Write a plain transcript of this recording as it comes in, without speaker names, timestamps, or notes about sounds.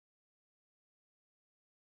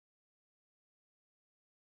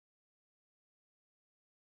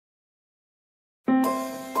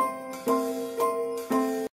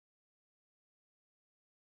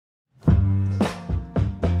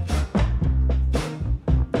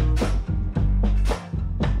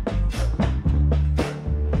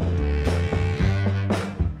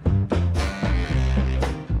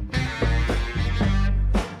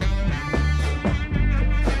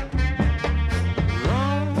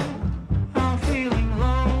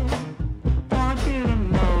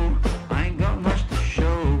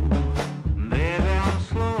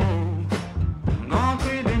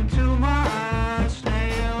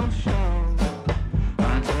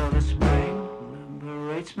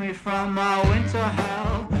awaits me from my winter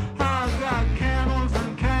hell. I've got candles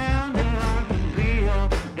and candy, I can be your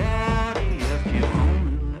daddy if you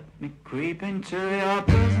only let me creep into your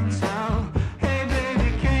prison cell. Hey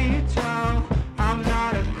baby, can you tell I'm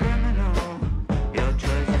not a criminal? Your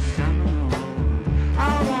choice is seminal.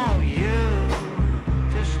 I want you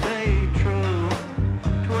to stay true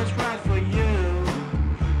to what's right for you.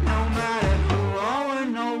 No matter who or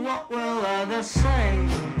know what will others say,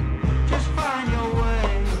 just find your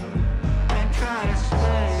way and try to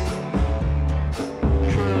stay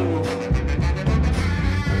true.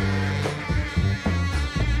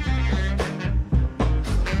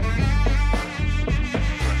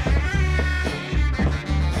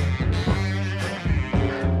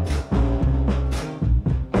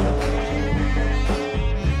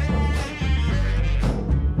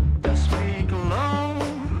 Just speak low,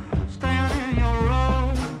 stand in your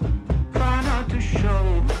row, try not to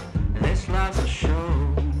show this life's a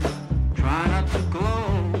show. Try not to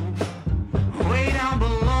glow way down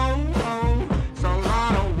below. Oh, it's a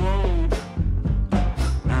lot of woe,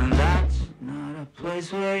 and that's not a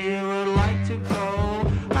place where you would like to go.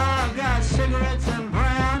 I've got cigarettes and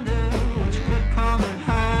brandy, which could come in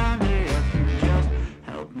handy if you just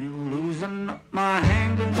help me loosen up my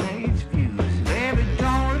hand grenades fuse. Baby,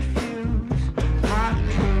 don't refuse my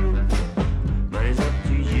truth, but it's up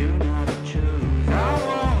to you not to choose. I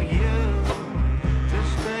want you to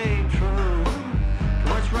stay true to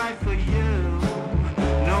what's right for you.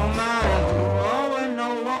 No matter who or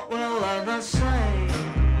know what will others say,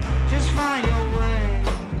 just find your way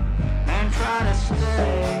and try to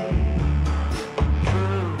stay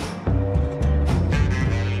true.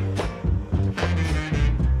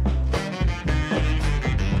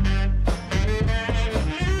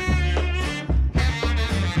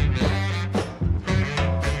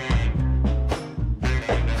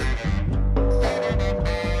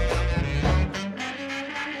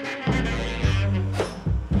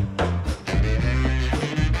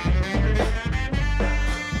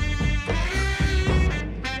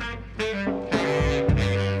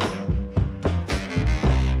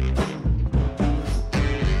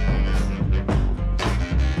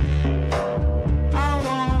 I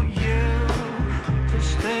want you to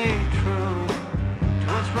stay true to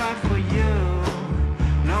what's right for you.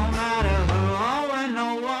 No matter who or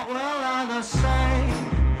know what will others say,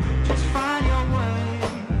 just find your way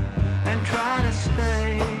and try to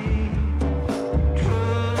stay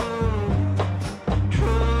true,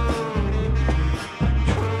 true,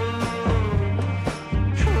 true,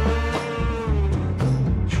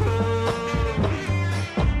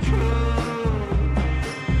 true, true,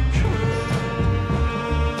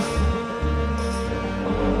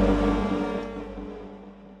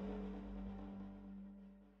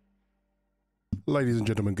 Ladies and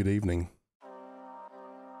gentlemen, good evening.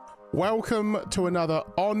 Welcome to another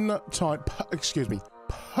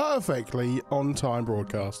perfectly on-time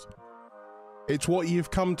broadcast. It's what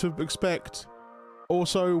you've come to expect.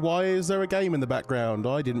 Also, why is there a game in the background?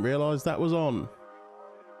 I didn't realise that was on.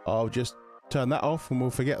 I'll just turn that off and we'll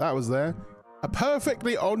forget that was there. A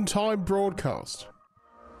perfectly on-time broadcast.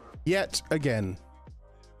 Yet again.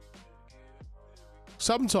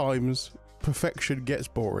 Sometimes perfection gets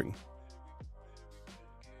boring.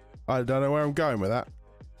 I don't know where I'm going with that,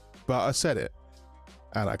 but I said it,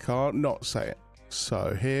 and I can't not say it.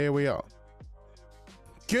 So here we are.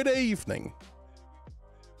 Good evening.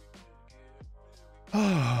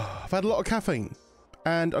 I've had a lot of caffeine,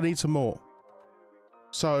 and I need some more.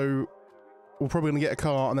 So we're probably going to get a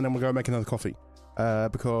car, and then we'll go make another coffee,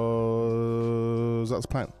 because that's the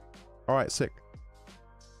plan. All right, sick.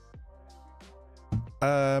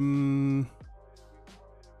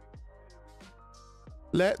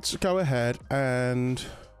 Let's go ahead and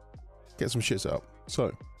get some shit set up.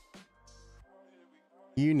 So,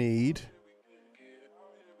 you need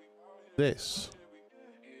this.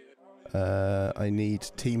 I need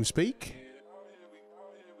TeamSpeak.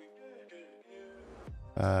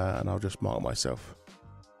 And I'll just mark myself.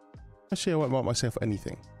 Actually, I won't mark myself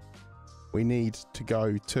anything. We need to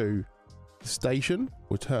go to the station.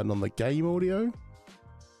 We'll turn on the game audio.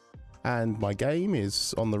 And my game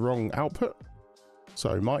is on the wrong output.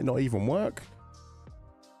 So it might not even work.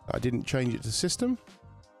 I didn't change it to system.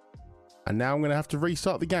 And now I'm going to have to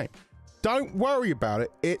restart the game. Don't worry about it.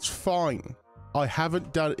 It's fine. I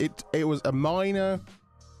haven't done it. It was a minor.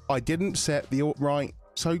 I didn't set the right.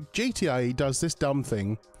 So GTA does this dumb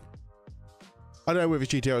thing. I don't know whether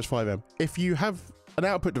it's GTA or it's fivem. If you have an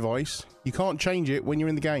output device, you can't change it when you're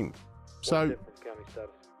in the game. So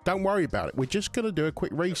don't worry about it. We're just going to do a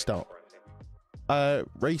quick restart.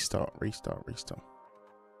 Restart.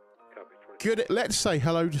 Let's say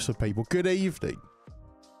hello to some people. Good evening.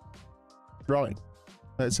 Right.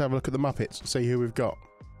 Let's have a look at the Muppets. See who we've got.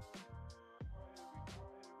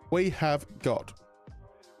 We have got...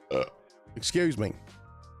 excuse me.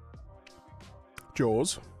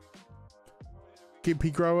 Jaws.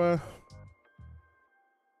 Gimpy Grower.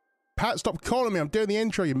 Pat, stop calling me. I'm doing the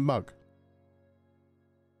intro, you mug.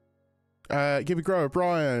 Gimpy Grower.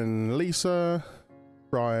 Brian. Lisa.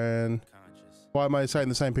 Brian. Why am I saying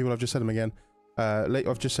the same people? I've just said them again.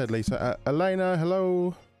 I've just said Lisa. Elena,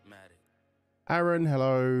 hello. Aaron,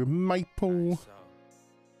 hello. Maple.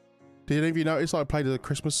 Did any of you notice I played a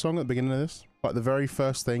Christmas song at the beginning of this? Like the very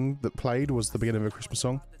first thing that played was the beginning of a Christmas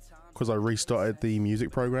song. Because I restarted the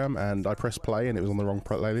music program and I pressed play and it was on the wrong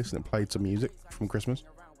playlist and it played some music from Christmas.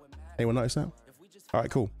 Anyone notice that? Alright,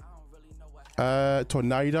 cool.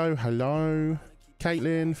 Tornado, hello.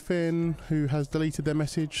 Caitlin, Finn, who has deleted their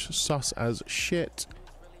message, sus as shit.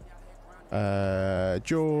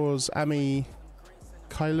 Jaws, Amy,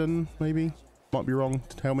 Kylan, maybe? Might be wrong,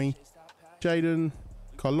 tell me. Jaden,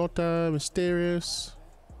 Carlotta, Mysterious.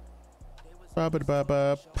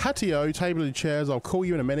 Patio, table and chairs, I'll call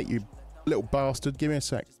you in a minute, you little bastard. Give me a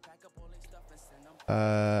sec.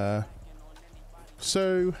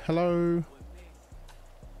 So, hello.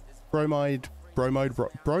 Bromide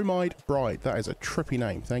Bride. That is a trippy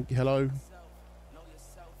name. Thank you. Hello.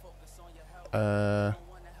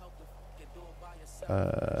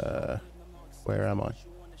 Where am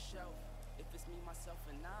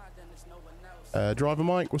I? Driver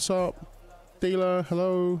Mike, what's up? Dealer,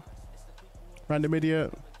 hello. Random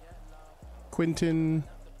Idiot. Quentin.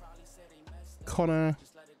 Connor.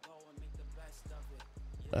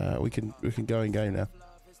 We can go in game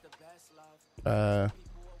now.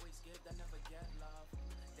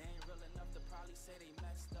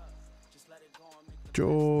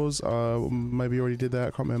 Jaws, maybe you already did that,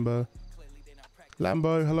 I can't remember.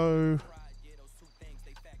 Lambo, hello.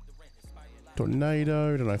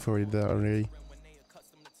 Tornado, don't know if I already did that already.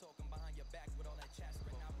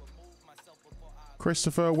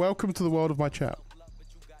 Christopher, welcome to the world of my chat.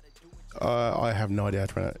 I have no idea how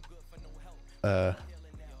to pronounce it.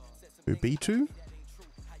 Ubitu?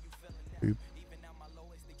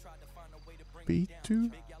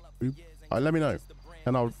 Ubitu? Let me know,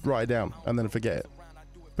 and I'll write it down, and then forget it.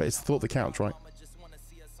 But it's the thought that counts, right?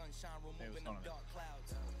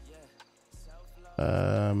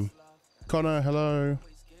 Connor, hello.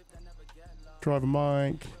 Driver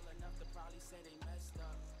Mike.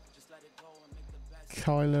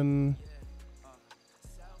 Kylan.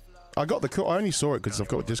 I got the call. I only saw it because I've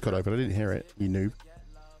got Discord open. I didn't hear it, you noob.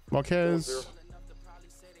 Marquez.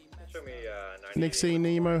 Nixie,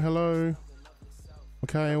 Nemo, hello.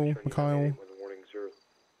 Mikhail.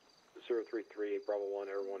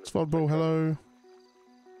 Svodball, hello.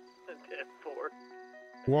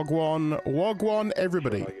 Wagwan,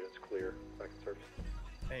 everybody.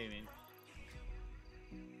 Hey, man.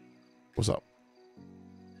 What's up?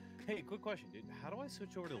 Hey, quick question, dude. How do I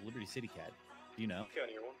switch over to the Liberty City Cat? Do you know?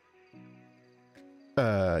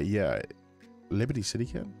 Yeah. Liberty City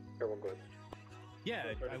Cat? Yeah,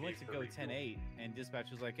 I went to go 10-8, and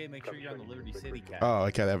dispatch was like, hey, make sure you're on the Liberty City Cat. Oh,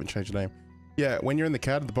 okay, they haven't changed the name. Yeah, when you're in the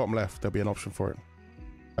CAD at the bottom left, there'll be an option for it.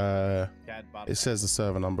 It says the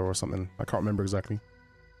server number or something. I can't remember exactly.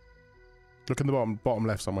 Look in the bottom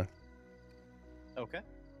left somewhere. Okay.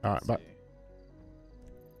 All right, bye.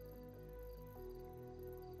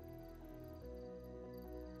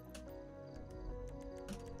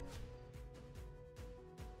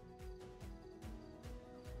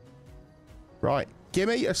 Right, give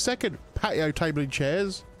me a second, patio table and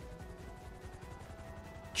chairs.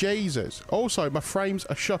 Jesus. Also, my frames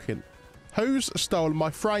are shocking. Who's stolen my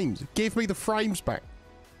frames? Give me the frames back.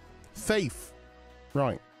 Thief.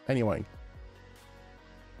 Right, anyway.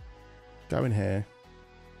 Go in here.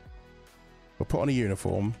 We'll put on a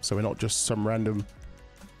uniform, so we're not just some random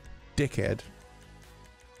dickhead.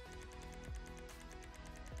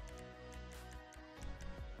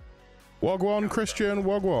 Wagwan, Christian,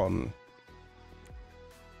 Wagwan.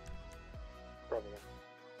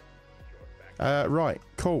 Right,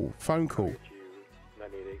 cool. Phone call.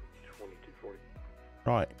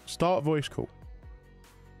 Right, start voice call.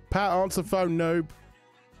 Pat, answer phone, noob.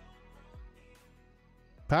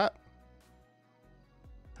 Pat?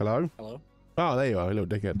 Hello? Hello? Oh, there you are, you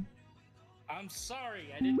little dickhead. I'm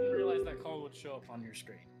sorry, I didn't realize that call would show up on your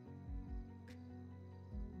screen.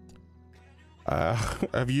 Are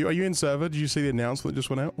you in server? Did you see the announcement that just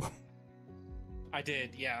went out? I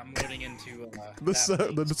did, yeah, I'm loading into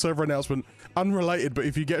the server announcement. Unrelated, but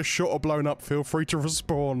if you get shot or blown up, feel free to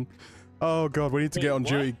respawn. Oh god, we need to get on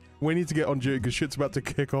duty. We need to get on duty because shit's about to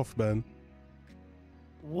kick off, man.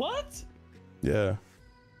 What? Yeah.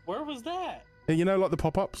 Where was that? Yeah, you know, like the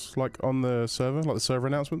pop-ups, like on the server, like the server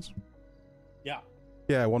announcements? Yeah.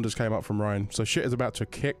 Yeah, one just came up from Ryan. So shit is about to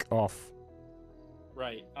kick off.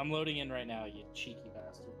 Right. I'm loading in right now, you cheeky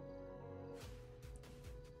bastard.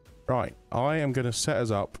 Right, I am going to set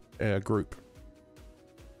us up a group.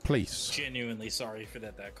 Please. Genuinely sorry for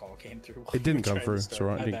that call came through. It didn't come through, it's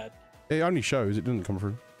alright. My bad. It only shows, it didn't come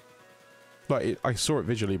through. Like, I saw it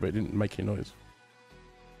visually, but it didn't make any noise.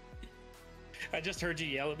 I just heard you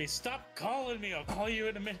yell at me, stop calling me, I'll call you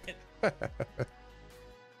in a minute.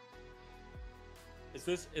 Is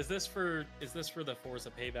this for the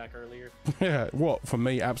Forza payback earlier? Yeah, what? For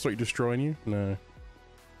me absolutely destroying you? No.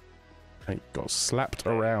 I got slapped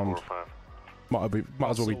around. Might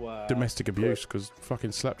as well be domestic abuse, because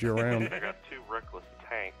fucking slapped you around. I got 2 reckless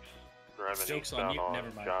tanks driving Joke's on eastbound you, on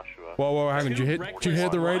never mind. Joshua. Whoa, hang on, did you hear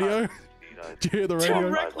the radio? Did you hear the radio? 2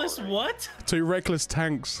 reckless what? 2 reckless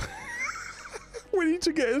tanks. We need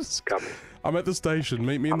to get us. I'm at the station.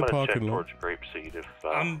 Meet me in the parking lot. Grapeseed if,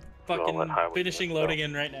 I'm fucking finishing loading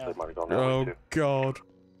in right now. Oh god.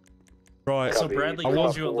 Right. So Bradley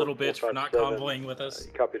called you a little bitch for not convoying with us.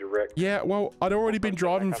 Copy direct. Yeah, well, I'd already been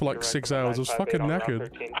driving for like 6 hours. I was fucking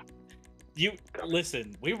knackered. You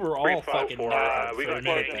listen, we were all fucking knackered we for a got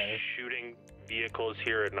minute there. shooting vehicles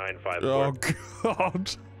here at 954. Oh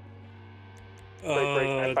god.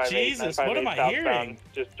 Oh Jesus, what am I hearing?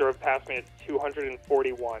 Just drove past me at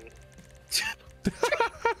 241.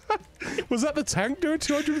 Was that the tank doing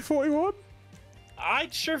 241? I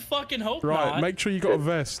sure fucking hope Right, not. make sure you got a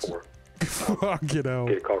vest. Fucking hell.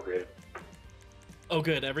 Get a call created. Oh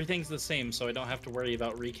good, everything's the same, so I don't have to worry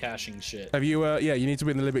about recaching shit. Have you, yeah, you need to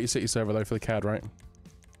be in the Liberty City server though for the CAD, right?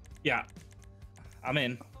 Yeah, I'm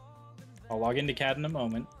in. I'll log into CAD in a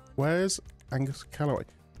moment. Where's Angus Calloway?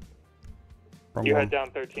 Wrong You one. head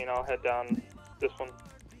down 13, I'll head down this one.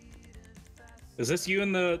 Is this you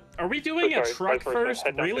in the... Are we doing a Sorry, truck vice versa. first?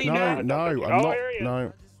 Head down Really to- No, now? no, I'm Oh, not. here he is.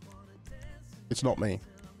 No. It's not me.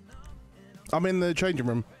 I'm in the changing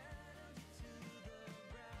room.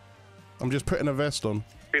 I'm just putting a vest on.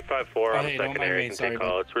 354 on hey, don't mind secondary me, can sorry, take bud.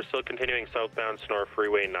 calls. We're still continuing southbound Sonora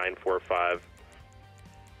Freeway 945.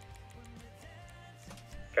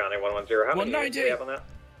 County 110, how many 190. do we have on that?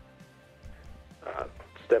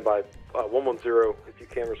 Stand by. 110, if you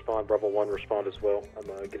can respond, Bravo 1 respond as well. I'm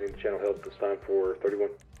getting the channel held at this time for 31.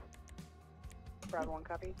 Bravo 1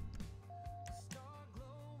 copy.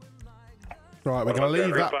 Right, we're going to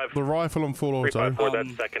leave that, the rifle on full auto. 354,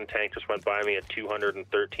 that second tank just went by me at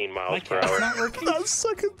 213 My miles per CAD's hour. not working? That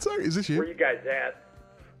second tank. Is this Where you? you guys at?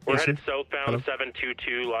 We're Yes, headed sir. southbound Hello.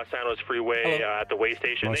 722 Los Angeles Freeway Hello. at the way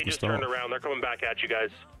station. Nice They to just start. turned around. They're coming back at you guys.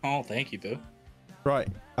 Oh, thank you, boo. Right.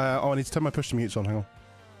 Oh, I need to turn my push to mutes on. Hang on.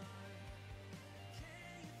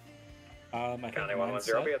 I think County mine's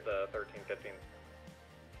 110, I'll set. be at the 1315.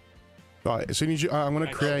 Right, as soon as you... I'm going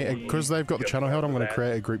to create... Actually, Because they've got the channel held, I'm going to that.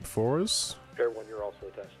 create a group for us. Everyone, you're also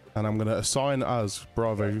attached. And I'm going to assign us,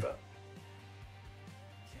 Bravo,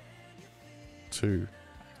 to...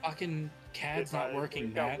 Fucking CAD's not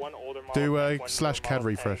working, Matt. Do slash CAD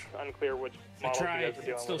refresh. Unclear which I model you tried. guys were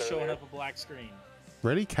dealing It's still with showing earlier. up a black screen.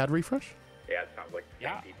 Really? CAD refresh? Yeah, it sounds like the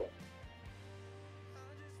same Yeah. people.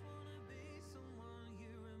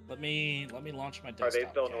 Let me launch my Are desktop. they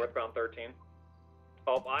still CAD. northbound 13?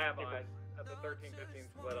 Oh, I have eyes at the 1315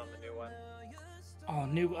 split on the new one. Oh,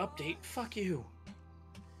 new update. Fuck you.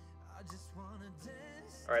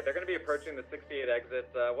 All right, they're going to be approaching the 68 exit.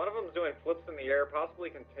 One of them's doing flips in the air, possibly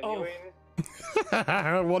continuing.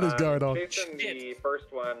 What is going on? Chasing the Shit. first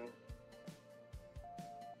one.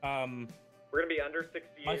 We're going to be under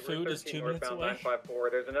 68. My food Route is 13 2 minutes northbound away. 954.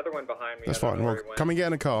 There's another one behind me. That's I don't fine. know Well, where he went. come and get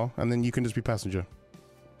in a car, and then you can just be passenger.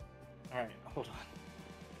 Alright, hold on.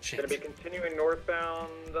 Shit. Going to be continuing northbound.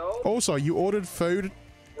 Oh, Also, you ordered food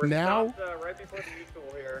we're now? stopped, right before the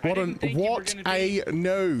U-tool here. What didn't think you were what gonna be- a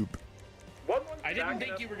noob. One one's I didn't backing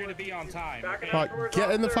think up you were going to be on time. Backing Okay? up Right, towards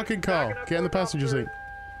get in the officers, fucking backing car. up Get in the towards passenger seat. officers.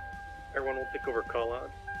 Everyone will take over call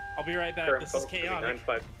out. I'll be right back. This is chaotic.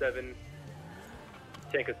 957.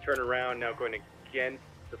 Tank has turned around, now going against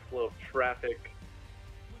the flow of traffic.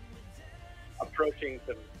 Approaching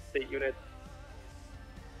some state units.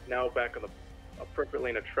 Now back on the appropriate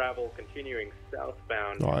lane of travel, continuing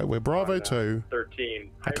southbound. Alright, we're Bravo on, 2. 13.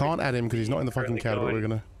 I can't add him because he's not in the fucking CAD, but we're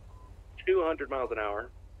gonna... 200 miles an hour.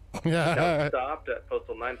 Now Yeah. stopped at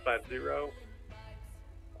postal 950.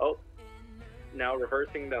 Oh, now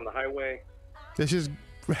reversing down the highway. This is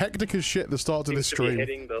hectic as shit, the start to this Seems to be stream.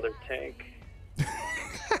 hitting the other tank.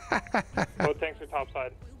 Both tanks are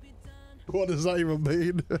topside. What does that even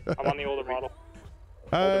mean? I'm on the older model.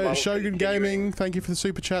 Shogun Gaming, thank you for the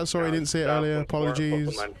super chat. Sorry I didn't see it earlier.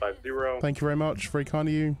 Apologies. 950. Thank you very much. Very kind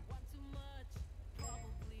of you.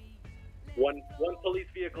 One police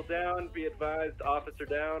vehicle down. Be advised, officer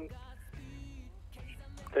down.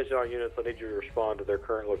 Attention all units, I need you to respond to their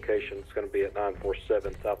current location. It's going to be at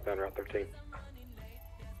 947 southbound Route 13.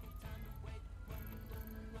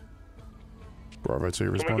 Bravo 2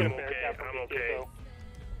 responding. I'm okay.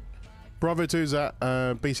 Bravo 2's at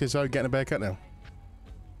BCSO getting a Bearcat now.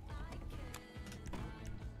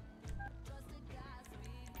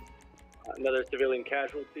 Another civilian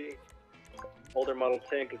casualty. Older model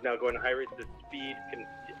tank is now going high rates of speed.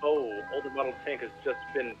 Older model tank has just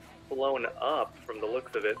been blown up from the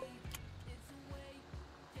looks of it.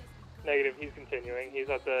 Negative, he's continuing. He's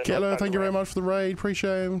at the... Killer, thank you very much for the raid.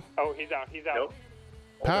 Appreciate him. Oh, he's out. He's out. Nope.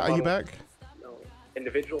 Pat, are you back? No.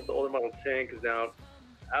 Individual of the older model tank is now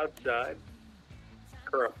outside.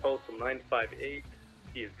 Current postal 958.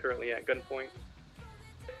 He is currently at gunpoint.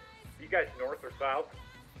 You guys north or south?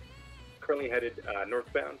 Currently headed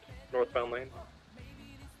northbound lane.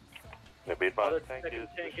 Yeah, be advised,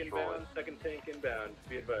 Other second tank inbound.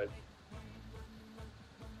 Be advised.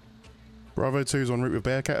 Bravo 2's en route with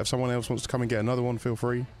Bearcat. If someone else wants to come and get another one, feel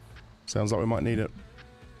free. Sounds like we might need it.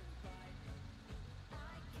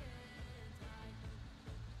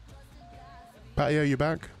 Patio, you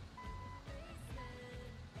back?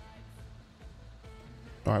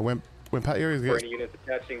 Alright, when Patio For gets... any units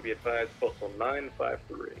attaching, be advised, postal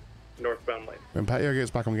 953. Northbound lane. When Patio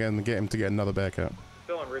gets back, I'm going to get him to get another Bearcat.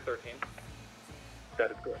 Still on Route 13. That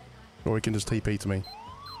is correct. Or he can just TP to me.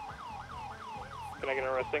 Can I get an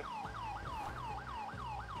arresting?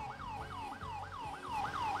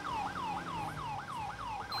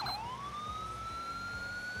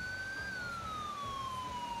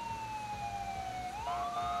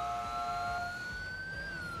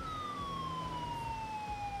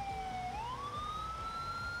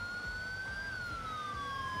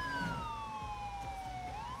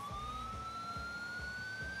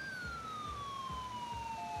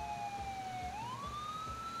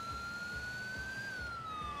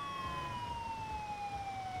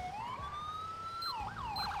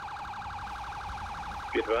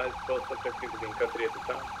 Be advised, both subjects seem to be in custody at the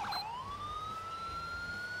time.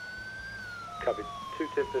 Copy.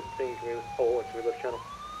 21015, can we left channel?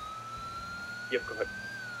 Yep, go ahead.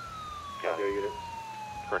 Patio unit.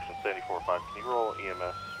 Correction 74-5. Can you roll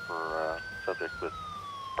EMS for subject with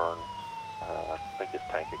burns? I think his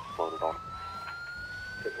tank exploded on him.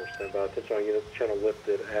 10-4, stand by. Attention all units, channel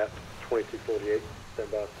lifted at 2248.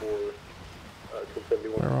 Stand by for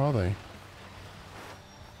 1071. Where are they?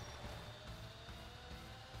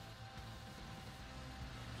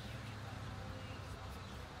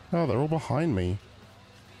 Oh, they're all behind me.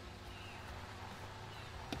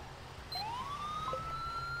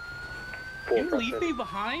 You leave me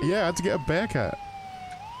behind? Yeah, I had to get a Bearcat.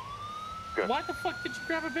 Good. Why the fuck did you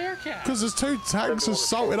grab a Bearcat? Because there's two tanks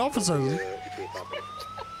assaulting officers.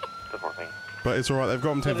 10-14. But it's alright, they've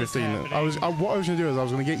got them What is 10-15. What I was going to do is I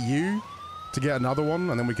was going to get you to get another one,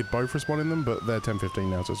 and then we could both respond in them, but they're 10-15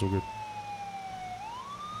 now, so it's all good.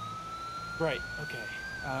 Right, okay.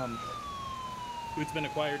 Food's been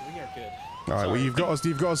acquired, we are good. Alright, well you've got a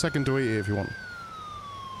second to eat it if you want.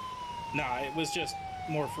 Nah, it was just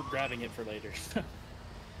more for grabbing it for later.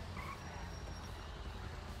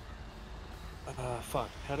 Fuck.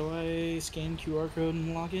 How do I scan QR code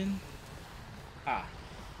and log in? Ah.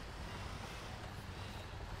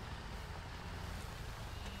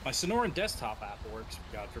 My Sonoran desktop app works,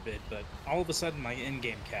 God forbid, but all of a sudden my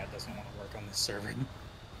in-game CAD doesn't want to work on this server.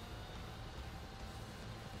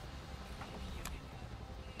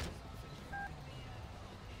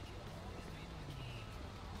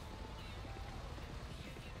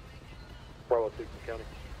 Bravo 2 from county.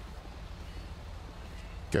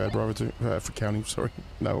 Go ahead, Bravo 2. For county, sorry.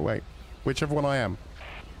 No, wait. Whichever one I am.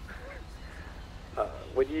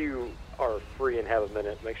 When you are free and have a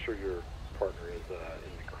minute, make sure your partner is in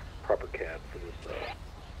the proper cab for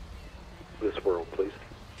this world, please.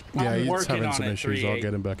 Yeah, I'm he's working having on some it, issues. I'll 3-8.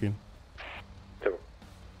 get him back in.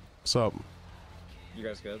 So, You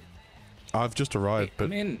guys good? I've just arrived, but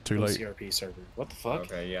I'm in too late. OCRP server. What the fuck?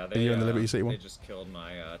 Okay, yeah. Are you in the Liberty City one? They just killed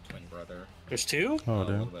my twin brother. There's two? Oh, A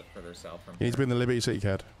little damn. bit further south from You need to be in the Liberty City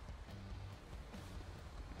CAD.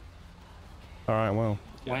 Alright, well.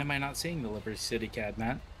 Why am I not seeing the Liberty City CAD,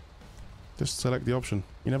 Matt? Just select the option.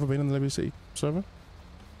 You never been in the Liberty City server?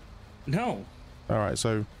 No. Alright,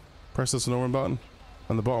 so press the Sonoran button.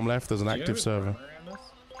 On the bottom left, there's an Do you know active who's server. primary on this?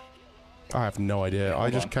 I have no idea. Yeah, I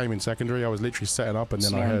hold just on. came in secondary. I was literally setting up, and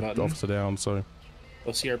then I Sonoran heard button. officer down, so...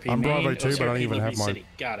 OCRP I'm main, Bravo 2, but I don't OCRP even have Liberty my City.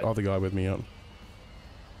 Got it. other guy with me yet.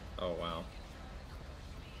 Oh wow.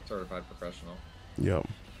 Certified professional. Yep.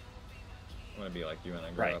 I'm gonna be like you when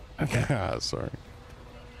I grow Right. up. Okay. Sorry.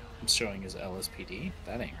 I'm showing his LSPD.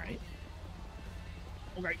 That ain't right.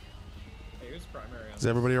 Okay. Hey, who's primary on Is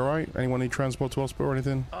everybody all right? Anyone need transport to hospital or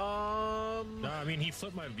anything? No, I mean, he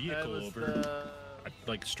flipped my vehicle over.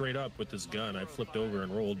 Like, straight up with his gun. I flipped over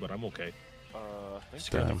and rolled, but I'm okay.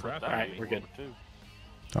 Scared the crap out of me. Alright, we're good.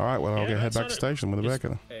 All right. Well, I'll Yeah, head that's back not to it. station with the It's-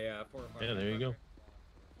 back of Hey, 4 or 5. Yeah, there you go.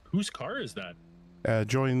 Whose car is that?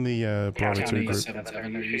 Join the Bravo 2 County group.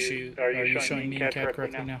 77. Are you showing me and CAD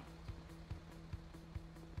correctly now?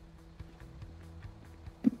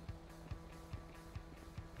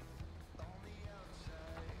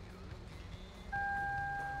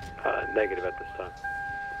 Negative at this time.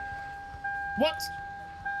 What?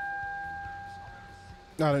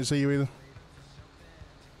 I don't see you either.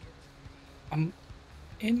 I'm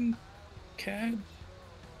in CAD.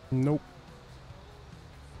 Nope.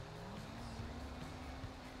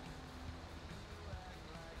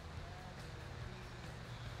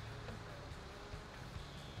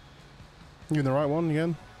 You in the right one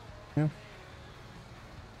again? Yeah.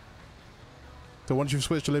 So once you've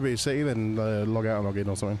switched to Liberty City, then log out and log in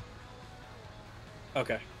or something.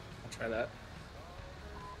 Okay, I'll try that.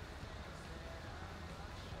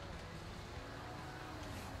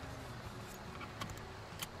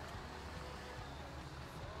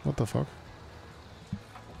 What the fuck?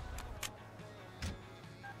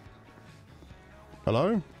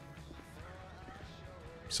 Hello?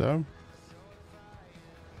 So?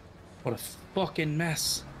 What a fucking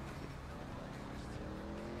mess.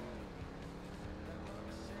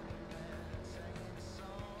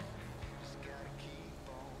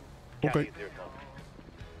 Okay.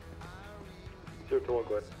 0 to 1,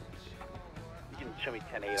 go ahead. You can show me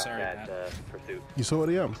 10-8 Sorry, on that Matt. pursuit. You saw what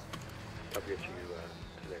I am? I'll get you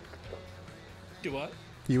to there. Do what?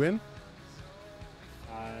 You in?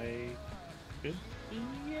 I should be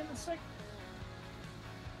in a sec.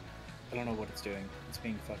 I don't know what it's doing. It's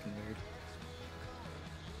being fucking weird.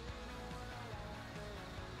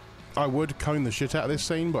 I would cone the shit out of this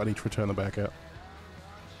scene, but I need to return the back out.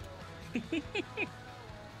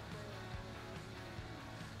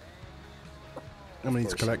 I'm gonna need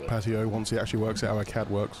to collect patio once he actually works out how a CAD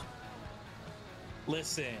works.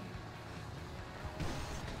 Listen.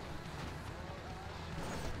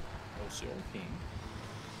 OCRP.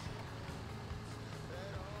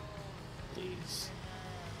 Please.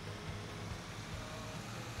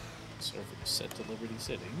 Server set to Liberty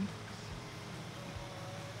City.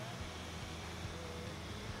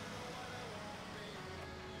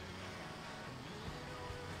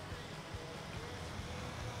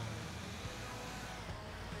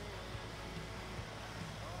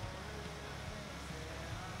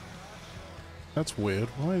 That's weird.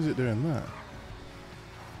 Why is it doing that?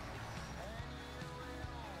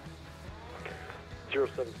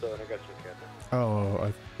 077, I got you, Captain.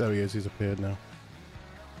 Oh, there he is. He's appeared now.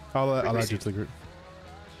 I'll add you to the group.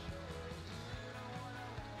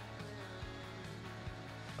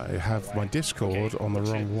 I have my Discord on the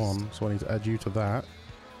wrong one, so I need to add you to that.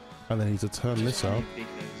 And then I need to turn this up,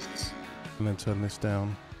 and then turn this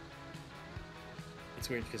down. It's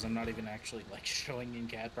weird because I'm not even actually like showing in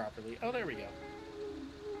CAD properly. Oh, there we go.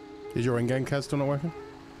 Is your in-game CAD still not working?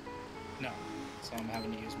 No, so I'm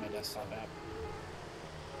having to use my desktop app.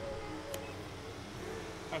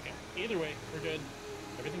 Okay, either way, we're good.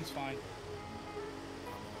 Everything's fine.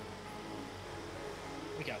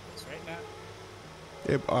 We got this, right,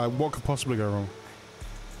 Matt? What could possibly go wrong?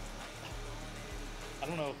 I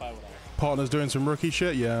don't know if I would have. Partner's doing some rookie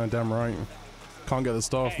shit? Yeah, damn right. Can't get the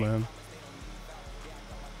staff, Hey. man.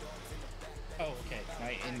 Oh, okay.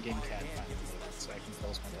 My in-game CAD finally loaded, so I can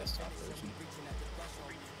post my desktop version.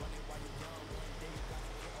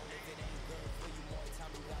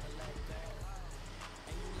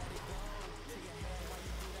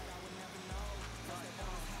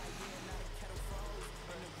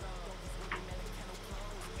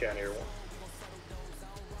 County Air 1.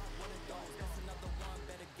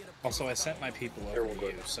 Also, I sent my people over to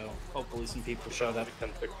you, so hopefully some people showed up.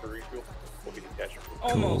 10-6 for refuel. We'll be detached.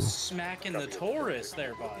 Almost smacking the Taurus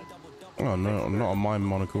there, bud. Oh no, not on my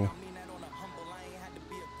monocle.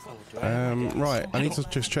 Oh, do I have to get Right, I need this? to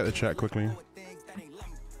just check the chat quickly.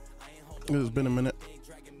 It's been a minute.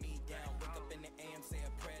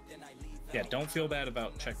 Yeah, don't feel bad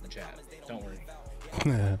about checking the chat. Don't worry.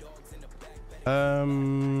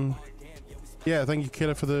 Yeah, thank you,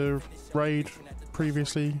 Killer, for the raid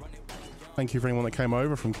previously. Thank you for anyone that came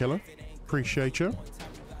over from Killer. Appreciate you.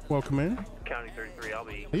 Welcome in. County 33, I'll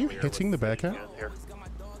be. Are you hitting the Bearcat?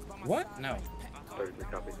 What? No. 33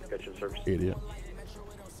 copy. Got you in service. Idiot.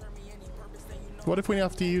 What if we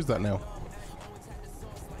have to use that now?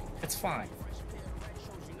 It's fine.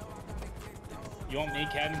 You want me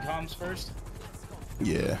cabin comms first?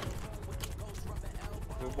 Yeah.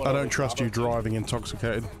 What I are don't we, trust you Bravo? driving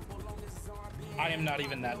intoxicated. I am not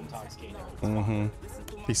even that intoxicated. Mm-hmm.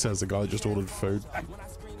 He says the guy just ordered food.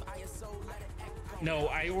 No,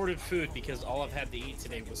 I ordered food because all I've had to eat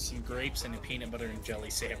today was some grapes and a peanut butter and jelly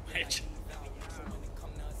sandwich.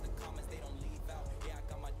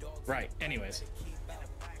 Right, anyways.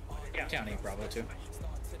 County, Bravo 2.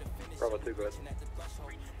 Bravo 2, go ahead.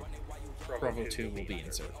 Bravo 2 will be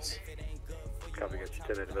in service. Copy, got you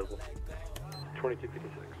 10 invisible.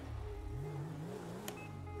 2256.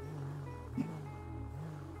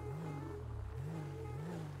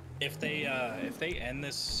 If they end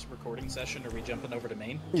this recording session, are we jumping over to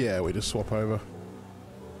main? Yeah, we just swap over.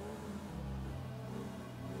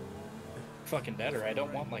 Fucking better. I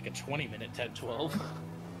don't want like a 20-minute 10-12.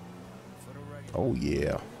 Oh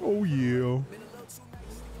yeah. Oh yeah.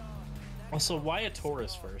 Also, why a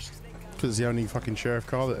Taurus first? Because it's the only fucking sheriff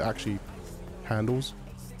car that actually handles.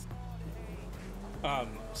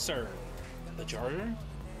 Sir, the Charger?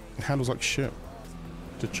 It handles like shit.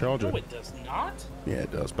 The Charger. No, it does not. Yeah,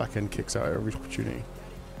 it does. Back end kicks out every opportunity.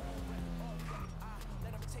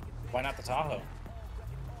 Why not the Tahoe?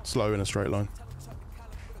 Slow in a straight line.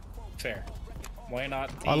 Fair. Why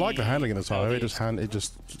not? I like the handling in the Tahoe. no, It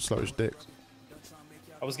just slows dicks.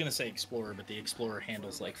 I was gonna say Explorer, but the Explorer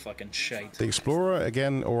handles like fucking shite. The Explorer,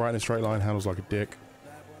 again, alright in a straight line, handles like a dick.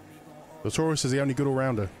 The Taurus is the only good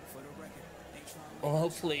all-rounder. Well,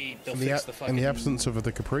 hopefully they'll fix the fucking. In the absence of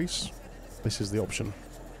the Caprice, this is the option.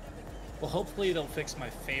 Well, hopefully they'll fix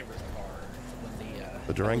my favorite car when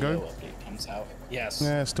The Durango? LEO update comes out. Yes.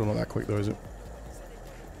 Yeah, still not that quick though, is it?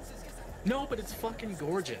 No, but it's fucking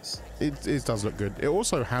gorgeous. It does look good. It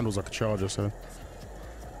also handles like a Charger, so.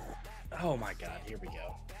 Oh my god, here we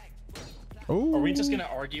go. Oh. Are we just gonna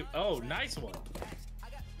argue? Oh, nice one.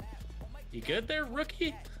 You good there,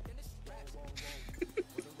 rookie?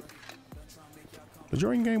 Does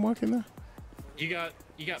your in-game work in there? You got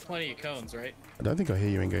plenty of cones, right? I don't think I hear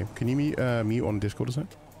you in-game. Can you mute on Discord or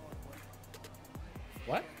something?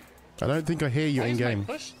 What? I don't think I hear you in-game.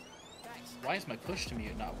 Why is my push to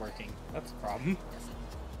mute not working? That's a problem.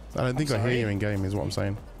 I don't think I hear you in-game is what I'm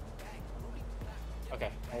saying. Okay,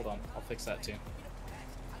 hold on. I'll fix that too.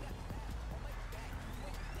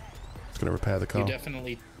 It's gonna repair the car. You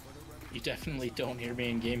definitely don't hear me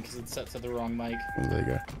in game because it's set to the wrong mic. There you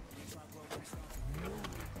go.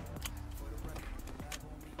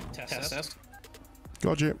 Test.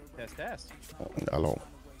 Gotcha. Test. Hello.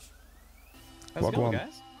 How's it going, Wagwan.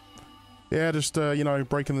 guys? Yeah, just you know,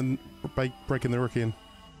 breaking the rookie in.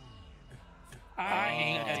 I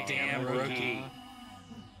ain't a damn rookie.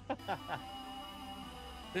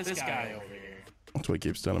 this guy over here. That's what he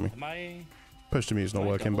keeps telling me. Am I? Push to me is not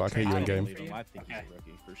working, but I can hear you in game. I think he's a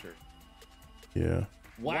rookie for sure. Yeah.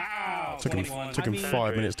 Wow. Took him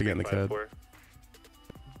 5 minutes to get in the cab.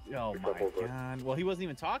 Oh my god. Well, he wasn't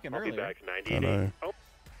even talking I'll be earlier. back 90. I know. Oh.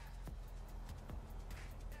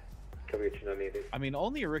 Can we get you 90? I mean,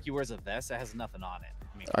 only a rookie wears a vest that has nothing on it.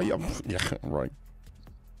 I mean, Yeah, right.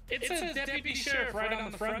 It says deputy sheriff right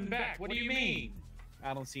on the front and back. What do you mean?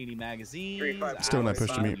 I don't see any magazines. Still no I don't push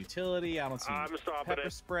to see mute. utility. I don't see any pepper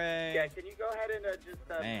spray. Yeah, can you go ahead and just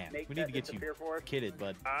Man, make we need that to get you disappear for us? kitted,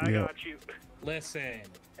 bud. I got you. Listen.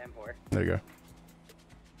 10-4. There you go.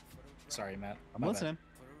 Sorry, Matt. I'm My bad. listening.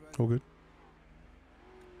 All good.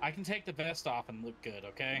 I can take the vest off and look good,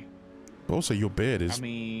 okay? Also, your beard is I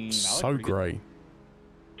mean, I look so pretty good. grey.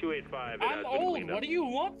 285. I'm old. What do you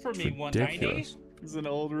want from me, 190? Ridiculous. This is an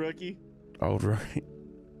old rookie. Old right.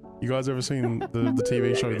 You guys ever seen the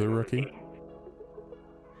TV show The Rookie?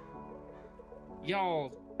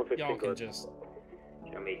 Y'all can just.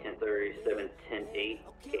 Show me 1037, 108.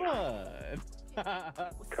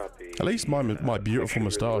 What? Copy. At least my beautiful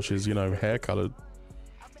moustache is, you know, hair colored.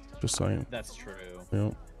 Just saying. That's true.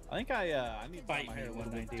 Yeah. I think I need to Bite my hair a me,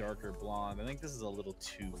 little bit 190. darker blonde. I think this is a little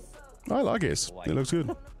too. I like it. It looks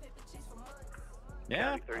good.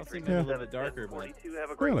 Yeah, I was thinking a little bit darker, but Have a Yeah,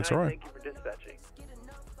 great looks night. alright. Thank you for dispatching.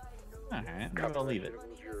 alright, maybe I'll leave it. What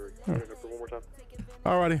was your unit number one more time?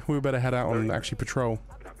 Alrighty, we better head out and actually patrol.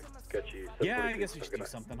 Got you. Yeah, I guess we should do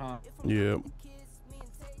something, huh? Yeah. All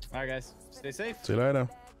right, guys, stay safe. See you later.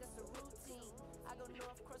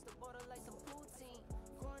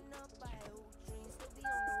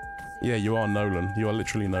 Yeah, you are Nolan. You are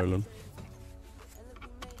literally Nolan.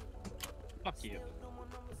 Fuck you.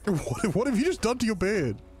 What have you just done to your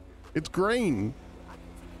beard? It's green.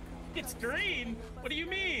 It's green? What do you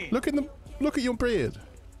mean? Look at your beard.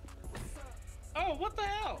 Oh, what the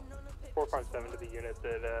hell? 457 to the unit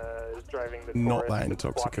that is driving the Not Taurus that that's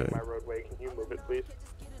blocking intoxicating. my roadway. Can you move it, please?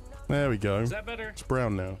 There we go. Is that better? It's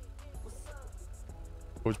brown now.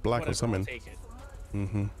 Oh, it's black Whatever, or something. I'll take it.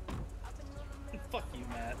 Mm-hmm. Fuck you,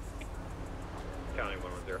 Matt. County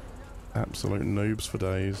 110. Absolute noobs for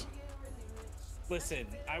days. Listen,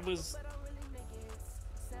 I was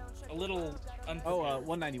a little unprepared. Oh,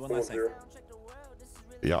 190, one last thing.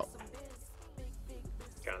 Yeah.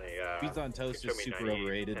 County, Beats on toast is super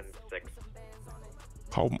overrated.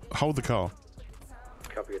 10-6. Hold the car.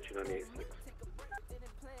 Copy at you 98.6.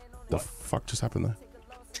 The fuck just happened there?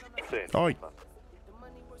 Sandy. Oi.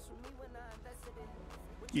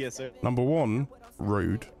 Yes, sir. Number 1,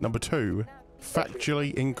 rude. Number 2,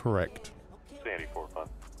 factually incorrect. Sandy 45.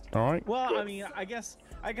 All right. Well, I mean, I guess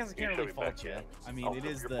I can't should really be fault back you. in. I mean, I'll it put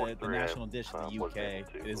is your the point three national and, dish of the plug UK. that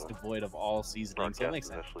into, It is devoid of all seasoning, so it makes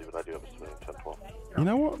sense. initially, but I do have a civilian 1012. You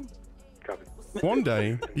know what? Copy. One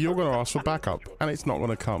day you're going to ask for backup, and it's not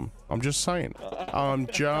going to come. I'm just saying. I'm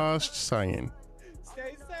just saying.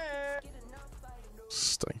 Stay safe.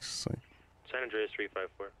 Stay safe. San Andreas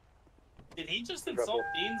 354. Did he just insult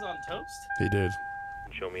beans on toast? He did.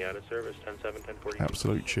 Show me out of service. 10-7, 10-42.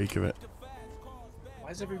 Absolute cheek of it.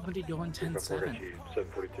 Why is everybody doing 10-7?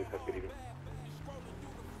 742, have a good evening.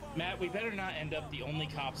 Matt, we better not end up the only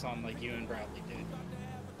cops on like you and Bradley did.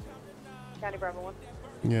 County Bravo 1.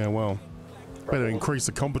 Yeah, well. Better increase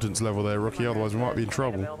the competence level there, rookie, otherwise we might be in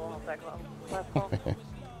trouble. Available on that call. Last call.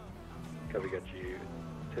 Copy, got you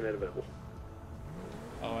 10 at available.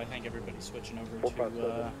 Oh, I think everybody's switching over 457,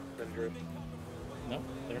 to, San Andreas. no,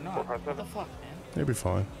 they're not. What the fuck, man? You'll be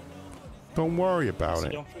fine. Don't worry about So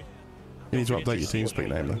it. don't You need to forget update your TeamSpeak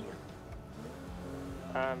name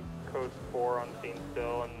though. Code 4 on scene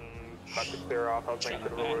still and about to clear off. I was making sure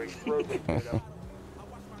the roadway cleared up.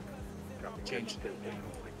 change.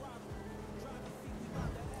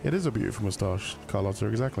 It is a beautiful moustache, Carlotta,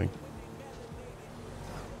 exactly.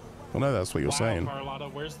 I know that's what you're saying. Carlotta,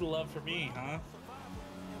 where's the love for me, huh?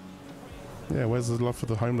 Yeah, where's the love for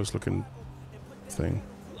the homeless looking thing?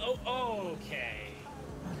 Oh, okay.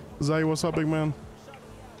 Zay, what's up, big man?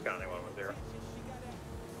 County 110.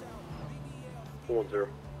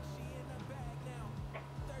 410.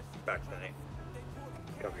 Back to 8.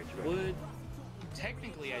 Copy at you. Would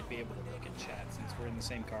technically I'd be able to look at chat since we're in the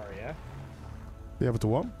same car, yeah? You able to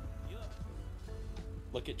what?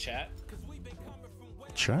 Look at chat?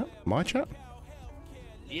 Chat? My chat?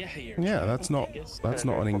 Yeah, here. Yeah, that's not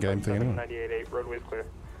an in-game thing anyway. 98.8, roadway's clear.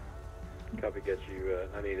 Copy, got you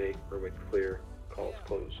 98.8, roadway's clear. Calls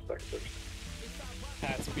closed, back to service.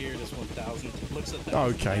 Pat's beard is 1,000. Looks at that.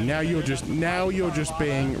 Okay, now you're just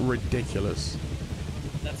being ridiculous.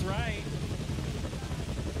 That's right.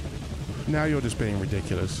 Now you're just being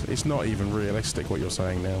ridiculous. It's not even realistic what you're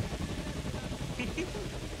saying now.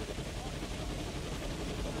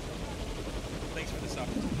 Thanks for this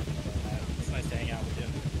opportunity. It's nice to hang out with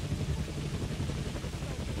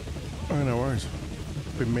you. Oh, no worries.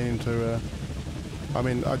 Been meaning to, I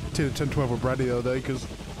mean, I did a 10-12 with Bradley the other day because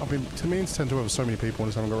I've been meaning to 10-12 with so many people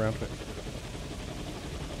and just haven't got around to it.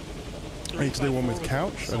 I need to do one with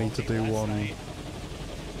Couch. I need to do one. I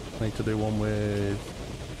need to do one with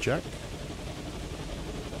Jack.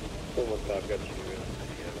 415 got you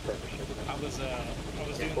partnership. I was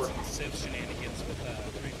doing some Civ shenanigans with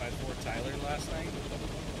 354 Tyler last night.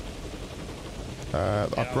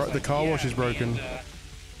 The car wash is broken.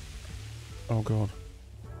 Oh god.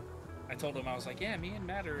 I told him, I was like, yeah, me and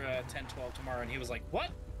Matt are 10-12 tomorrow, and he was like, what?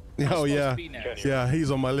 Oh yeah, yeah,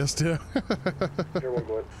 he's on my list here. And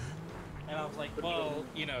I was like, well,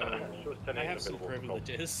 you know, I have some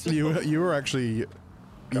privileges. You were actually,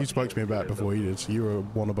 you spoke to me about it before he did, so you were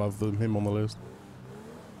one above him on the list.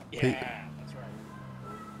 Yeah, that's right.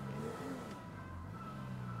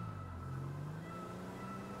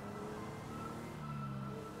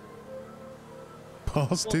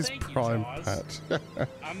 Past his prime, Pat.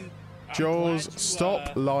 Jaws,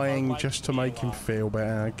 stop lying just to make him feel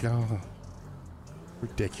better. God.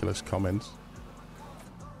 Ridiculous comments.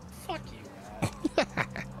 Fuck you, man.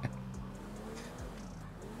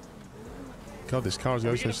 God, this car's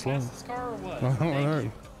going so slow. This car or what? I don't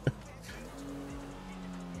know.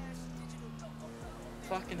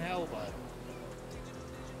 Fucking hell, bud.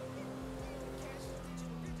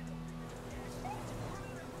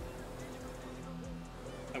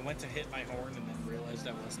 I went to hit my horn and then realized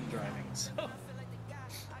I wasn't driving, so...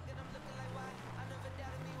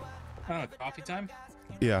 coffee time?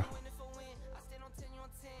 Yeah.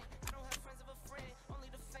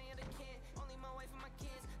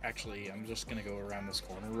 Actually, I'm just gonna go around this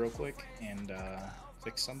corner real quick and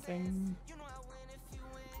fix something.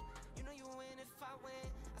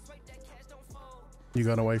 You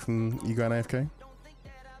going away from? You going AFK?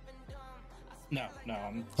 No,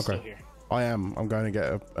 I'm Okay. still here. I am. I'm going to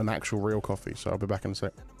get an actual real coffee, so I'll be back in a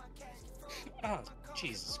sec. Oh,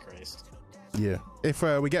 Jesus Christ. Yeah. If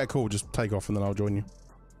we get a call, just take off and then I'll join you.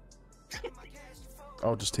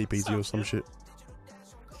 I'll just TP to you or some shit.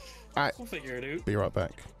 Alright. We'll figure it out. Be right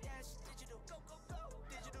back.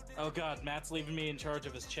 Oh God, Matt's leaving me in charge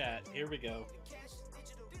of his chat. Here we go.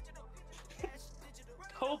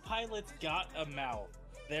 Co-pilot's got a mouth.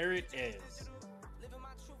 There it is.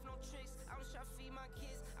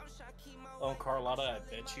 Oh, Carlotta, I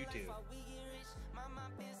bet you do.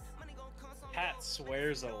 Pat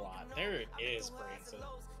swears a lot. There it is, Branson.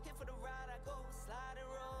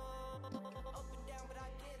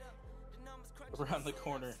 Around the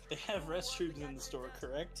corner. They have restrooms in the store,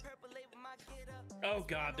 correct? Oh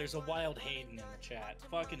God, there's a wild Hayden in the chat.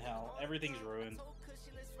 Fucking hell, everything's ruined.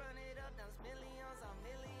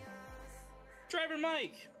 Driver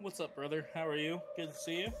Mike! What's up, brother? How are you? Good to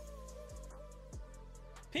see you.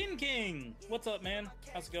 Pin King! What's up, man?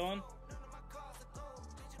 How's it going?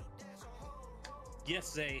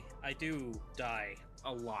 Yes, Zay, I do die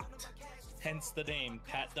a lot. Hence the name,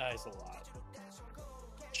 Pat Dies a Lot.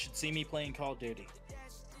 Should see me playing Call of Duty.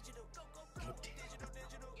 Oh,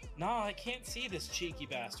 nah, I can't see this cheeky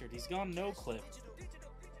bastard. He's gone no clip.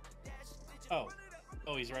 Oh,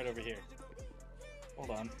 he's right over here.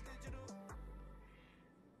 Hold on.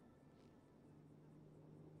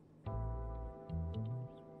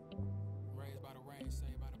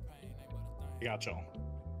 I got y'all.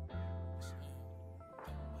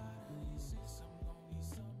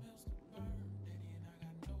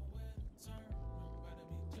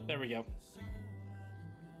 There we go.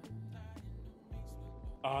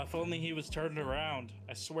 If only he was turned around.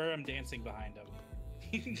 I swear I'm dancing behind him.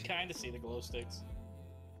 You can kind of see the glow sticks.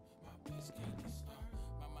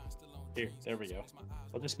 Here, there we go.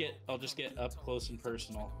 I'll just get up close and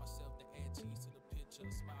personal.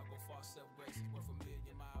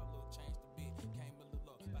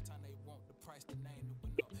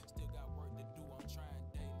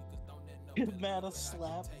 Give Matt a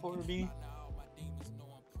slap for me.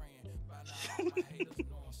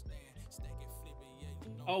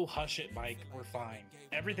 Oh, hush it, Mike. We're fine.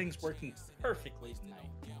 Everything's working perfectly tonight.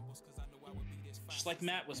 Just like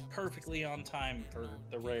Matt was perfectly on time for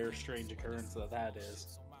the rare, strange occurrence that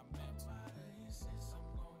is.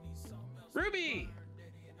 Ruby!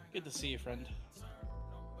 Good to see you, friend.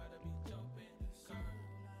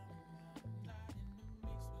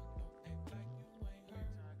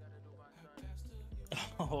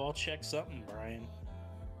 Oh, I'll check something, Brian.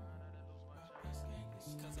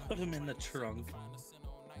 Put him in the trunk.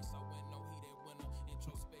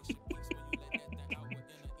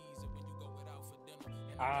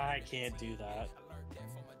 I can't do that.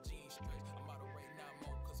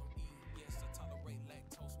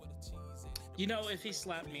 You know, if he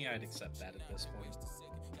slapped me, I'd accept that at this point.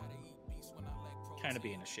 Kind of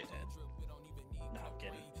being a shithead. No, I'm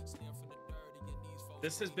kidding.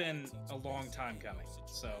 This has been a long time coming,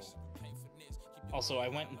 so... Also, I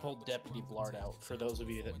went and pulled Deputy Blart out, for those of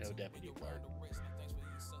you that know Deputy Blart.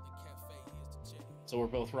 So we're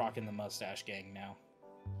both rocking the mustache gang now.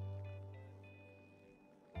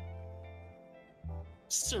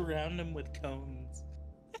 Surround him with cones.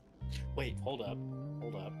 Wait, hold up.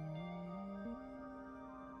 Hold up.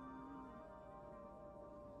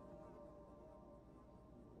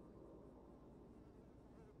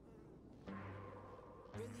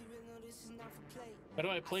 How do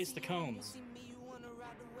I place the cones?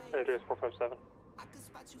 Address 457.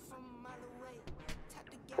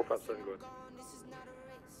 457, go ahead.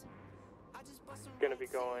 Gonna be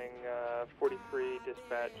going 43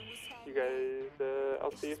 dispatch. You guys,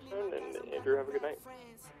 I'll see you soon, and Andrew, have a good night.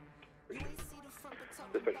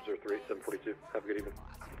 Dispatch 03, 742. Have a good evening.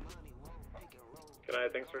 Good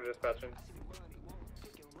night, thanks for dispatching.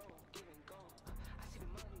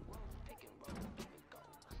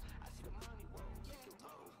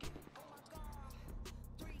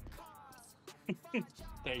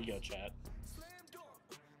 There you go, chat.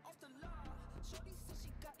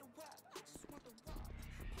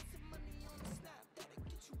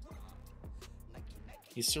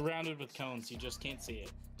 He's surrounded with cones, you just can't see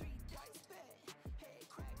it.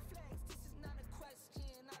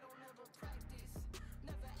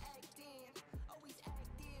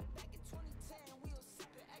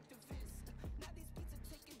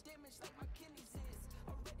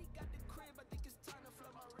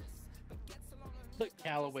 Put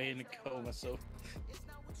Callaway in a coma, so...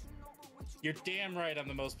 You're damn right I'm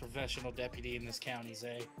the most professional deputy in this county,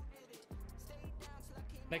 Zay.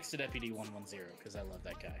 Next to Deputy 110, because I love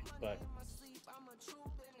that guy, but...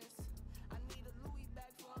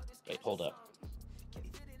 Wait, hold up.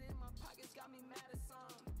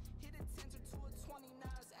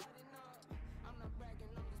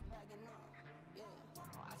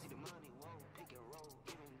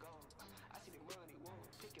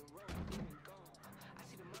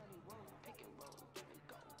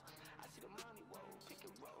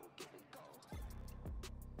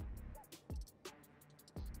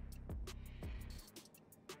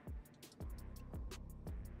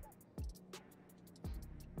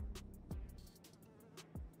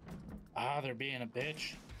 Ah, they're being a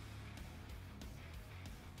bitch.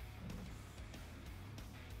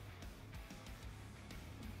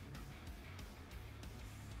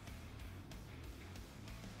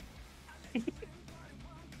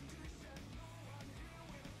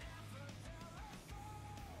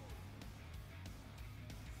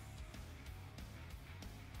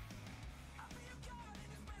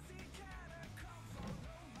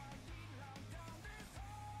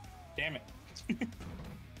 Damn it.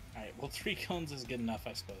 Alright, well, 3 cones is good enough,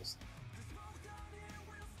 I suppose.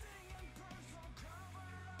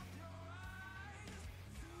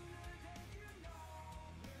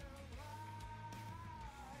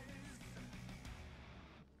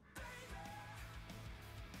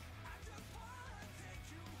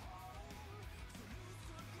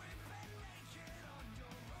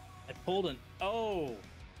 I pulled an... Oh!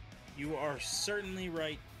 You are certainly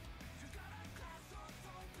right.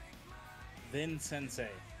 Vin Sensei.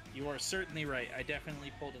 You are certainly right. I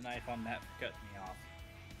definitely pulled a knife on that for cutting me off.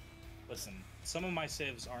 Listen, some of my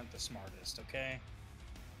civs aren't the smartest, okay?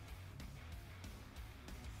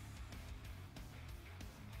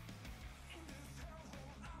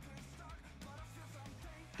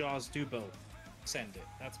 Jaws, do both. Send it.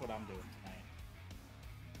 That's what I'm doing tonight.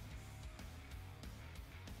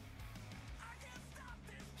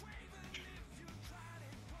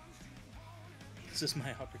 This is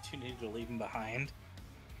my opportunity to leave him behind.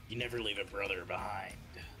 You never leave a brother behind.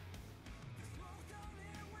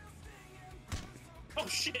 Oh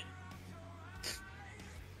shit!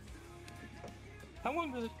 How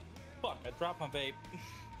long does it... Fuck, I dropped my vape.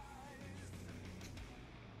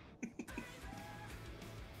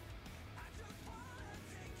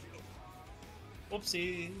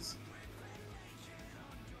 Whoopsies.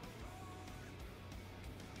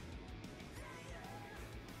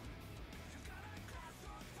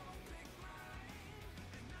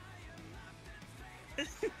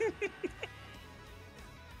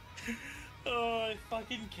 Oh, I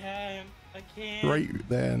fucking can't. I can't. Right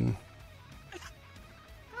then.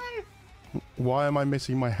 Why am I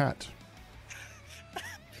missing my hat?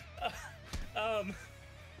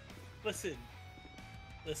 Listen.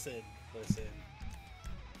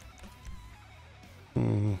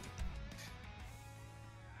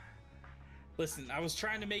 Listen, I was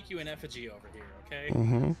trying to make you an effigy over here, okay?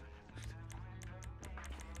 Mm-hmm.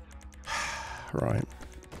 Right.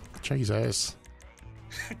 Jesus.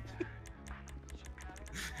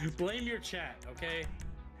 Blame your chat, okay?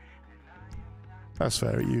 That's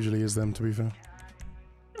fair. It usually is them, to be fair.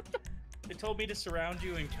 They told me to surround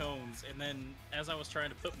you in cones, and then as I was trying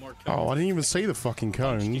to put more cones... Oh, I didn't even see the fucking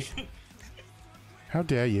cones. How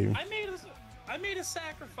dare you? I made a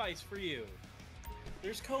sacrifice for you.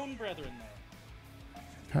 There's cone brethren there.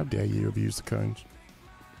 How dare you abuse the cones?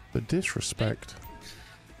 The disrespect.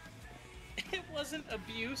 It wasn't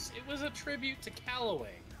abuse, it was a tribute to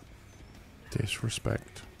Callaway.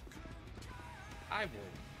 Disrespect. I will.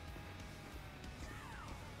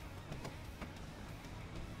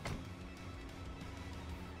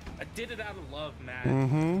 I did it out of love, man.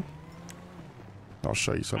 Mm-hmm. I'll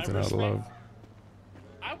show you something out of love.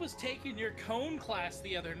 I was taking your cone class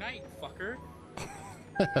the other night, fucker.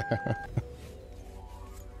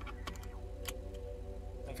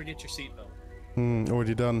 Don't forget your seatbelt.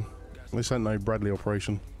 Already done. This ain't no Bradley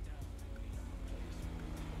operation.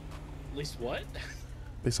 At least what?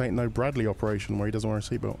 This ain't no Bradley operation where he doesn't wear a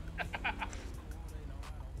seatbelt.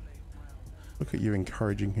 Look at you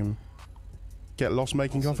encouraging him. Get lost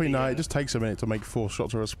making coffee? No, it just takes a minute to make 4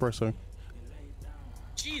 shots of espresso.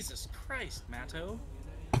 Jesus Christ, Matto.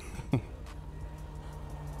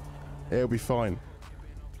 It'll be fine.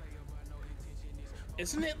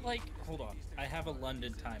 Isn't it like... Hold on. I have a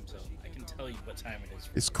London time zone. I can tell you what time it is.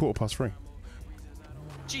 It's 3:15.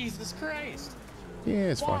 Jesus Christ. Yeah,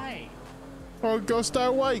 it's Why? fine. Oh, gotta stay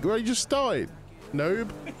awake. Well, you just started.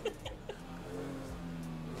 Noob.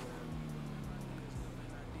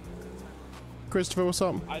 Christopher, what's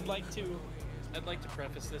up? I'd like to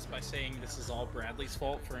preface this by saying this is all Bradley's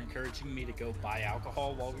fault for encouraging me to go buy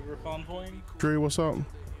alcohol while we were convoying. Drew, what's up?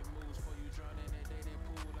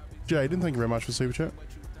 Jaden, thank you very much for super chat.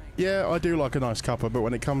 Yeah, I do like a nice cuppa, but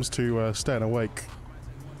when it comes to staying awake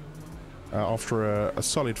after a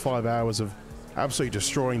solid 5 hours of absolutely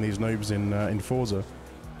destroying these noobs in Forza,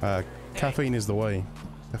 caffeine is the way.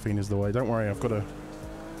 Caffeine is the way. Don't worry, I've got a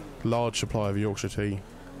large supply of Yorkshire tea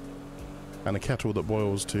and a kettle that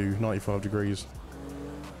boils to 95 degrees.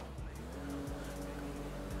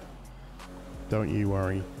 Don't you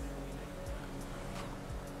worry.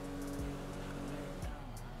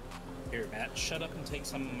 Here, Matt, shut up and take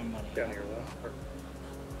some of my money. Down here, Will.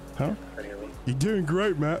 Huh? Down here, Will. You're doing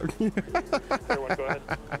great, Matt. Everyone, go ahead.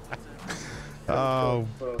 Oh,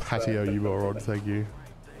 patio, you moron. Thank you.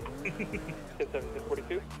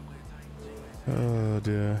 10-7-42. Oh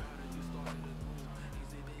dear.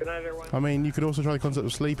 Good night, everyone. I mean, you could also try the concept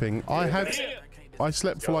of sleeping. I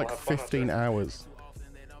slept for like 15 hours.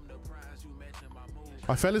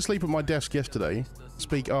 I fell asleep at my desk yesterday,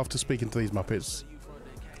 after speaking to these Muppets.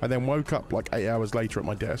 I then woke up like 8 hours later at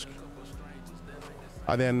my desk.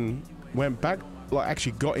 I then went back, like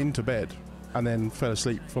actually got into bed, and then fell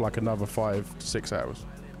asleep for like another 5 to 6 hours.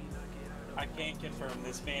 I can't confirm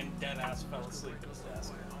this man deadass fell asleep at his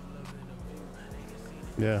desk.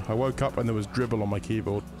 Yeah, I woke up and there was dribble on my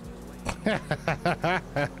keyboard.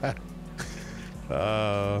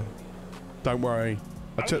 Don't worry.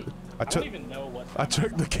 I took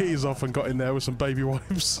the keys off and got in there with some baby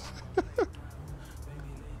wipes.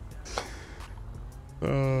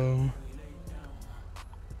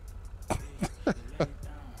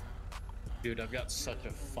 Dude, I've got such a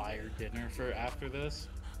fire dinner for after this.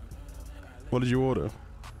 What did you order?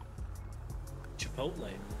 Chipotle.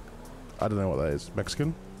 I don't know what that is.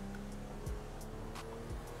 Mexican?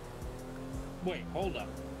 Wait, hold up.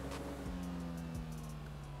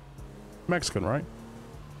 Mexican, right?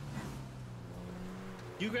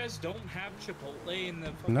 You guys don't have Chipotle in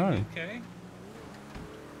the fucking No. UK?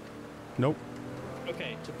 Nope.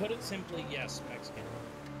 Okay, to put it simply, yes, Mexican.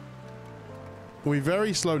 We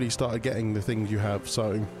very slowly started getting the things you have,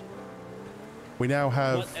 so we now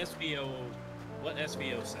have What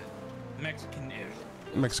SVO said?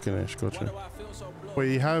 Mexican-ish. Mexican-ish, gotcha.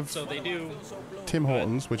 We have So they do Tim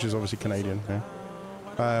Hortons, which is obviously Canadian.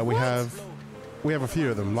 Yeah. We have a few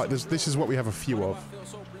of them. Like this is what we have a few of.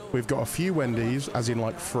 We've got a few Wendy's, as in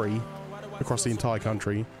like free, across the entire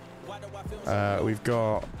country. We've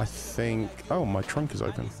got, I think. Oh, my trunk is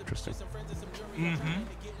open. Interesting.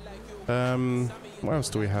 What else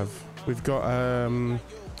do we have? We've got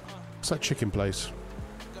what's that chicken place?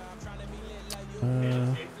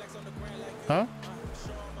 Huh?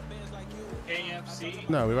 KFC?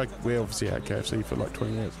 No, we obviously had KFC for like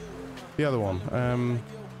 20 years. The other one,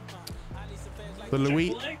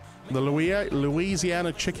 the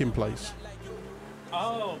Louisiana chicken place.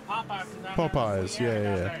 Oh, Popeyes. Popeyes,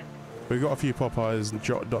 yeah. We've got a few Popeyes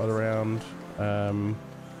dotted around.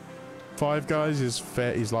 Five Guys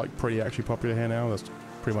is like pretty actually popular here now. That's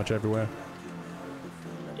pretty much everywhere.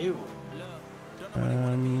 Ew.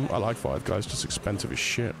 I like Five Guys, just expensive as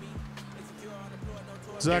shit.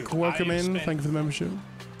 Zach, Dude, welcome I in. spent- Thank you for the membership.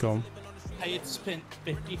 Go on. I had spent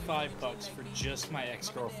 $55 for just my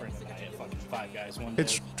ex-girlfriend and I at fucking Five Guys one day.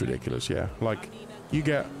 It's ridiculous, yeah. Like, you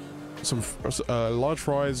get some large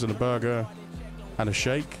fries and a burger and a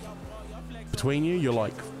shake. Between you, you're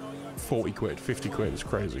like 40 quid, 50 quid. It's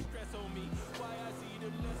crazy.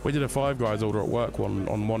 We did a Five Guys order at work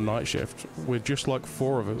on one night shift with just like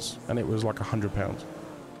 4 of us, and it was like £100.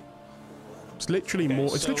 It's literally Okay, more.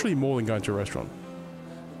 It's so- literally more than going to a restaurant.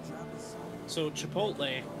 So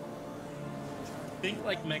Chipotle, think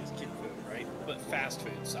like Mexican food, right? But fast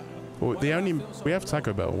food style. Well, we have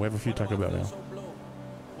Taco Bell. We have a few Taco Bell now.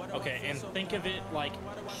 Okay, and think of it like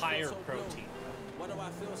higher protein.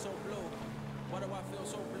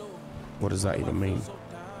 What does that even mean?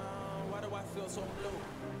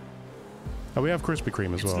 Oh, we have Krispy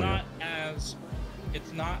Kreme as It's well. not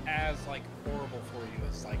as like horrible for you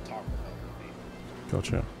as like Taco Bell would be.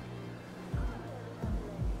 Gotcha.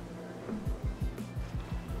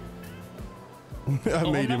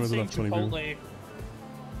 Oh, Medium I'm is not enough saying 20 people. Chipotle.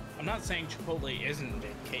 I'm not saying Chipotle isn't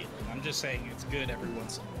it, Caitlin. I'm just saying it's good every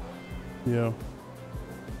once in a while.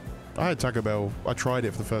 Yeah. I had Taco Bell. I tried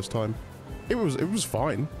it for the first time. It was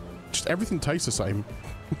fine. Just everything tastes the same.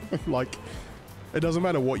 Like, it doesn't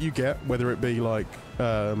matter what you get, whether it be like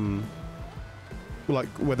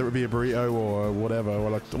whether it be a burrito or whatever, or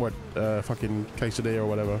like fucking quesadilla or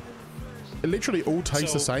whatever. It literally all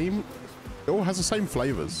tastes the same. It all has the same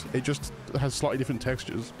flavors. It just has slightly different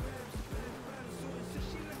textures.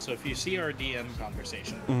 So if you see our DM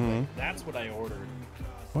conversation, Mhm. that's what I ordered.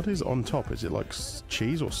 What is on top? Is it like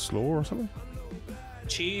cheese or slaw or something?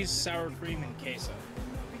 Cheese, sour cream, and queso.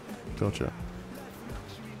 Gotcha.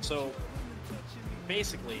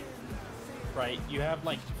 basically, right, you have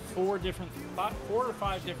like 4 or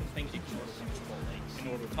 5 different things you can order from Chipotle. You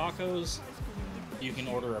can order tacos, you can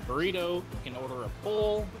order a burrito, you can order a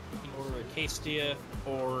bowl, you can order a quesadilla,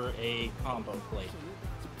 or a combo plate.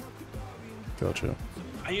 Gotcha.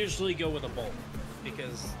 I usually go with a bowl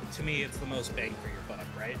because to me it's the most bang for your buck,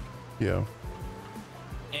 right? Yeah.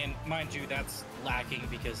 And mind you, that's lacking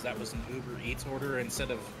because that was an Uber Eats order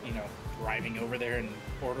instead of, you know, driving over there and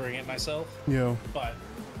ordering it myself. Yeah. But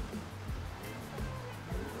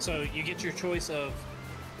so you get your choice of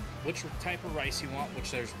which type of rice you want,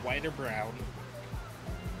 which there's white or brown.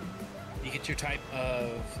 You get your type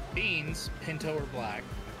of beans, pinto or black.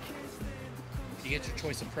 You get your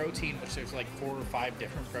choice of protein, which there's like 4 or 5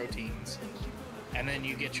 different proteins. And then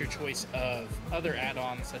you get your choice of other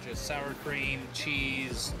add-ons such as sour cream,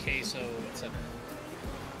 cheese, queso, etc.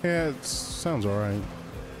 Yeah, it sounds alright.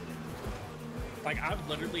 Like, I've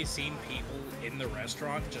literally seen people in the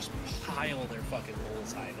restaurant just pile their fucking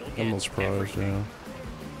bowls high. They'll I'm get not surprised, everything.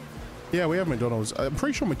 yeah. Yeah, we have McDonald's. I'm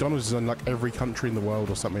pretty sure McDonald's is in like every country in the world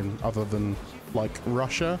or something other than like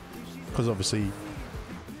Russia, because obviously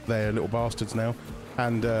they're little bastards now,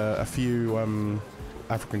 and a few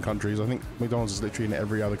African countries. I think McDonald's is literally in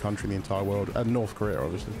every other country in the entire world, and North Korea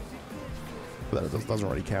obviously. But that doesn't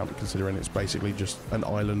really count considering it's basically just an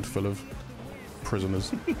island full of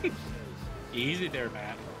prisoners. Easy there,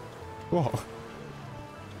 Matt. What?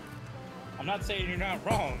 I'm not saying you're not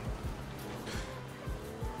wrong.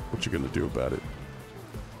 What you gonna do about it?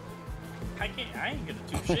 I ain't gonna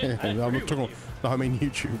do shit. I I'm agree not talking. with you. No, I mean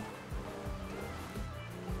YouTube.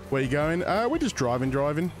 Where you going? We're just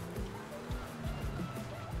driving.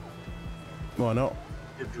 Why not?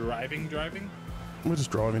 You're driving? We're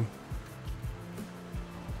just driving.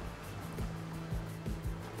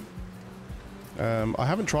 I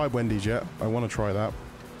haven't tried Wendy's yet. I want to try that.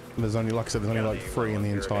 There's only, like I said, there's only like 3 in the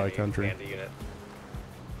entire country.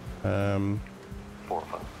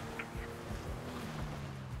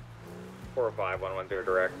 405 110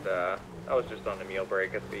 direct. I was just on the meal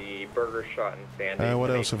break at the Burger Shot in Sandy. What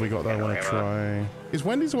else have we got that I want to try? Is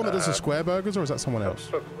Wendy's the one that does the square burgers, or is that someone else?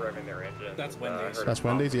 That's Wendy's. That's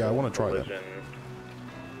Wendy's? Yeah, I want to try that.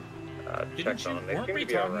 Weren't we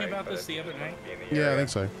talking about this the other night? Yeah, I think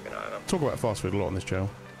so. Talk about fast food a lot on this channel.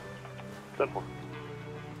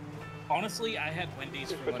 Honestly, I had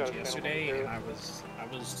Wendy's for lunch yesterday, and I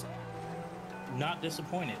was not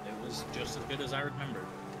disappointed. It was just as good as I remembered.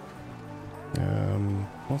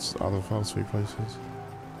 What's the other fast food places?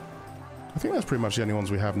 I think that's pretty much the only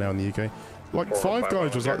ones we have now in the UK. Like Five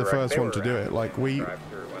Guys was like the first one to do it. Like we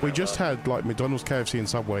just had like McDonald's, KFC, and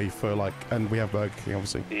Subway for like, and we have Burger King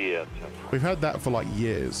obviously. Yeah. We've had that for like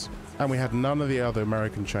years, and we had none of the other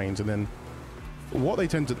American chains. And then what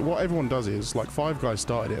everyone does is like Five Guys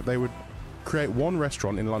started it. They would create one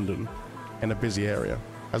restaurant in London, in a busy area,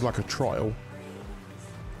 as like a trial.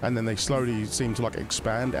 And then they slowly seem to like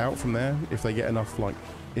expand out from there if they get enough like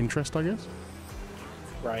interest, I guess.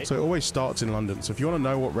 Right. So it always starts in London. So if you want to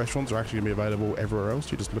know what restaurants are actually going to be available everywhere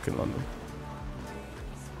else, you just look in London.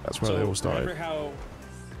 That's where they all started. Remember how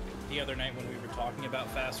the other night when we were talking about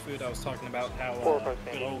fast food, I was talking about how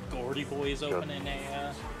good old Gordy Boys opening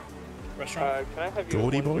a restaurant? Can I have you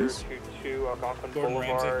Gordy Boys? 022 Algonquin Gordon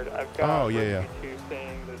Boulevard? Ramsay. I've got Oh, yeah.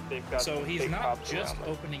 saying that they've got So he's steak not pops just around.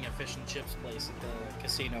 opening a fish and chips place at the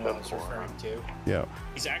casino I was referring to. Yeah.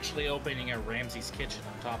 He's actually opening a Ramsay's Kitchen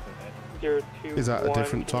on top of it. 021, Is that a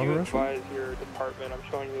different can type you of restaurant? advise your department? I'm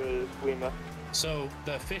showing you the Lima. So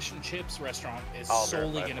the fish and chips restaurant is I'll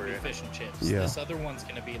solely verify going to for be you. fish and chips. Yeah. This other one's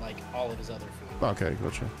going to be like all of his other food. Okay,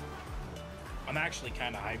 gotcha. I'm actually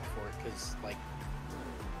kind of hyped for it because, like,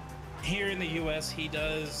 here in the U.S.,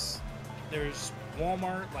 there's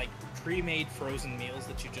Walmart, like, pre-made frozen meals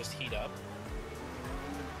that you just heat up.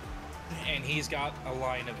 And he's got a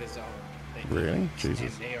line of his own. that he Really? makes, Jesus.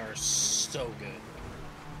 And they are so good.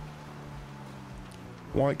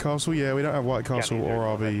 White Castle? Yeah, we don't have White Castle or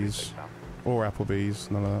Arby's or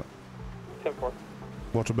Applebee's. None of that. 10-4.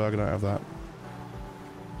 Whataburger don't have that.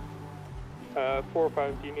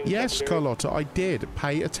 405, do you need a Yes, secondary? Carlotta, I did.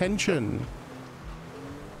 Pay attention.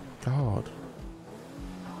 God.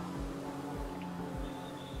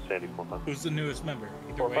 Sandy 45. Who's the newest member?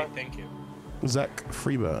 Either way, thank you. Zach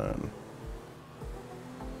Freeburn.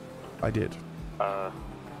 I did.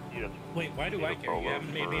 You don't Wait, why do I care? You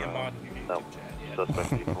haven't made me a mod in your YouTube chat yet. suspect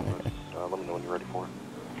vehicle. Let me know when you're ready for it.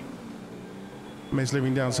 Mates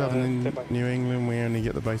living down south in New England, we only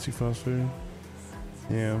get the basic fast food.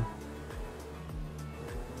 Yeah.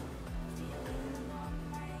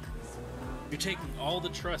 You're taking all the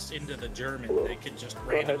trust into the German that could just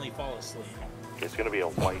randomly fall asleep. It's going to be a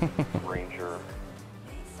white Ranger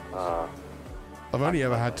I've only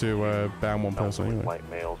ever had to ban one person anyway. White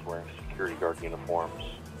males wearing security guard uniforms.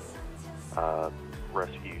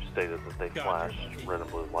 Rescue stated that they flashed red and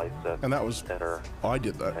blue lights at And that was her. I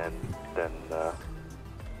did that. And then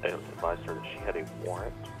they advised her that she had a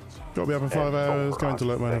warrant. Got to be up in 5 hours. Going to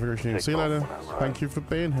let my navigation. See you later. Thank you for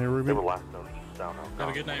being here, Ruby. They were last noticed down Have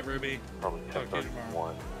a good night, Ruby. Probably Talk to you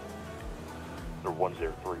tomorrow. 10:31. They're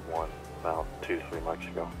 1031 about 2-3 months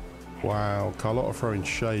ago. Wow, Carlotta throwing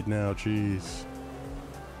shade now. Jeez.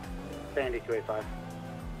 Sandy 285.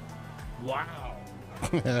 Wow.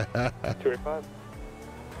 285.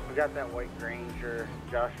 We got that white Granger,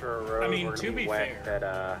 Joshua Road. I mean, We're to gonna be west fair,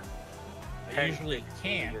 at, I usually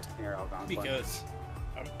can't just near Algonquin. because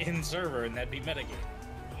I'm in server and that'd be metagame.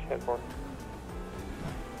 10-4.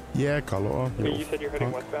 Yeah, Carlotta. You said you're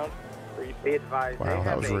heading westbound? Or east? Be advised, Wow, they that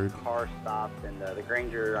have was a rude. car stopped, and the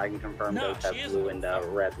Granger, I can confirm, No, does have she blue and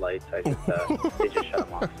red lights. I just, they just shut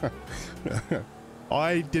them off.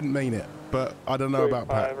 I didn't mean it, but I don't know about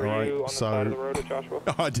Pat, Are you right? on the side of the road at Joshua?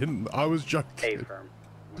 I didn't. I was joking. A-firm.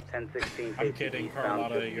 1016. I'm kidding,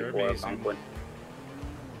 Carlotta, you're amazing.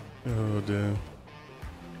 Oh dear.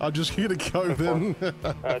 I'm just gonna go then.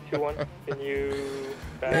 2-1. Can you?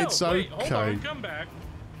 It's wait, hold okay. on, come back.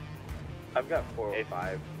 I've got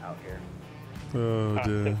 405 out here. Oh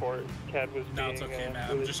dear. Cad was No, it's okay, man.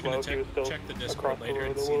 I'm really just gonna slow. He was still check the across Discord the later road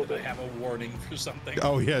and a see little that I bit. have a warning for something.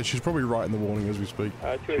 Oh yeah, she's probably writing the warning as we speak.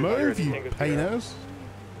 285 Move, you're you at the Tango penis.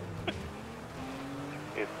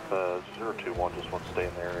 If 021 just wants to stay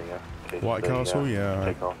in the area. in case White they, Castle, yeah,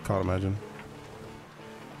 take I off. can't imagine.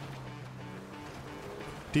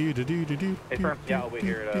 Do do do do do. Hey, firm, yeah, I'll be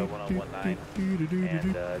here at 1019. And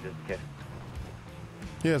just in case.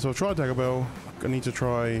 Yeah, so I've tried Taco Bell. I need to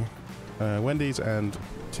try Wendy's and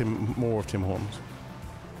more of Tim Hortons.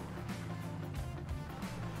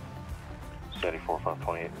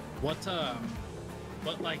 74-528.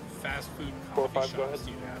 What like fast food 4-5, coffee go ahead. shops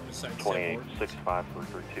do you have besides 28, Tim 65,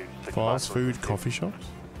 332, Fast food coffee shops?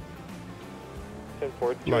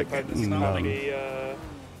 10-4. Like, 285, this is not none. like a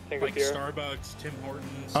Tango like Sierra. Starbucks, Tim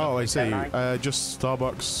Hortons? Oh, I stuff see. like that? Just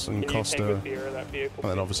Starbucks and Can you Costa, Tango Sierra that vehicle?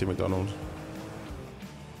 and then obviously McDonald's.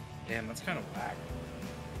 Damn, that's kind of whack.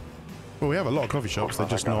 Well, we have a lot of coffee shops. They're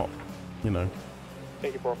just not, you know,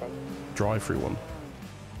 Thank you, 4-5. drive-through one.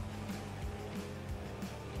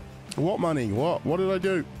 What money? What? What did I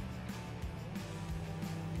do?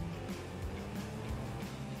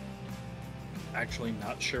 Actually,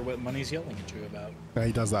 not sure what money's yelling at you about. Yeah,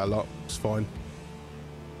 he does that a lot. It's fine.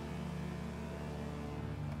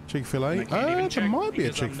 Chick-fil-A? And I can't even There check might be a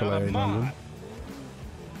because I'm Chick-fil-A not a in mod. London.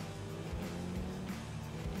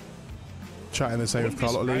 Chatting the same with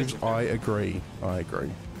Wouldn't be Carlotta leaves. surprised I agree. I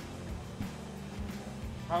agree.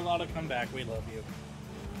 Carlotta, come back. We love you.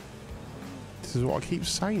 This is what I keep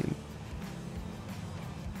saying.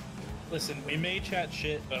 Listen, we may chat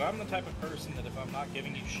shit, but I'm the type of person that if I'm not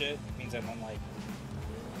giving you shit, it means I don't like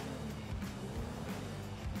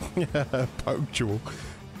you. Yeah, punctual.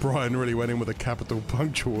 Brian really went in with a capital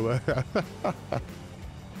punctual there.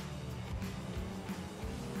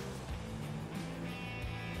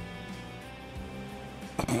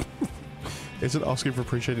 Is it asking for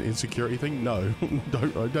appreciated insecurity thing? No,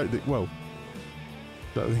 I don't think. Well,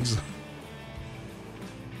 don't think so.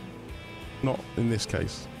 Not in this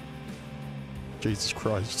case. Jesus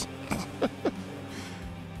Christ.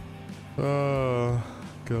 Oh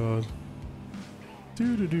God.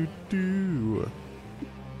 Do do do do.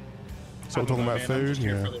 So we're talking about Man, I'm food, just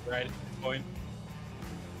here yeah. for the ride at this point.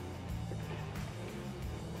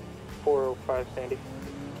 405 Sandy.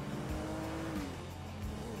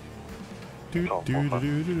 Do do do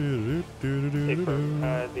do do do do do Hey, do firm,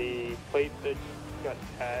 do. the plate that got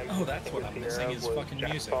tagged. Oh, that's Tango what I'm Sierra missing is was fucking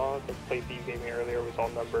music. Jacksaw. The plate that you gave me earlier was all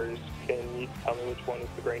numbers. Can you tell me which one is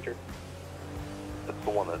the Granger? That's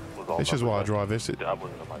the one that was all. This is why I drive this. It I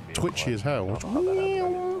believe it might be twitchy as hell. I don't know how that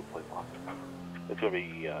happened. I just locked. It's gonna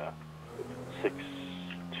be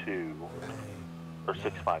 6-2 or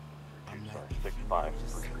 6-5. Sorry, 6-5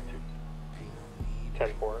 for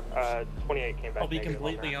 10-4. 28 came back. I'll be negative on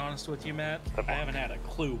completely that. honest with you, Matt. I haven't had a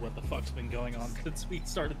clue what the fuck's been going on since we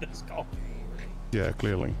started this call. Yeah,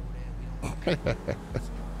 clearly.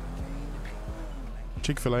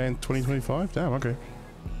 Chick-fil-A in 2025? Damn, okay.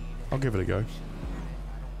 I'll give it a go.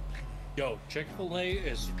 Yo, Chick-fil-A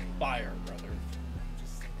is fire, brother.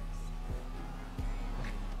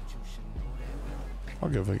 I'll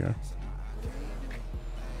give it a go.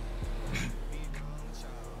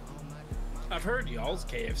 I've heard y'all's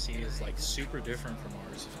KFC is like super different from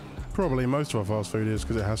ours. Probably most of our fast food is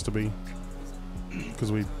because it has to be.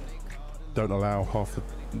 Because we don't allow half the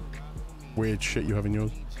weird shit you have in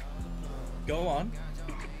yours. Go on.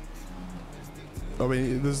 I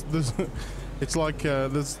mean, there's it's like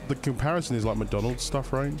there's the comparison is like McDonald's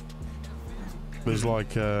stuff, right? There's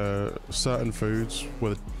like certain foods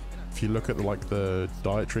where if you look at the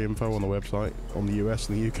dietary info on the website on the US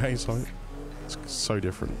and the UK site, it's so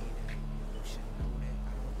different.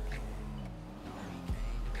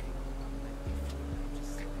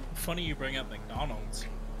 Funny you bring up McDonald's.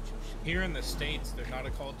 Here in the States, they're not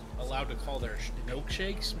allowed to call their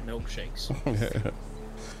milkshakes milkshakes. Yeah.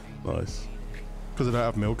 Nice. Because they don't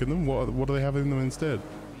have milk in them? What do they have in them instead?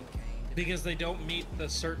 Because they don't meet the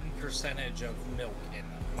certain percentage of milk in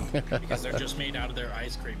them. Because they're just made out of their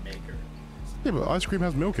ice cream maker. Yeah, but ice cream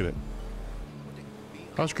has milk in it.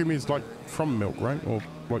 Ice cream is like from milk, right? Or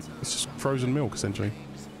like it's just frozen milk, essentially.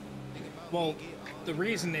 Well, the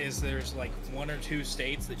reason is there's like 1 or 2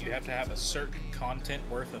 states that you have to have a certain content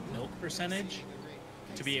worth of milk percentage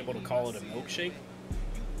to be able to call it a milkshake.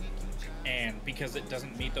 And because it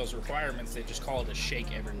doesn't meet those requirements, they just call it a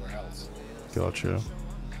shake everywhere else. Gotcha.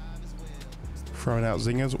 Throwing out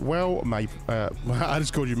zingers. Well, I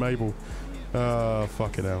just called you Mabel.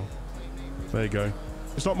 Fucking hell. There you go.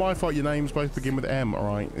 It's not my fault your names both begin with M,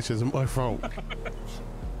 alright? This isn't my fault.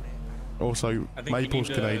 Also, Maple's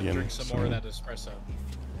Canadian. Drink some more of that espresso.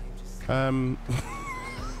 I'm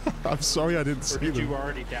sorry I didn't see them. Or did you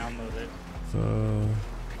already download it?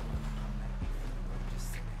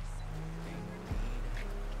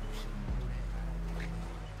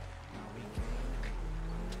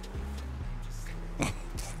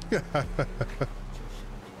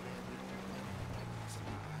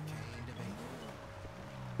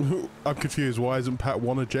 I'm confused. Why isn't Pat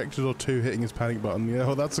 1 ejected or 2 hitting his panic button? Yeah,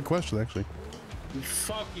 well, that's the question, actually.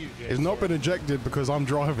 Fuck you, Jay. It's not been ejected because I'm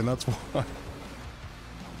driving, that's why.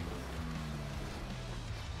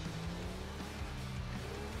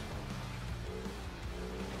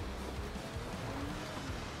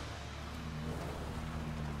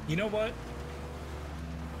 You know what?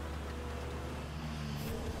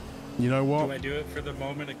 You know what? Do I do it for the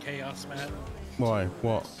moment of chaos, Matt? Why?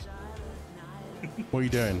 What? What are you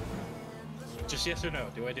doing? Just yes or no,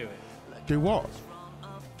 do I do it? Do what?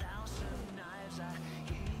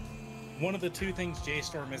 One of the 2 things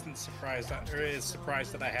J-Storm isn't surprised at, or is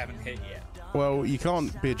surprised that I haven't hit yet. Well, you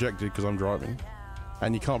can't be ejected because I'm driving.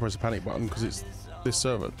 And you can't press the panic button because it's this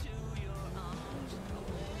server.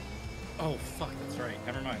 Oh, fuck, that's right.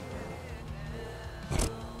 Never mind.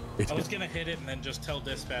 I was gonna hit it and then just tell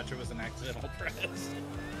dispatch it was an accidental press.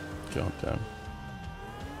 God damn.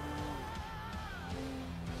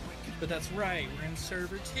 But that's right, we're in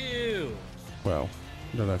server 2. Well,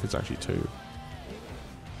 I don't know if it's actually 2.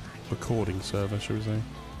 Recording server, should we say?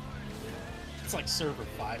 It's like server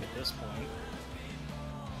 5 at this point.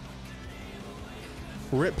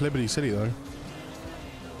 RIP Liberty City, though.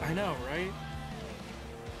 I know, right?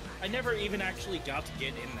 I never even actually got to get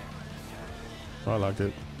in there. I liked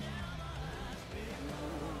it.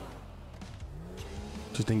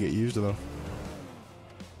 Just didn't get used enough.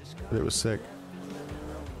 But it was sick.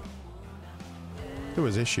 There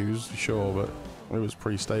was issues, sure, but it was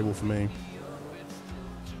pretty stable for me.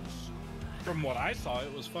 From what I saw,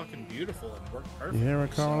 it was fucking beautiful and worked perfect. You hear a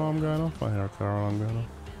car alarm going off? I hear a car alarm going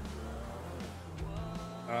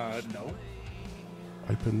off. No.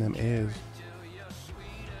 Open them ears.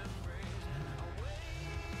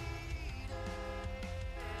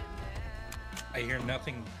 I hear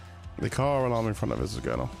nothing. The car alarm in front of us is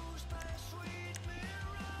going off.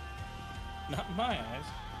 Not in my eyes.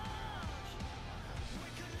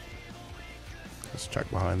 Let's check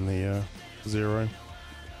behind the 0.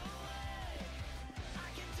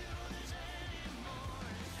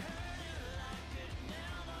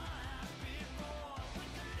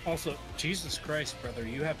 Also, Jesus Christ, brother,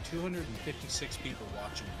 you have 256 people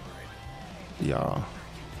watching you right Yeah.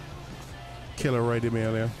 Killer raided me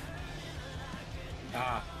earlier.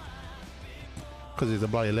 Ah. Because he's a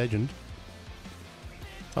bloody legend.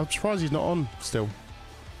 I'm surprised he's not on still.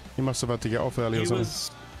 He must have had to get off early or something.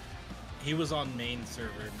 He was on main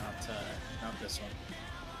server, not this one.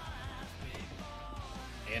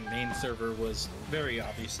 And main server was very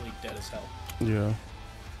obviously dead as hell. Yeah.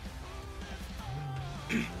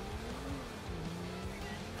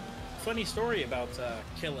 Funny story about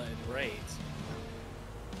Killa and raids.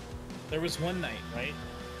 There was one night, right,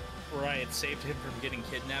 where I had saved him from getting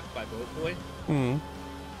kidnapped by Boat Boy. Mm.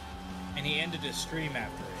 And he ended his stream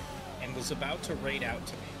after it and was about to raid out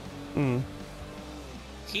to me. Mm.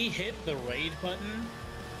 He hit the raid button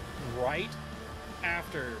right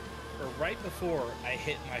after, or right before I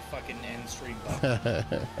hit my fucking end stream button.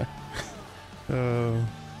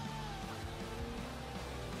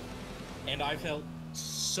 And I felt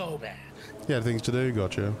so bad. Yeah, things to do,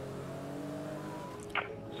 gotcha.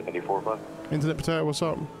 74-5. Internet Potato, what's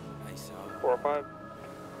up? 405.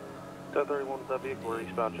 1031 is that vehicle. We're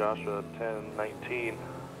eastbound Joshua 1019.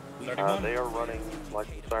 31? They are running like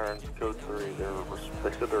sirens, code 3.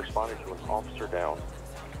 They said they're responding to an officer down.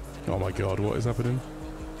 Oh my god, what is happening?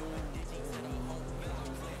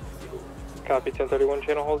 Copy 1031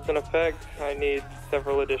 channel holds in effect. I need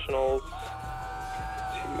several additionals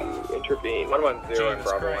to intervene. 110 and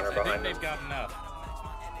Bravo 1 are I think behind them. they've got enough.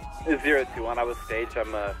 021, I was staged.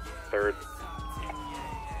 I'm third.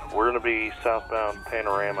 We're going to be southbound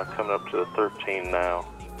Panorama coming up to 13 now.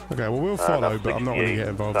 Okay, well we'll follow, but I'm not going to 68 get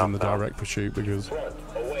involved in the southbound. direct pursuit because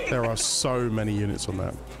there are so many units on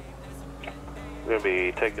that. We're going to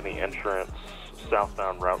be taking the entrance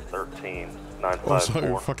southbound Route 13, 954.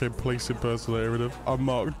 Also, fucking police impersonator with a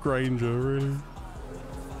unmarked Granger, really.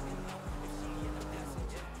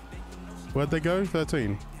 Where'd they go?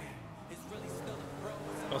 13.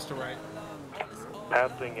 Close to right.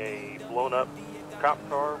 Passing a blown up cop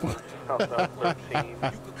car, southbound 13,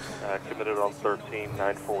 committed on 13,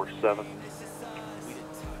 947.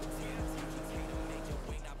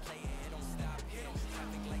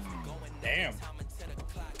 Damn.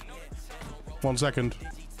 1 second.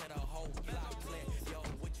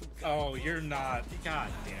 Oh, you're not. God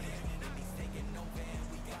damn it.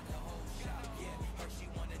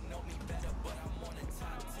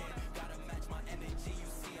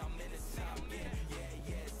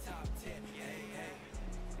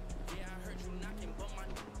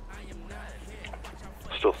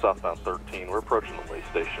 Still southbound 13. We're approaching the way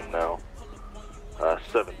station now.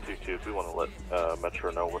 722. If we want to let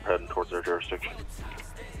Metro know we're heading towards their jurisdiction.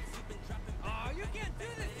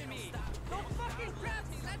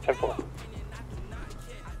 10-4.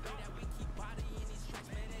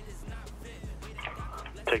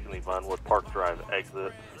 Taking the Vinewood Park Drive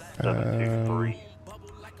exit. 723.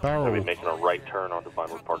 Barrel. We'll be making a right turn onto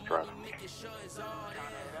Vinewood Park Drive.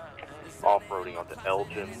 Off-roading onto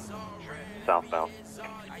Elgin, southbound.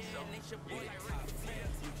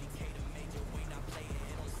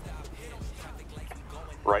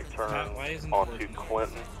 Right turn Matt, why isn't it onto working?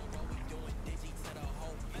 Clinton.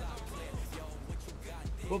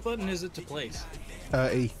 What button is it to place?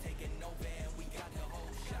 E.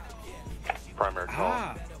 Primary call.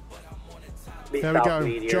 Ah, There we go.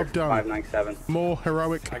 Meteor, Job done. 597. More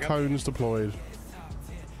heroic I got- cones deployed.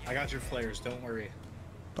 I got your flares. Don't worry.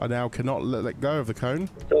 I now cannot let go of the cone.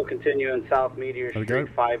 Still continuing South Meteor There we go.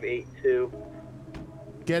 Street 582.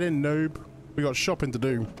 Get in, noob. We got shopping to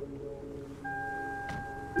do.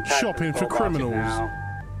 Tactical Shopping for boxing criminals. now.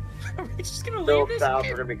 Are we just gonna Still leave this? south,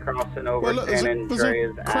 we're going to be crossing over Well, look, there's San a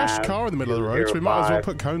Andreas crashed Ave, car in the middle of the road, so we might as well 205.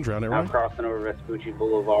 put cones around it, Now right? crossing over Vespucci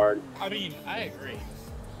Boulevard. I mean, I agree.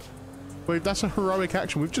 That's a heroic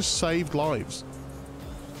action. We've just saved lives.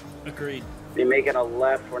 Agreed. Be making a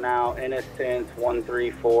left. We're now Innocence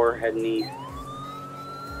 134 heading east.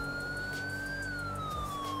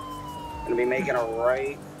 Gonna be making a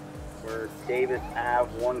right. We're Davis Ave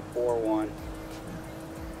 141.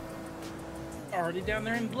 Already down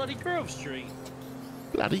there in Bloody Grove Street.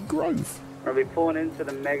 Bloody Grove. We're gonna be pulling into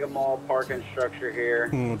the Mega Mall parking structure here.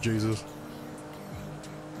 Oh, Jesus.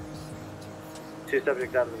 2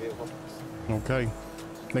 subjects out of the vehicle. Okay.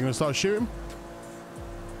 They're going to start shooting?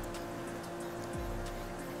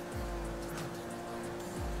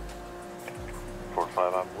 Four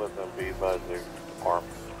five, I'm with them. Be advised, they're armed.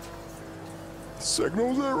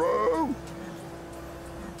 Signal 0!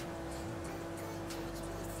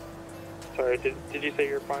 Sorry, did you say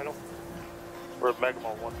your final? We're at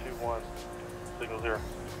Megamall 121. Signal 0.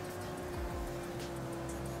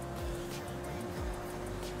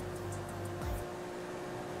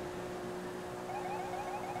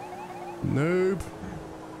 Noob.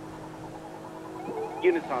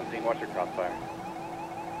 Units on scene, watch your crossfire.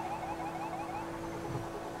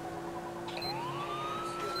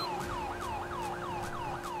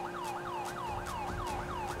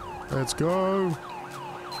 Let's go.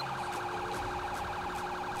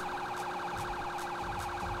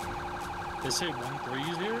 They say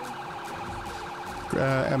 130?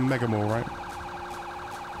 And Mega Mall, right?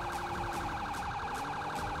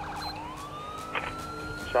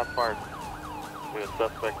 Shots fired. We have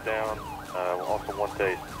suspect down. Also one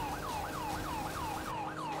tase.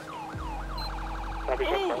 Copy,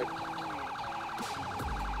 shot fired.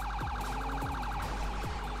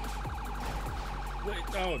 Wait,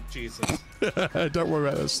 oh, Jesus. Don't worry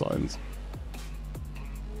about those signs.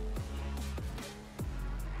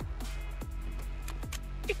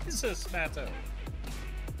 Jesus, Matto.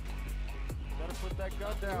 Better put that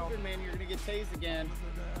gun down. Man, you're gonna get tased again.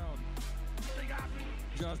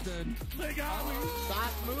 Justin. They got me.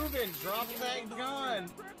 Stop moving. Drop that gun.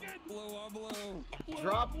 Blue on blue.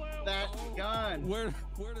 Drop that gun. Where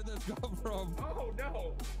did this come from? Oh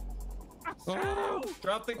no. Oh.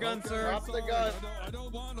 Drop the gun, sir. Drop the gun. I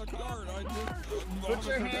don't want a card. I just Put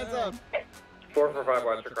your hands up. 445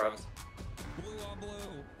 West across. Blue on blue.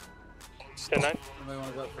 10-9. Somebody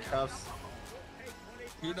want to go for cuffs?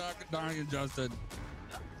 You're not dying, Justin.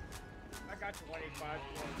 I got you 185.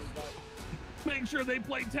 Make sure they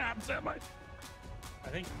play tap semi. I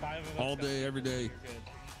think 5 of us All got day, every day. You're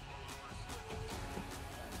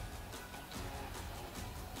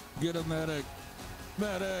good. Get a medic.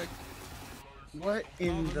 Medic. What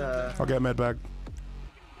in the? I'll get a med bag.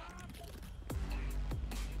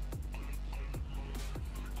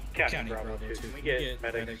 County Bravo 2. Can we get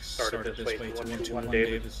medics started this way to 121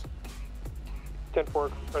 Davis?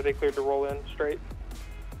 10-4. Are they cleared to roll in straight?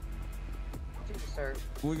 Sir.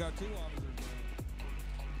 We got 2 officers.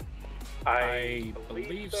 I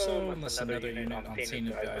believe so, unless another unit on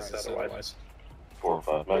scene advises otherwise.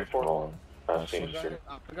 4-5 medics rolling. Go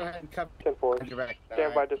ahead and cuff. 10-4.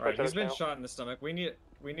 Stand by dispatch. Alright, he's been shot in the stomach. We need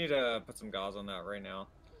to put some gauze on that right now.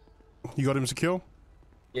 You got him secure?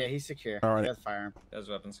 Yeah, he's secure. All right. He has firearm. His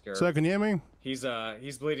weapon secure. So can you hear me? He's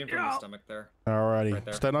bleeding from the stomach there. Alrighty. Right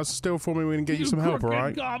there. Stay nice and still for me. We can get you some help,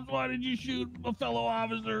 alright? Cops, why did you shoot a fellow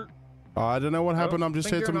officer? I don't know what happened. I'm just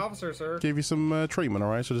think here you're to an officer, sir. give you some treatment,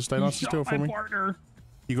 alright? So just stay nice and still for me. Partner.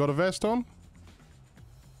 You got a vest on?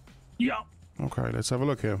 Yep. Okay, let's have a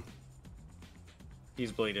look here.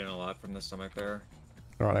 He's bleeding a lot from the stomach there.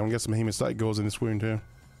 Alright, I'm gonna get some hemostatic gauze in this wound here.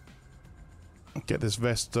 Get this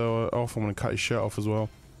vest off. I'm gonna cut his shirt off as well.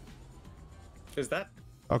 Is that?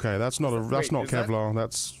 Okay, that's not Wait, not is that- Kevlar.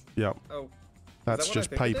 That's yeah. Oh. That's what I just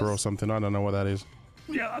think it paper or is? something. I don't know what that is.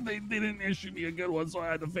 Yeah, they didn't issue me a good one, so I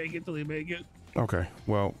had to fake it till they make it. Okay,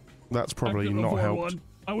 well, that's probably I couldn't not afford helped. one.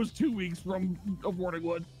 I was 2 weeks from affording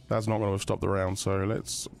one. That's not going to stop the round. So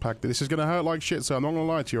let's pack. This is going to hurt like shit. So I'm not going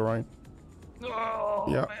to lie to you, alright? Oh,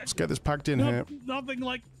 Yeah, man. let's get this packed in No- here. Nothing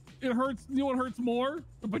like it hurts. You know what hurts more?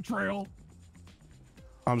 The betrayal.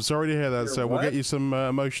 I'm sorry to hear that. So we'll get you some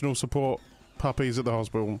emotional support puppies at the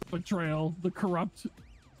hospital. Betrayal. The corrupt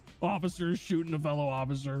officers shooting a fellow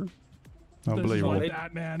officer. Unbelievable. This is why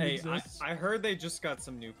that man Hey, exists. I heard they just got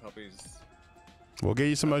some new puppies. We'll get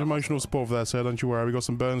you some emotional support for that, sir. Don't you worry. We got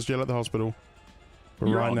some burns gel at the hospital. But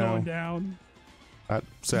You're right all now, going down. that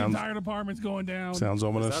The sounds entire department's going down. sounds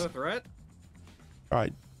ominous. Is that a threat? All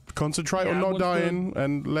right, concentrate on Yeah, not what's dying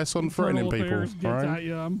and less on threatening Internal people. Affairs All gets right. at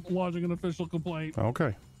you. I'm lodging an official complaint.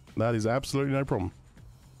 Okay, that is absolutely no problem.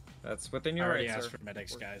 That's within your I already rights, asked sir. for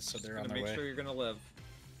medics, guys, so they're Gonna on their make way. sure you're gonna live.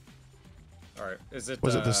 All right, is it?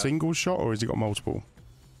 Was it the single shot or has he got multiple?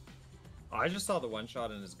 I just saw the one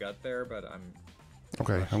shot in his gut there, but I'm.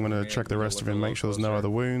 Okay, I'm gonna check the rest of him, make sure there's no other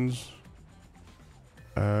wounds.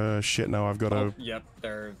 Shit, no, I've got Oh, yep,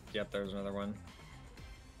 there's another one.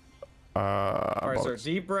 a. All right, sir,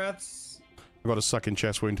 deep breaths. I've got a sucking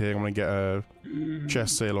chest wound here. I'm gonna get a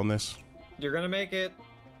chest seal on this. You're gonna make it.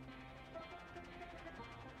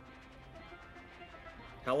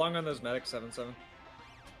 How long on those medics? 7-7.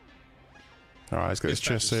 All right, let's get this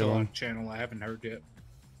Dispatch chest is seal still on. channel. I haven't heard yet.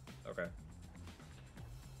 Okay.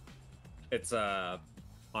 It's on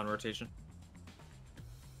rotation.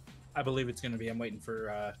 I believe it's going to be. I'm waiting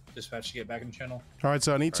for dispatch to get back in channel. All right,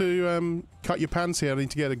 so I need to cut your pants here. I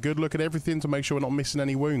need to get a good look at everything to make sure we're not missing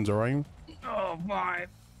any wounds. All right. Oh, fine.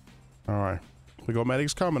 All right. We got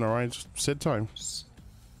medics coming. All right, just sit tight. Just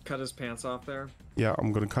cut his pants off there. Yeah,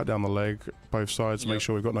 I'm gonna cut down the leg, both sides, to make Yep,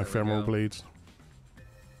 sure we've got no there we femoral go. bleeds.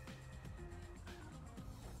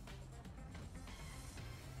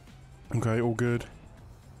 Okay, all good.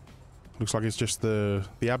 Looks like it's just the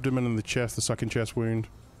abdomen and the chest, the sucking chest wound.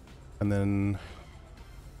 And then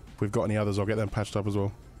if we've got any others, I'll get them patched up as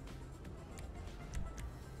well.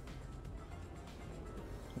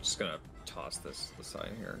 I'm just gonna toss this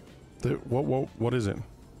aside here. What is it?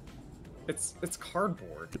 It's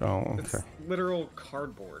cardboard. Oh, okay. It's literal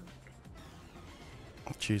cardboard.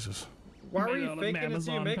 Jesus. Why were Made you out of faking it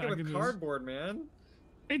so you Amazon make it with packages. cardboard, man?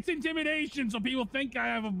 It's intimidation, so people think I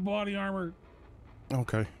have a body armor.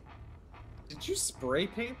 Okay. Did you spray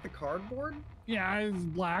paint the cardboard? Yeah, it's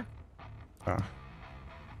black. Ah,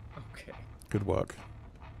 Okay. good work.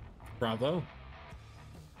 Bravo.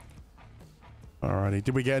 Alrighty.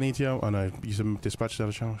 Did we get an ETO? Oh no, you some dispatched out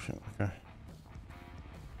of channel? Shit, okay.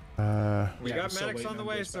 We Yeah, I'm got still medics waiting on the on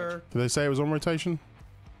way, dispatch. sir. Did they say it was on rotation?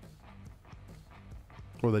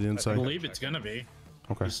 Or they didn't say? I believe it's going to be.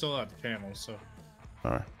 Okay. We still have the channel, so.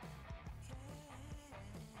 Alright.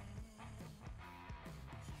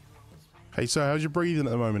 Hey, so how's your breathing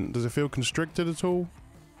at the moment? Does it feel constricted at all?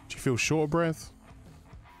 Do you feel short of breath?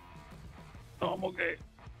 Oh, I'm okay.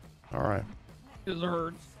 All right. It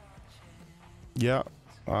hurts. Yeah.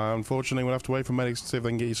 Unfortunately, we'll have to wait for medics to see if they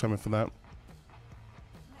can get you something for that.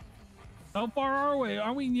 How far are we?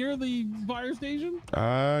 Are we near the fire station?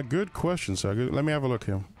 Good question, sir. Let me have a look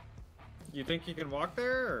here. You think you can walk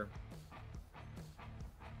there? Or?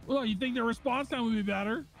 Well, you think the response time would be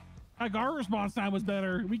better? Like our response time was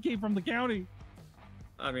better. We came from the county.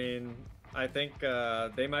 I mean, I think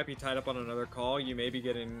they might be tied up on another call. You may be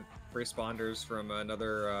getting responders from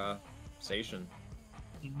another station.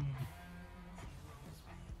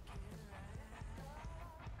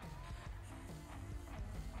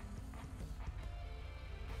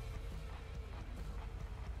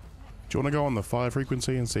 Do you want to go on the fire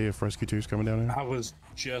frequency and see if Rescue 2's coming down here? I was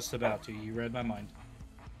just about to. You read my mind.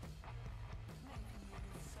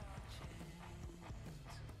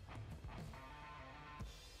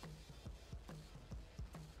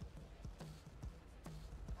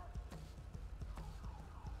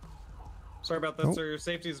 Sorry about that, sir. Your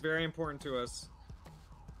safety is very important to us.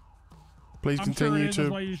 Please I'm continue sure it is, that's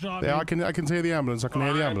to. why you shot Yeah, me. I can hear the ambulance. I can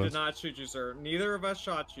hear the I ambulance. did not shoot you, sir. Neither of us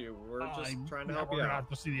shot you. We're just trying to help we're you gonna out. have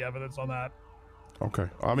to see the evidence on that. Okay.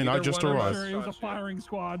 I mean, I Neither just one of us arrived. Sure, it was a firing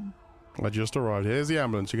squad. I just arrived. Here's the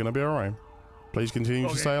ambulance. You're gonna be all right. Please continue to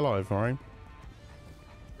Okay. stay alive. All right.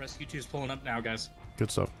 Rescue 2's pulling up now, guys. Good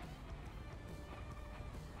stuff.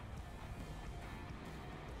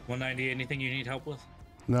 190, anything you need help with?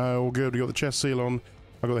 No, all good. We got the chest seal on.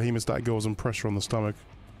 I got the hemostatic gauze and pressure on the stomach,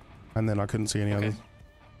 and then I couldn't see any others.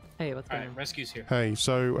 Hey, what's going on? Rescue's here. Hey,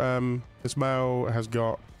 so this male has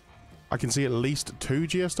got. I can see at least 2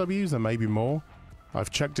 GSWs. There may be more. I've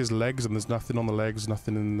checked his legs, and there's nothing on the legs.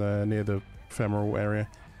 Nothing in near the femoral area.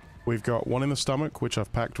 We've got one in the stomach, which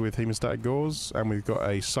I've packed with hemostatic gauze, and we've got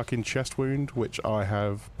a sucking chest wound, which I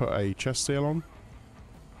have put a chest seal on.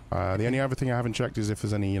 The only other thing I haven't checked is if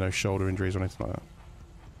there's any, shoulder injuries or anything like that.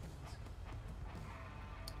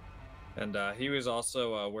 And he was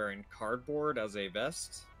also wearing cardboard as a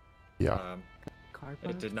vest. Yeah.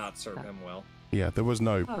 Cardboard? It did not serve him well. Yeah, there was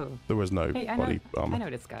no, Oh. there was no Hey, body armor. I know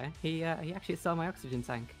this guy. He actually saw my oxygen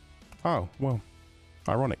tank. Oh, well,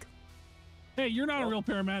 ironic. Hey, you're not a real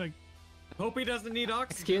paramedic. Hope he doesn't need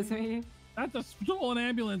oxygen. Excuse me? That's a stolen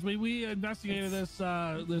ambulance. We investigated this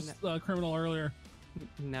criminal earlier.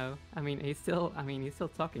 No, I mean he's still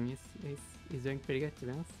talking. He's doing pretty good, to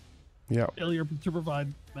be honest. Yeah. Failure to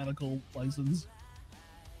provide medical license.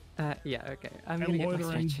 Yeah, okay. I'm And gonna get my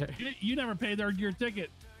loitering. stretcher. You never paid your ticket.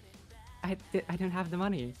 I don't have the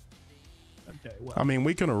money. Okay, well. I mean,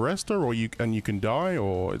 we can arrest her, or you can die,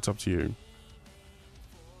 or it's up to you.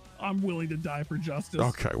 I'm willing to die for justice.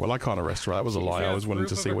 Okay, well, I can't arrest her. That was a lie. I was willing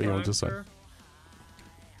to see what you wanted to say.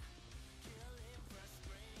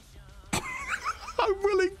 I'm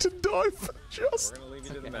willing to die for justice. We're gonna leave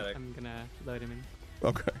you to the medic. I'm gonna load him in.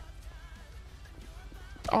 Okay.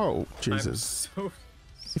 Oh, Jesus. So...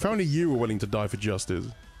 If only you were willing to die for justice.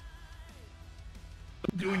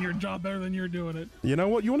 Doing your job better than you're doing it. You know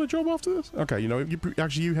what? You want a job after this? Okay,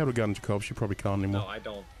 actually, you have a gun to cops. You probably can't anymore. No,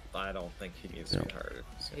 I don't think he needs to be hired.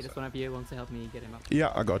 Hey, just one of you wants to help me get him up.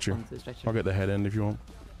 Yeah, I got you. onto the stretcher. I'll get the head end if you want.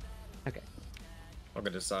 Okay. I'll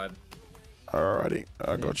get his side. Alrighty,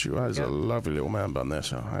 I got you. That is a Yep. lovely little man bun there,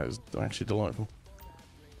 so that is actually delightful.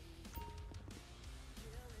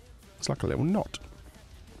 It's like a little knot.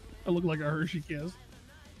 I look like a Hershey kiss.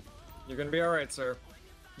 You're gonna be all right, sir.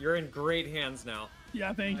 You're in great hands now.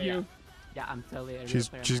 Yeah, thank Oh, you. Yeah, I'm totally a real She's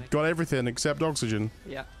paramedic. got everything except oxygen.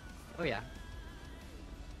 Yeah. Oh yeah.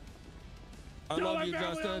 I love you,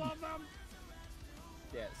 Justin.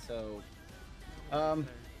 Yeah, so,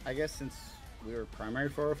 I guess since we were primary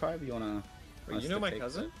 405, you wanna... Wait, you know my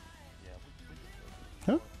cousin?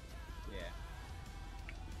 Huh? Yeah.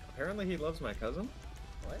 Apparently he loves my cousin.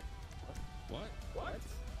 What? What?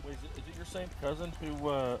 Wait, is it your same cousin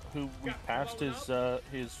who we passed his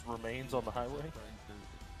remains on the highway?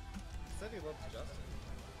 He said he loves Justin.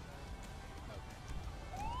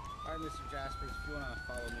 Alright, Mr. Jaspers, if you wanna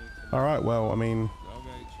follow me to... Alright, well, I mean,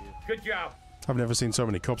 Good job. I've never seen so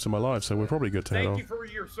many cops in my life, so we're probably good to head Thank off. you for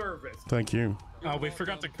your service. Thank you. Oh, we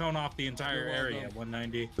forgot to cone off the entire area at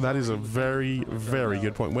 190. That is a very, very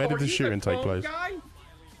good point. Where did the shooting take place?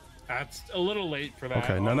 That's a little late for that.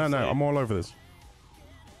 Okay, no, I'm all over this.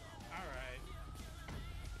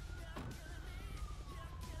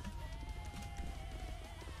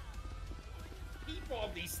 Keep all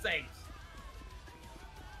these things.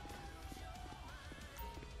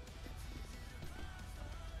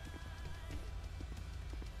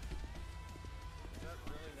 Is that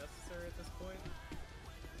really necessary at this point?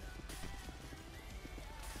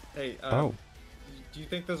 Hey, Oh. Do you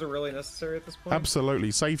think those are really necessary at this point?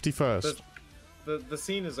 Absolutely. Safety first. The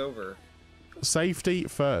scene is over. Safety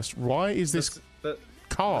first. Why is this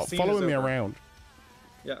car scene following is me over. around?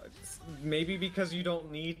 Yeah, maybe because you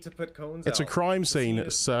don't need to put cones It's out. a crime scene,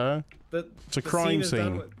 sir. It's a crime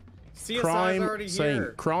scene. CSI's Crime already scene.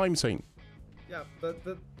 here. Crime scene. Yeah,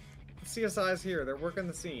 the CSI's here. They're working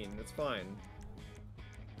the scene. It's fine.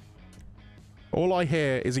 All I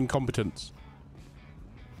hear is incompetence.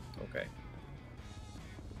 Okay.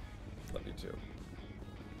 Love you too.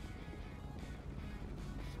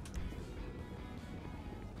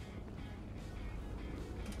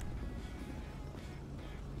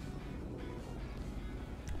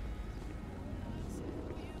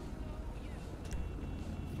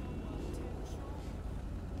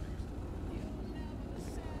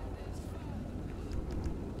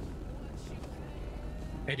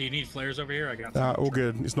 Hey, do you need flares over here? I got some. All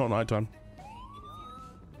good. It's not nighttime.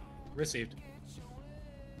 Received.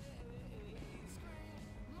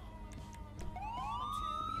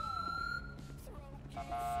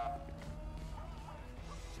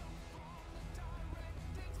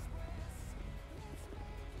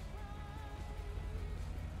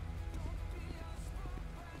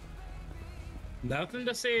 Nothing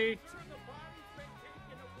to see.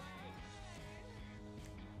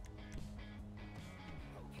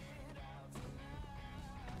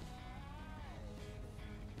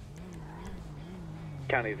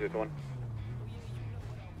 County is one.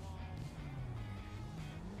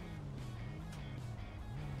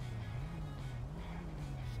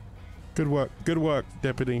 Good work,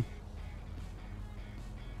 deputy.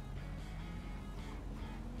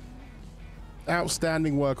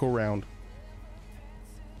 Outstanding work all round.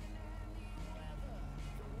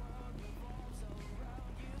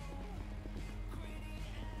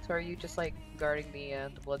 So are you just like guarding the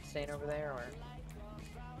blood stain over there, or?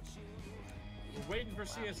 We're waiting for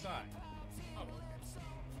CSI. Probably.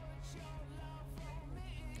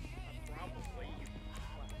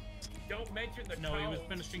 Don't mention the No, he was cones.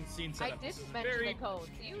 finishing scene I setup. didn't mention the codes.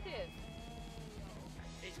 You did.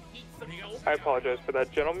 It eats the cones. I apologize for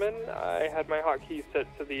that, gentlemen. I had my hotkey set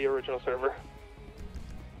to the original server.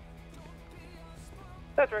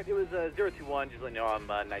 That's right. It was 021. Just let you know I'm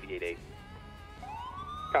 98.8.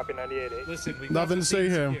 Copy 98.8. Listen, we Nothing to see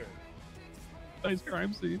here. Nice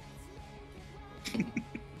crime scene.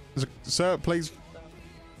 Sir, please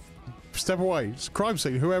step away. It's a crime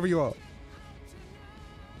scene, whoever you are.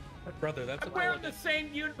 Brother, that's I'm wearing the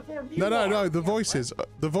same uniform you No. are. The voices.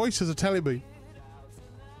 The voices are telling me.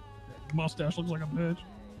 Mustache looks like a bitch.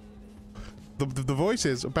 The voice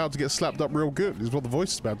is about to get slapped up real good, is what the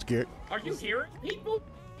voice is about to get. Are you hearing people?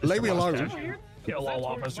 Leave me alone. Kill all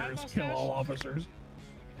officers. Kill all officers.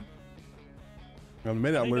 In a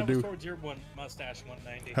minute, I'm going to do. Towards your mustache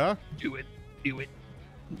 190. Huh? Do it. Do it.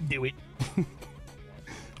 Do it.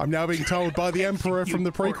 I'm now being told by the Emperor from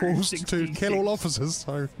the prequels to kill all officers,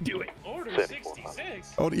 so. Do it. Order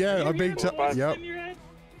 66. Oh, yeah, I'm being told. Yep.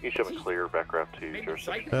 You should have a clear back route to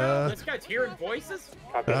jurisdiction. This guy's hearing voices?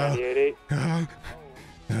 Copy 98.8.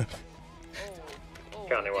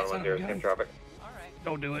 County 110, same traffic.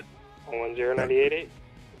 Don't do it. 11098.8.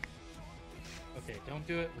 Okay, don't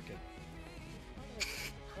do it. We're good.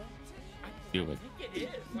 Do it. I think it is.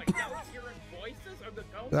 Like, now he's hearing voices? Are the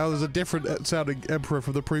cones? That was a different sounding Emperor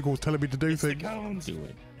from the prequels telling me to do things. Cones. Do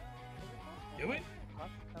it. Do it?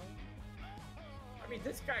 I mean,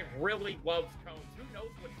 this guy really loves cones. Who knows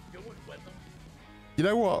what he's doing with them? You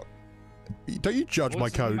know what? Don't you judge my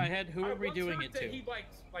What's in code. my head? Who are we doing it to? He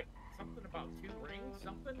likes, like, something about 2 rings,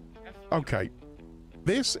 something? Okay.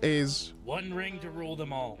 This is. One ring to rule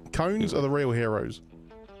them all. Cones are the real heroes.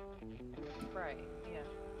 Right. Yeah.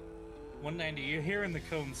 190. You're hearing the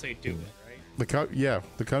cone say do it, right?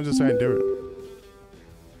 The cones are saying do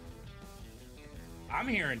I'm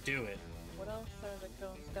hearing do it. What else are the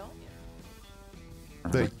cones telling you?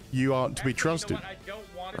 it. That you aren't to be trusted. I don't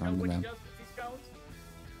want to know what he does with these cones.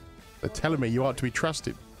 They're telling me you aren't to be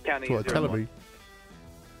trusted. County That's what they're telling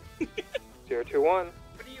me. 021.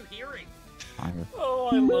 What are you hearing? Oh,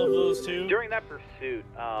 I love those two. During that pursuit,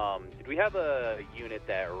 did we have a unit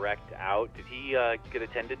that wrecked out? Did he get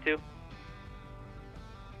attended to?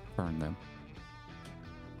 Burn them.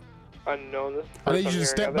 Unknown. This I need you person to here,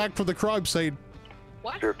 step another- back from the crime scene.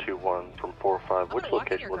 What? 021 from 45. Which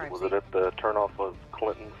location was it? Was it at the turnoff of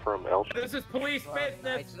Clinton from Elgin? This is police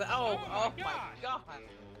business. Oh my god.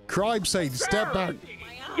 Crime scene. Step back.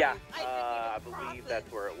 Yeah, I believe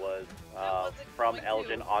that's where it was. From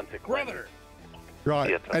Elgin onto Clinton.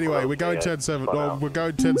 Right. Yeah, Anyway, we're going 10-7. No, we're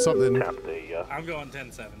going 10-something. Tapped a I'm going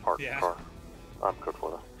 10-7. parked Yeah. car. I'm good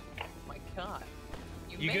for that. Oh my god.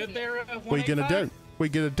 You You good there? What are you gonna do? What are you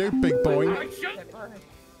gonna do, big boy?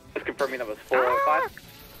 Just confirming that was 405.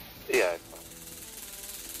 Yeah.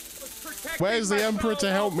 Where's the Emperor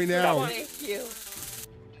to help me now? Thank you.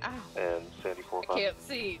 Ow. And Sandy I 45. can't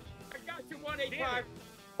see. I got you, 185.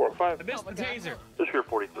 45. I missed the taser. Just here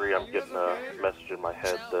 43. I'm getting a message in my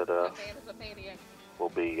head that we'll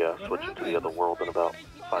be switching to the other world in about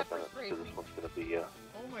 5 minutes. So this one's gonna be Oh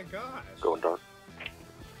my gosh. going dark.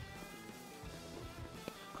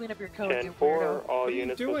 Clean up your code, you 10-4, weirdo. all are you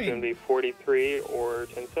units doing? will soon be 43 or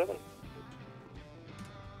 10-7.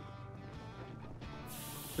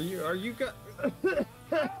 Are you got?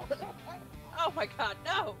 Oh my god,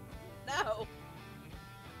 no! No!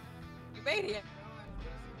 You made it!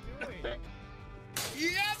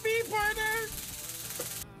 Yeah, me, partner.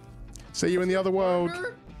 See you in the other world.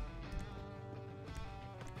 What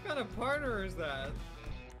kind of partner is that?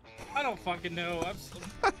 I don't fucking know.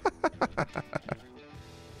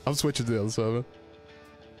 I'm switching to the other server.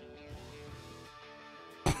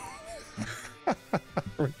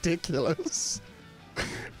 Ridiculous.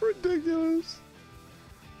 Ridiculous.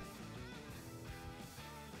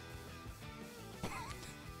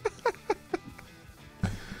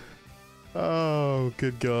 Oh,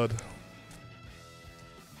 good God.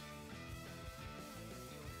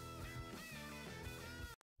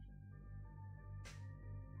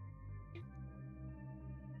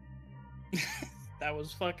 That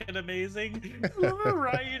was fucking amazing.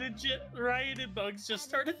 Ryan and Bugs just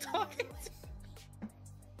started talking.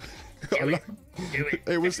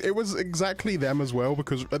 It was exactly them as well,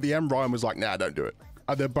 because at the end Ryan was like, nah, don't do it.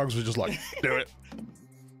 And then Bugs was just like, do it.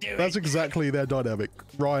 That's exactly their dynamic.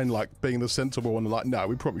 Ryan like being the sensible one, like, no,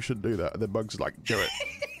 we probably shouldn't do that. And then Bugs is like, do it.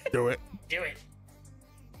 Do it. Do it.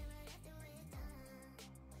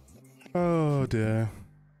 Oh dear.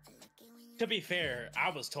 To be fair, I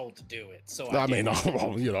was told to do it, so I mean, did.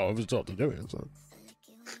 you know, I was told to do it. So.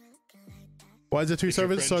 Why is there two If your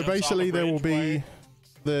servers? friend So jumps off basically, a there will bridge, be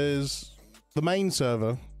there's the main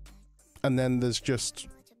server, and then there's just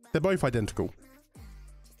they're both identical.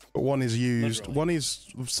 But one is used. Literally. One is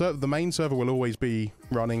the main server will always be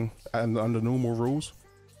running and under normal rules,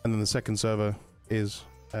 and then the second server is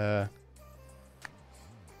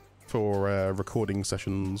for recording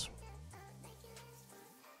sessions.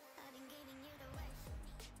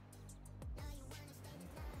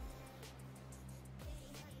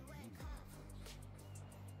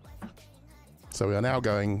 So we are now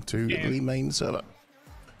going to the main server.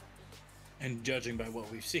 And judging by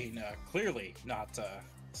what we've seen, clearly not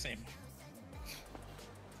same.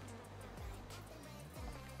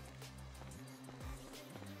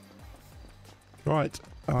 Right,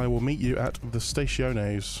 I will meet you at the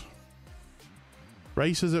Staciones.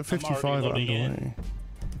 Races at 55 are loading underway. in.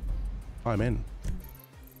 I'm in.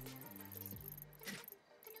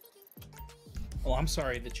 Well, I'm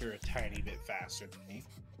sorry that you're a tiny bit faster than me.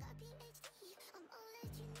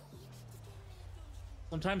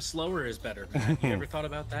 Sometimes slower is better, man. You ever thought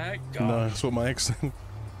about that? God. No, that's what my ex said.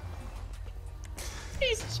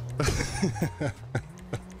 Jesus.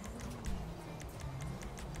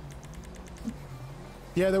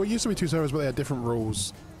 Yeah, there used to be two servers, but they had different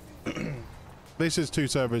rules. This is two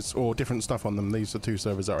servers, or different stuff on them. These are two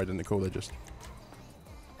servers that are identical. They're just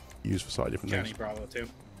used for slightly different County things. Bravo 2.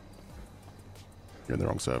 You're in the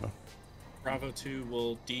wrong server. Bravo 2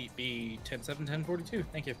 will be 10-7-10-42.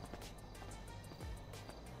 Thank you.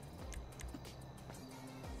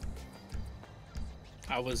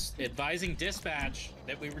 I was advising dispatch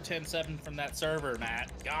that we were 10-7 from that server,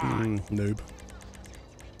 Matt. God. Noob.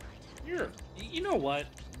 You know what?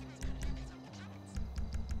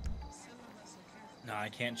 No, I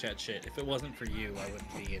can't chat shit. If it wasn't for you, I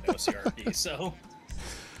wouldn't be in OCRP, so.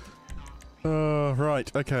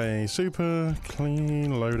 Right, okay. Super,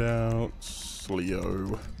 clean, loadouts,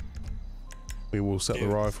 Leo. We will set the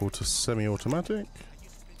rifle to semi-automatic.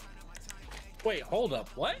 Wait, hold up.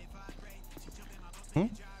 What?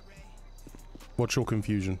 What's your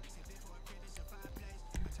confusion?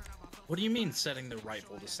 What do you mean setting the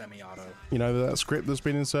rifle to semi-auto? You know that script that's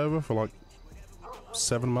been in server for like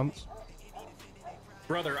 7 months?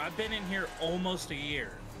 Brother, I've been in here almost a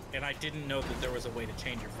year, and I didn't know that there was a way to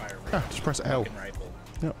change your fire rate. Ah, just press L. Fucking rifle.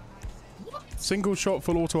 Yep. Single shot,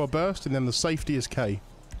 full auto or burst, and then the safety is K.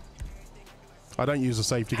 I don't use the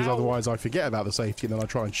safety because otherwise I forget about the safety and then I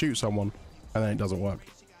try and shoot someone and then it doesn't work.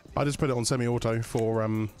 I just put it on semi-auto for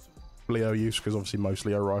Leo use because obviously most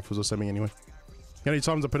Leo rifles are semi anyway. The only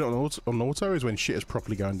times I put it on auto is when shit is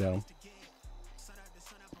properly going down.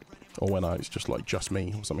 Or when it's just like just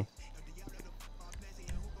me or something.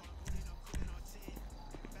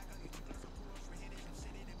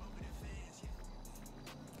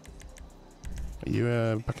 Are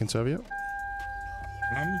you back in server yet?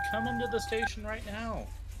 I'm coming to the station right now.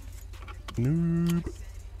 Noob.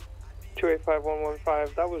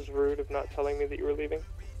 285115, that was rude of not telling me that you were leaving.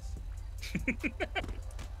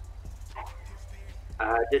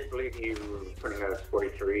 I did believe you were putting us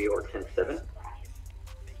 43 or 10-7.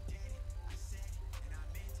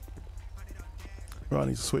 Right, I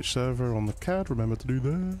need to switch server on the CAD. Remember to do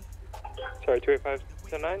that. Sorry,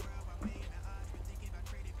 28509.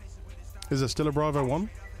 Is there still a Bravo 1?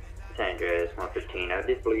 Sandra is 115. I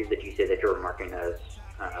did believe that you said that you were marking us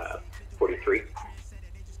 43.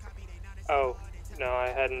 Oh, no, I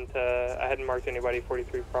hadn't marked anybody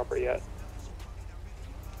 43 proper yet.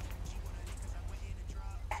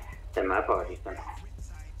 Then my apologies, then.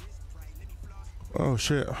 Oh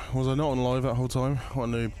shit, was I not on live that whole time? What a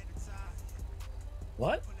noob.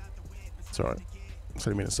 What? It's alright.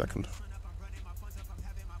 See me in a second.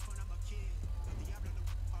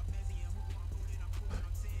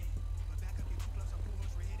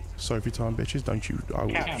 Sophie time, bitches, don't you? I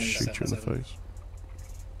will shoot you in the face.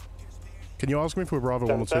 Can you ask me if we're Bravo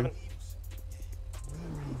 1 or 2?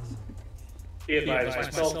 Be advised,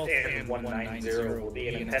 myself and 190 will be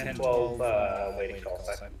in a 10-12 waiting call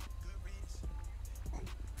sign.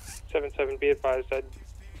 77, be advised, I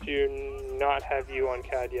do not have you on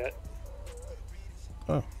CAD yet.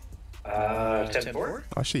 Oh. 10-4?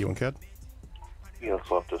 I see you on CAD. You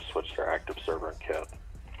also have to switch to active server and CAD.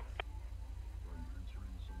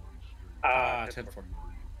 10-4.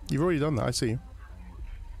 You've already done that, I see you.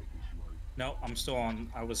 No, I was still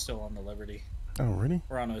on the Liberty. Oh, really?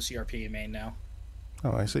 We're on OCRP main now.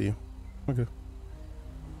 Oh, I see you. Okay.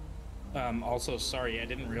 Also, sorry, I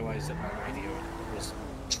didn't realize that my radio was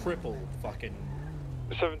triple fucking...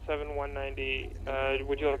 77190,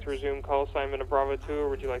 would you like to resume call assignment of Bravo 2, or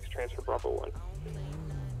would you like to transfer Bravo 1?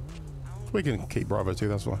 We can keep Bravo 2,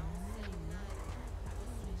 that's fine.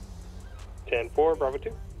 10-4, Bravo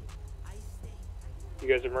 2. You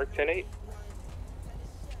guys have marked 10-8.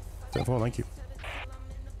 10-4, thank you.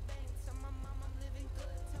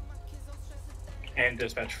 And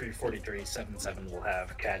dispatch for 4377 will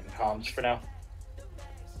have CAD and comms for now.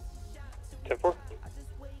 10-4.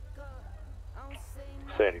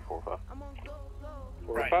 Sandy 4-5.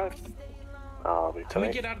 4-5. Can we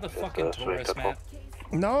get out of the fucking Taurus, Matt?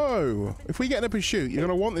 No! If we get in a pursuit, you're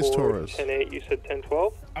gonna want this Taurus. 10-8, you said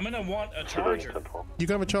 10-12? I'm gonna want a Charger. You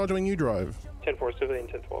can have a Charger when you drive. 10-4, civilian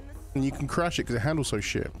 10-12. And you can crash it because it handles so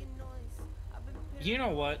shit. You know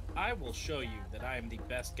what? I will show you that I am the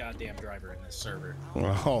best goddamn driver in this server.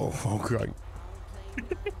 Oh, great.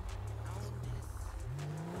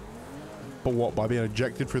 But what, by being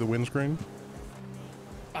ejected through the windscreen?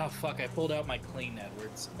 Oh fuck, I pulled out my clean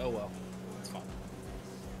Edwards. Oh well, it's fine.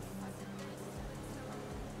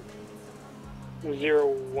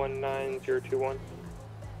 019021.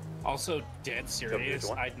 Also, dead serious,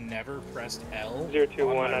 I'd never pressed L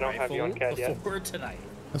 021, I don't have you on CAD yet. before tonight.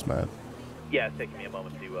 That's mad. Yeah, it's taking me a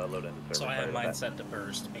moment to load in the server. So I have Sorry mine about set to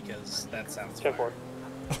burst because that sounds 10-4.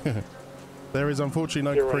 There is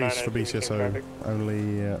unfortunately no 09, Caprice for BCSO,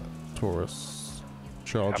 only Taurus,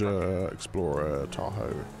 Charger, Explorer,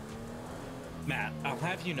 Tahoe. Matt, I'll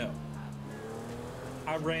have you know,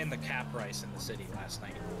 I ran the cap rice in the city last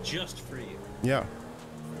night just for you. Yeah.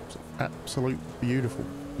 It's an absolute beautiful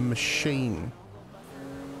machine.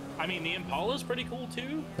 I mean, the Impala's pretty cool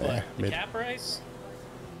too, but Yeah, the mid. cap rice.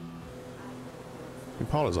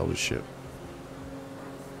 Impala's old as shit.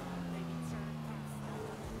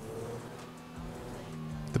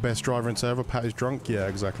 The best driver in server, Pat is drunk? Yeah,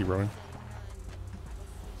 exactly, Ryan.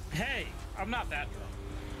 Hey, I'm not that drunk.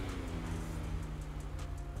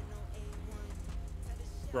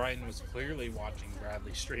 Brian was clearly watching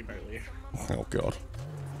Bradley stream earlier. Oh, God.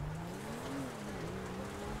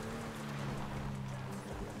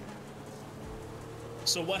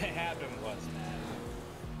 So what had happened was, Matt,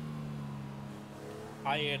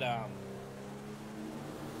 I had,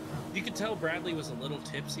 you could tell Bradley was a little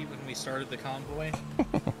tipsy when we started the convoy.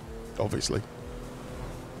 Obviously.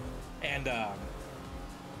 And,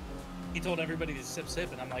 he told everybody to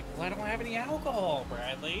sip, and I'm like, well, I don't have any alcohol,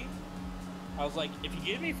 Bradley. I was like, if you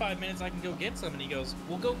give me 5 minutes, I can go get some. And he goes,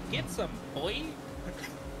 well, go get some, boy.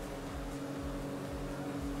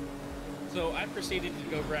 So I proceeded to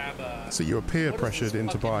go grab, So you were peer pressured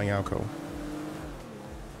into buying alcohol.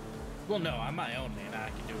 Well, no, I'm my own man. I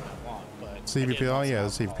can do what I want, but... CVPI? Yeah, the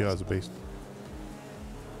CVPI is a beast.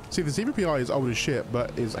 See, the CVPI is old as shit,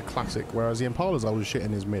 but is a classic, whereas the Impala's old as shit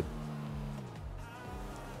and is mid.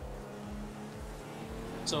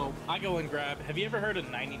 So I go and grab... Have you ever heard of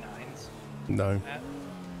 99s? No. Matt?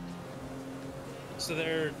 So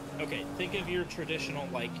they're... Okay, think of your traditional,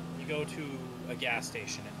 like, you go to a gas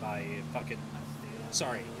station and buy a fucking,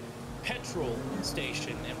 petrol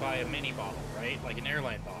station and buy a mini bottle, right? Like an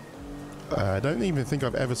airline bottle. I don't even think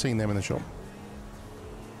I've ever seen them in the shop.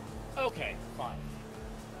 Okay, fine.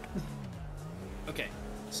 Okay,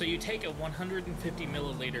 so you take a 150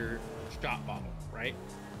 milliliter shot bottle, right?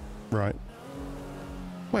 Right.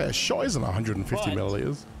 Wait, a shot isn't 150 But-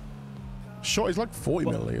 milliliters. Shot is like 40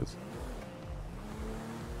 milliliters.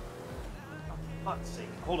 Let's see.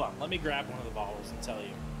 Hold on, let me grab one of the bottles and tell you.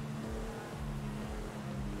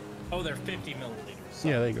 Oh, they're 50 milliliters.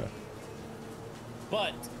 Yeah, there you go.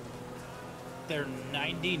 But they're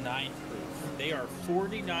 99 proof. They are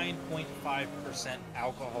 49.5%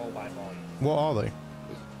 alcohol by volume. What are they?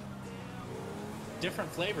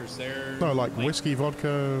 Different flavors. They're No, like whiskey,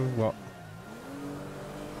 vodka, what?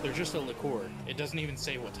 They're just a liqueur. It doesn't even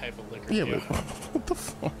say what type of liquor. Yeah, they but are. what the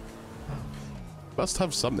fuck? Must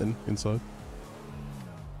have something inside.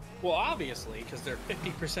 Well, obviously, because they're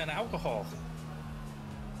 50% alcohol.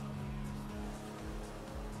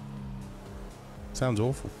 Sounds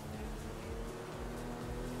awful.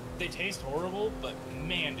 They taste horrible, but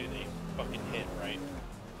man, do they fucking hit, right?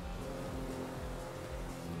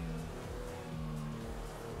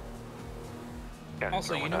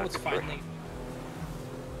 Also, you know what's finally...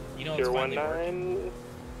 You know what's finally working?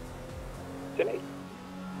 019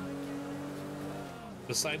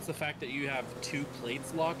 Besides the fact that you have two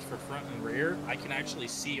plates locked for front and rear, I can actually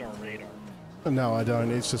see our radar. No, I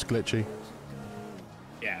don't. It's just glitchy.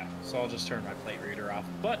 Yeah, so I'll just turn my plate reader off.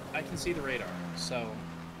 But I can see the radar, so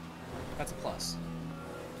that's a plus.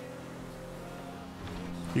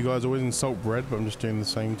 You guys always insult bread, but I'm just doing the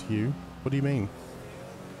same to you. What do you mean?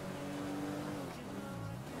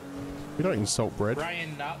 We don't insult bread.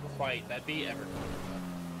 Brian, not quite. That'd be Everton.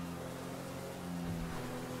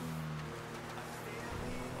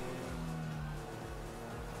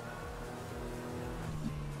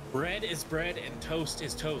 Bread is bread and toast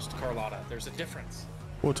is toast, Carlotta. There's a difference.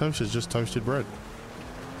 Well, toast is just toasted bread.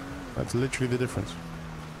 That's literally the difference.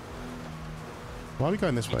 Why are we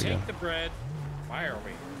going this You way take again? the bread. Why are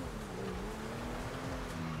we?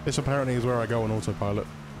 This apparently is where I go on autopilot.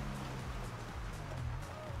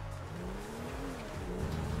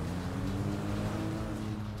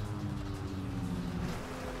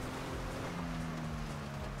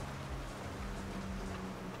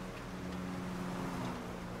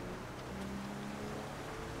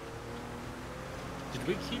 Did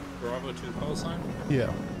we keep Bravo to the call sign?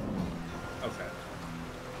 Yeah. Okay.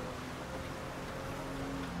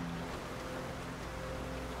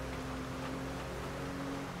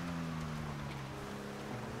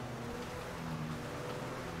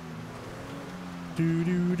 Do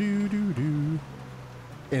do do do do.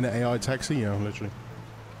 In an AI taxi, yeah, literally.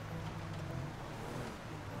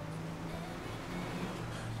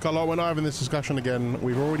 Carlo, we're not having this discussion again.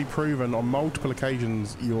 We've already proven on multiple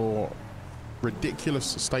occasions your ridiculous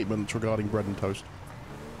statements regarding bread and toast.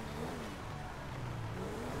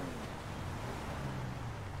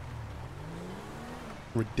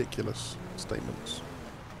 Ridiculous statements.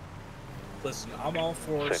 Listen, I'm all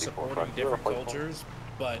for supporting different cultures,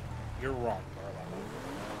 but you're wrong,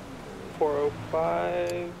 Carlotta.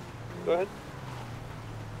 405. Go ahead.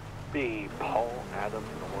 Be Paul Adam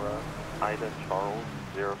Nora Ida Charles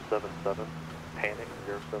 077 Panic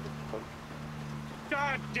 077.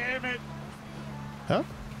 God damn it! Huh?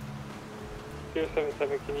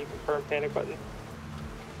 077, can you confirm panic button?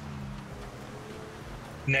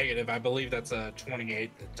 Negative. I believe that's a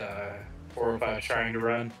 28 that 405 is trying to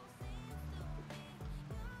run.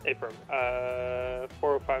 Affirm.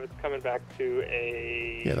 405 is coming back to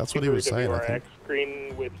a Yeah, that's what he was saying, I WRX think.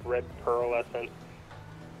 screen with red pearlescent,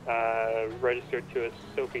 registered to a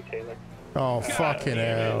Sophie Taylor. Oh, fucking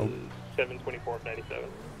hell. 724.97.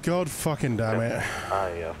 God fucking damn it.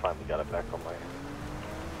 I finally got it back on my...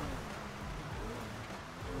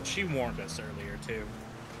 She warned us earlier, too.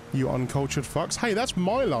 You uncultured fucks. Hey, that's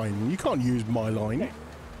my line. You can't use my line.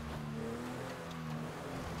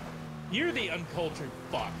 You're the uncultured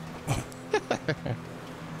fuck.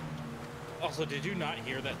 Also, did you not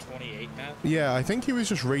hear that 28, Matt? Yeah, I think he was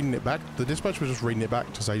just reading it back. The dispatch was just reading it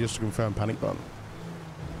back to say just to confirm panic button.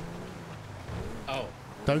 Oh.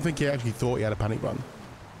 Don't think he actually thought he had a panic button.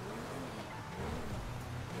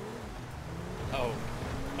 Oh.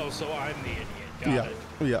 Oh, so I'm the idiot. Got it.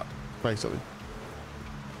 Yeah, basically.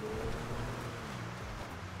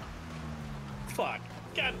 Fuck.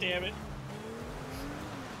 God damn it.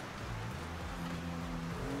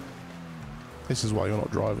 This is why you're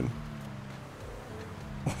not driving.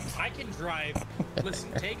 I can drive.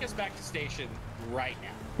 Listen, take us back to station right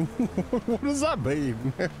now. What does that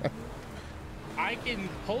mean? I I can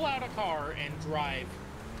pull out a car and drive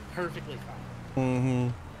perfectly fine. Mm-hmm.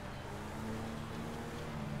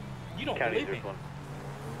 You don't County, believe me. there's one.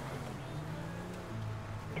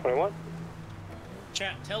 21.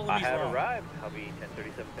 Chat, tell him I he's have wrong. arrived. I'll be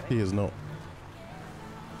 1037. He is not.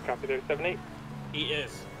 Copy 37-8. He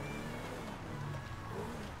is.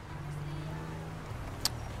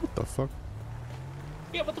 What the fuck?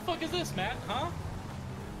 Yeah, what the fuck is this, Matt? Huh?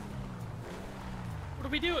 What are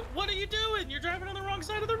we doing? What are you doing? You're driving on the wrong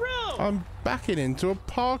side of the road. I'm backing into a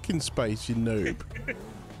parking space, you noob.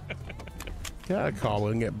 Get out of the car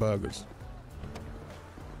and get burgers.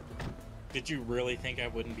 Did you really think I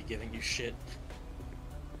wouldn't be giving you shit?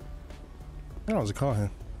 Oh, there's a car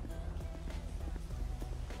here.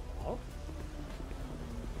 Oh?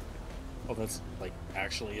 Oh, that's like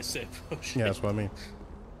actually a sip. Oh, shit. Yeah, that's what I mean.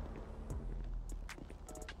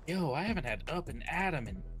 Yo, I haven't had Up and Adam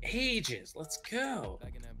in ages. Let's go.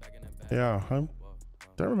 Yeah, I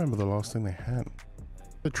don't remember the last thing they had.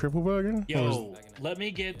 The triple burger? Or Yo, let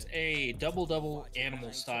me get a double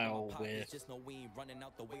animal style with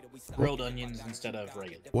grilled onions instead of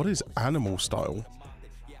regular. what is animal style?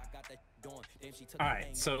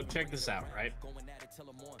 Alright, so check this out, right?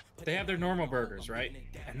 They have their normal burgers, right?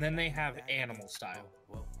 And then they have animal style,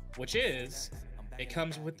 which is, it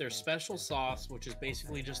comes with their special sauce, which is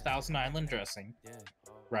basically just Thousand Island dressing,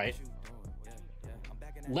 right?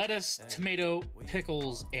 Lettuce, tomato,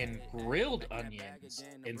 pickles, and grilled onions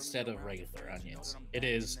instead of regular onions. It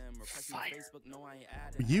is fire.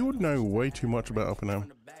 You would know way too much about Up and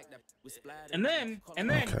Down. And then,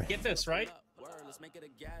 Okay. get this, right?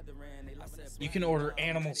 You can order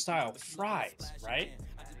animal style fries, right?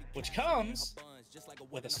 Which comes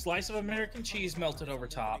with a slice of American cheese melted over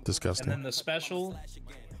top. Disgusting. And then the special,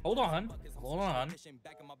 hold on.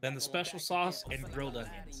 Then the special sauce and grilled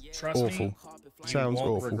onions. Trust Awful. me, you Sounds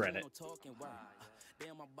won't awful. regret it.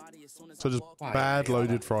 So just bad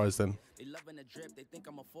loaded fries then.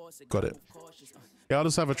 Got it. Yeah, I'll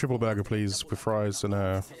just have a triple burger, please, with fries and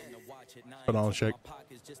a banana shake.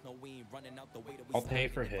 I'll pay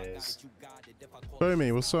for his.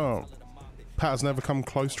 Boomy, what's up? Pat has never come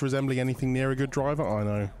close to resembling anything near a good driver. I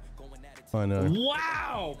know. I know.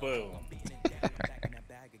 Wow, boom.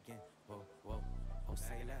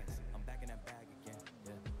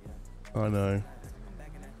 I know.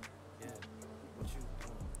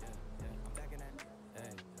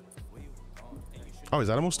 Oh, is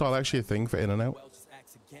animal style actually a thing for In-N-Out?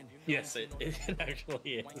 Yes, it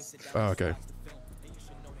actually is. Oh, okay.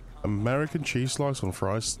 American cheese slice on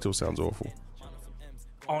fries still sounds awful.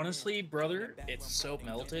 Honestly, brother, it's so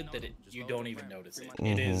melted that you don't even notice it.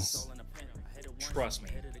 Mhm. It is. Trust me.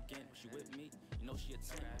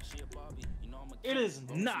 It is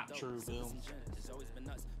not true, Boom.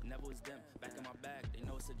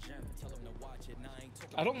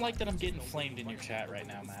 I don't like that I'm getting flamed in your chat right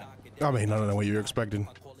now, Matt. I mean, I don't know what you're expecting.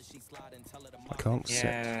 I can't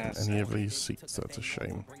Yeah, sit in any of these seats. That's a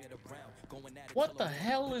shame. What the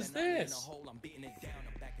hell is this?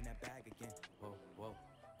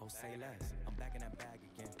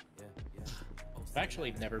 I've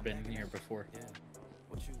actually never been in here before.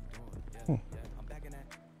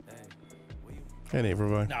 Neither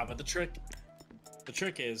have I. Nah, but the trick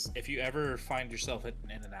is, if you ever find yourself at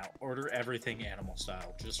an In-N-Out, order everything animal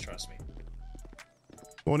style. Just trust me.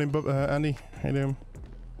 Morning, Andy. How you doing?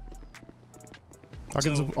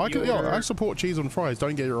 I support cheese on fries.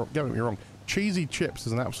 Don't get me wrong. Cheesy chips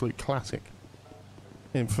is an absolute classic.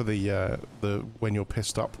 In for the when you're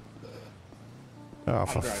pissed up. Oh,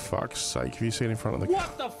 for fuck's sake! Have you seen in front of the?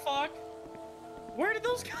 What the fuck? Where did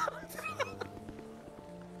those come from?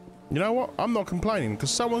 You know what? I'm not complaining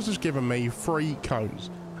because someone's just given me free cones,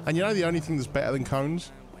 and you know the only thing that's better than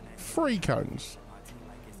cones? Free cones.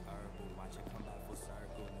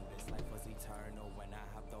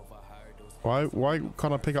 Why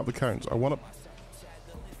can't I pick up the cones? I want to.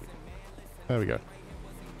 There we go.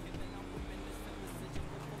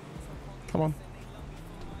 Come on.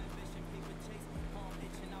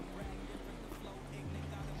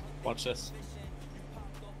 Watch this.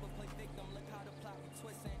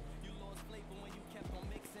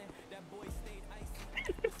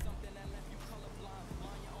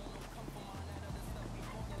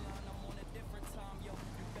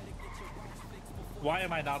 Why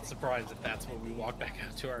am I not surprised if that's when we walk back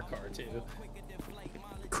out to our car too?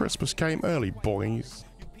 Christmas came early, boys.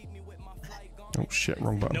 Oh shit,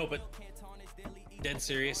 wrong button. No, but dead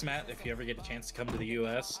serious, Matt. If you ever get a chance to come to the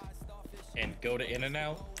U.S. and go to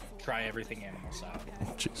In-N-Out, try everything animal style.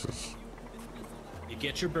 Oh, Jesus. You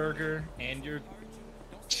get your burger and your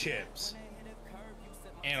chips.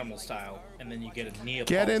 animal style, and then you get a Neapolitan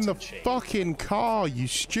Get in the shape. fucking car, you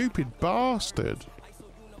stupid bastard.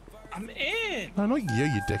 I'm in. No, not you,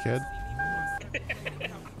 you dickhead.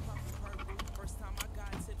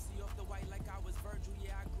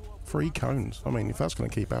 Free cones. I mean, if that's going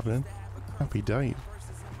to keep happening, happy day.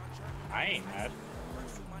 I ain't mad.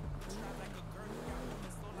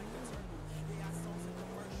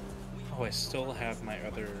 Oh, I still have my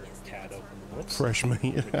other tab open. Whoops. Fresh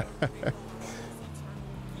meat.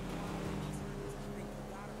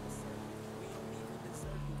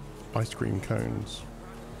 Ice cream cones.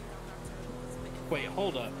 Wait,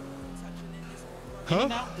 hold up. Huh?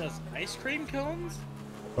 In-N-Out does ice cream cones?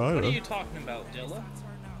 I What don't are know. you talking about, Dilla?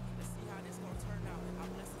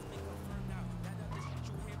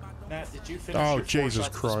 Matt, did you finish Oh, your Jesus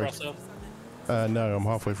 4 shots of Christ. espresso? No, I'm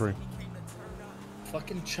halfway through.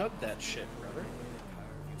 Fucking chug that shit, brother.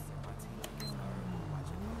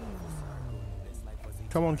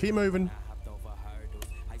 Come on, keep moving.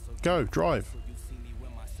 Go, drive.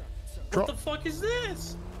 What the fuck is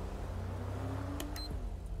this?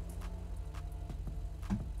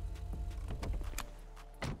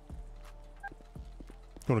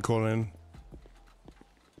 You want to call in?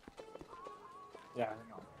 Yeah, hang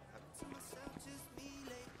on.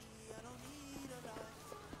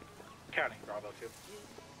 Counting, Bravo 2.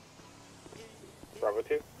 Bravo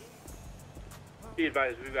 2. Be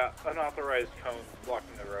advised, we've got unauthorized cones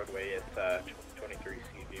blocking the roadway at 23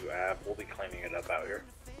 Seaview Ave. We'll be cleaning it up out here.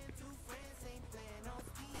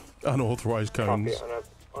 Unauthorized cones. Copy.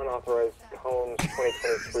 Unauthorized cones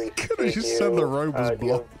 2023. Could have just said the road was do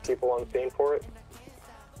you have blocked. people on scene for it?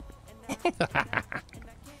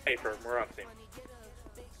 Hey, firm, we're on scene.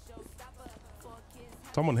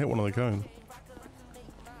 Someone hit one of the cones.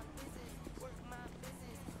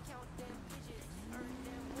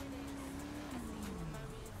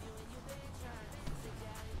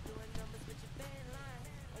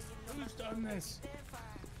 Who's done this?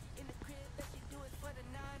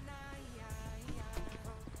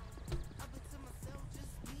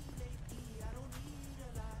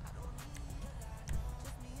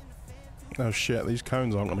 Oh shit, these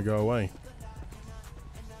cones aren't going to go away.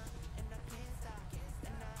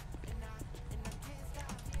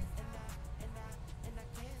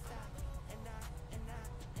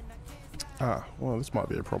 Ah, well, this might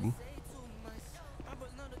be a problem.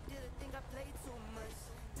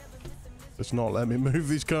 It's not letting me move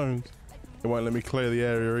these cones. It won't let me clear the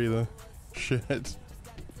area either. Shit.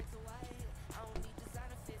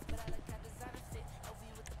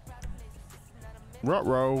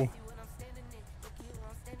 Ruh-roh.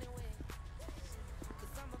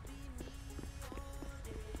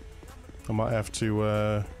 I might have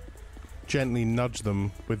to gently nudge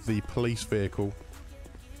them with the police vehicle.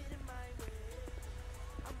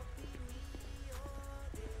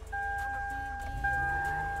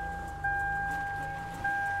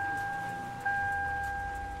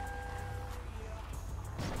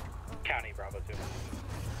 County, Bravo 2.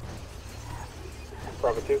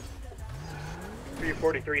 Bravo 2.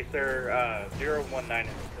 343, sir. 019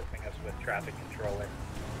 is assisting us with traffic control and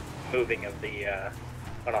moving of the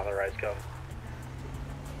unauthorized cone.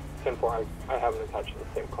 10-4, I haven't attached the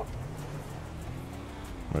same call.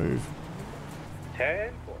 Move.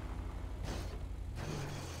 10-4.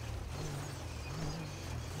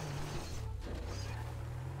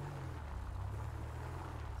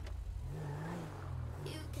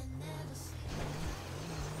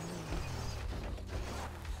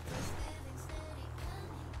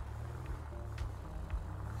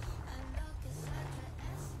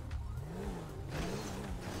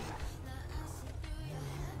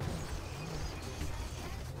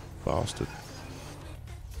 Bastard.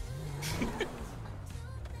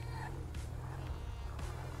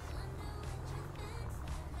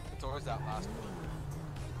 It's always that last one.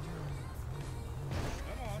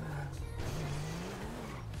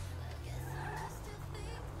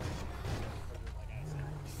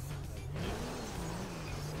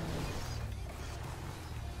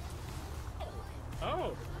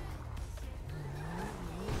 Oh.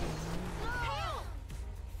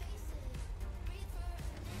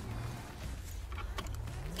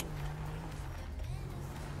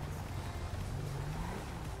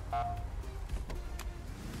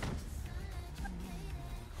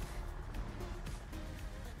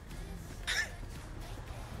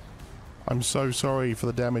 I'm so sorry for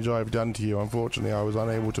the damage I've done to you. Unfortunately, I was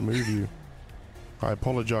unable to move you. I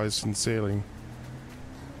apologize sincerely.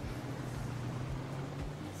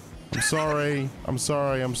 I'm sorry. I'm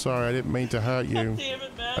sorry. I'm sorry. I didn't mean to hurt you. God damn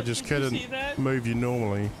it, Matt. I just Did you couldn't see that? move you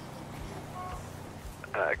normally.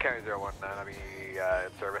 County 019, I'll be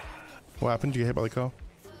in service. What happened? Did you get hit by the car?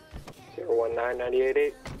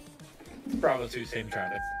 01998.8. Bravo 2, same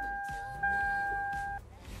traffic.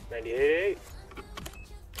 98.8.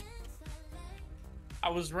 I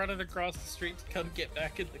was running across the street to come get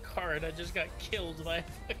back in the car, and I just got killed by a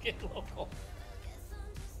fucking local.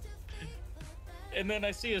 And then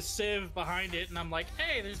I see a Civ behind it, and I'm like,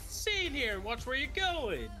 hey, there's a scene here. Watch where you're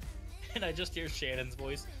going. And I just hear Shannon's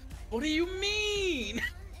voice. What do you mean?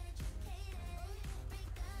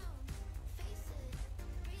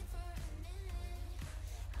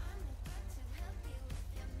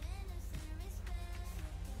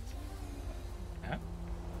 Huh?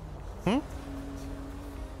 Hmm?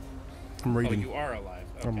 I'm reading. Oh, you are alive.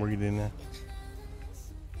 Okay. I'm reading now.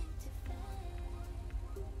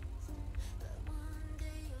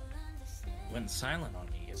 Went silent on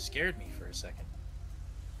me. It scared me for a second.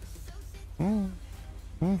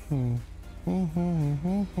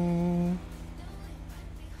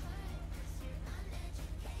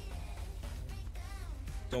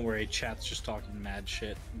 Don't worry, chat's just talking mad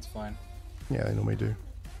shit. It's fine. Yeah, they normally do.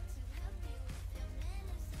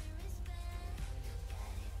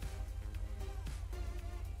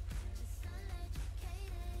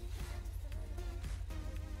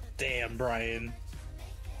 Damn, Brian.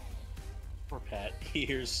 Poor Pat. He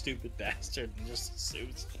hears stupid bastard and just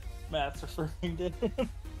assumes Matt's referring to him.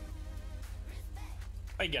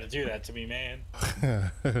 Why you gotta do that to me, man?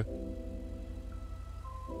 That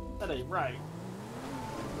ain't right.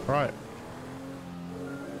 Right.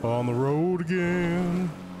 On the road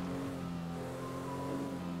again.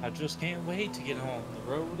 I just can't wait to get on the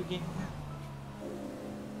road again.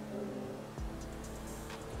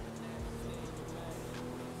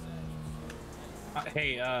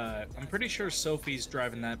 Hey, I'm pretty sure Sophie's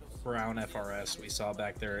driving that brown FRS we saw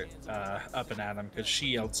back there up and at him because she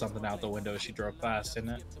yelled something out the window. She drove past,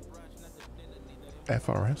 didn't it?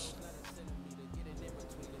 FRS?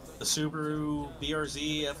 The Subaru,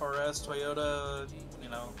 BRZ, FRS, Toyota, you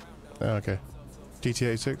know. Oh, okay.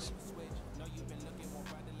 GT86?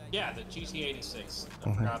 Yeah, the GT86.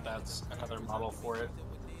 I forgot that's another model for it.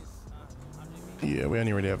 Yeah, we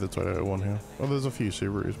only really have the Toyota one here. Well, there's a few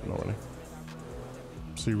Subarus, but not really.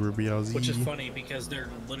 Subaru BRZ. Which is funny because they're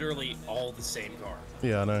literally all the same car.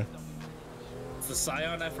 Yeah, I know. It's the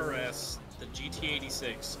Scion FRS, the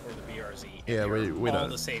GT86, or the BRZ. Yeah, we all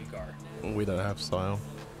don't. the same car. We don't have Scion.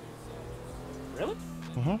 Really?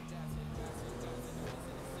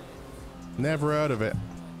 Never heard of it.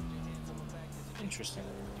 Interesting.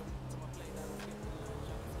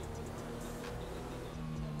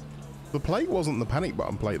 The plate wasn't the panic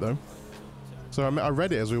button plate though. So I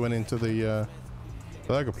read it as we went into the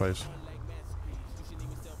burger place.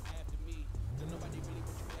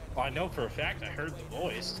 Well, I know for a fact I heard the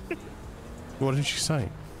voice. What did she say?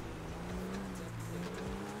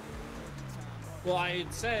 Well, I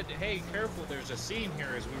had said, hey, careful, there's a scene here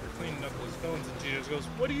as we were cleaning up those phones, and she just goes,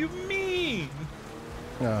 what do you mean?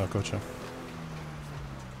 Oh, gotcha.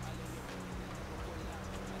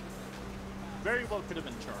 Very well could have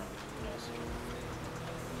been Charlie. Yes.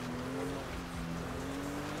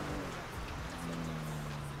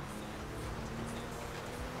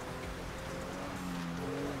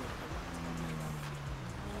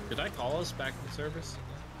 Did I call us back in service?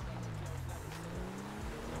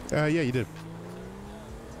 Yeah, you did.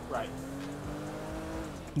 Right.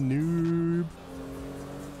 Noob.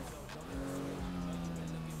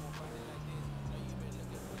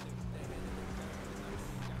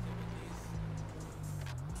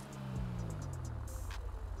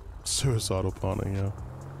 Suicidal partner, yeah.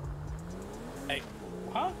 Hey,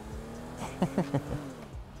 huh?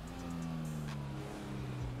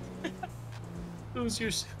 Who's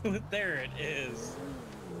your... There it is.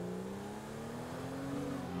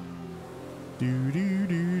 Do do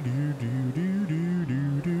do do do do do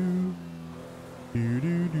do do do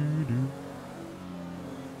do do do.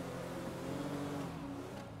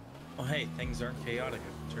 Oh hey, things aren't chaotic.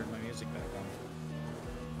 I turned my music back on.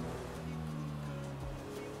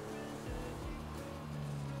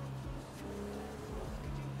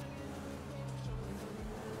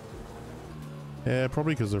 Yeah,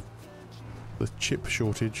 probably because of the chip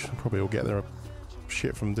shortage. Probably all get their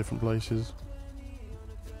shit from different places.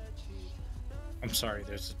 I'm sorry,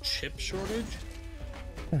 there's a chip shortage?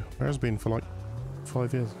 Yeah, there has been for like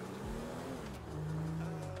 5 years.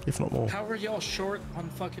 If not more. How are y'all short on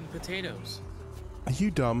fucking potatoes? Are you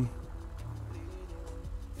dumb?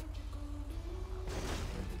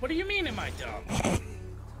 What do you mean am I dumb?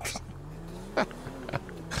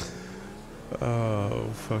 Oh,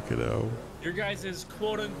 fucking hell. Your guys'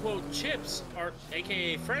 quote-unquote chips, are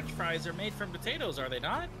aka French fries, are made from potatoes, are they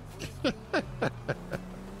not?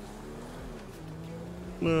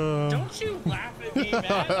 Don't you laugh at me, man.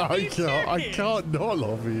 I can't not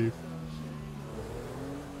laugh at you.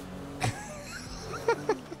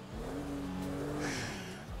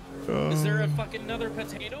 Is there a fucking another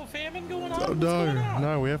potato famine going on? What's going on?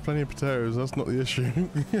 No, we have plenty of potatoes. That's not the issue.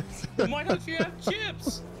 Then why don't you have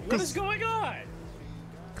chips? What is going on?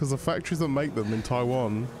 Because the factories that make them in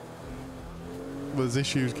Taiwan, there's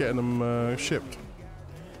issues getting them shipped.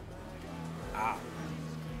 Ah.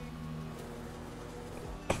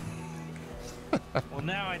 Well,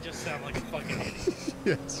 now I just sound like a fucking idiot.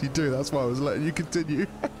 Yes, you do. That's why I was letting you continue.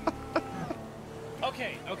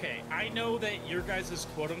 Okay. I know that your guys'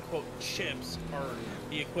 quote-unquote chips are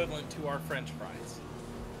the equivalent to our French fries.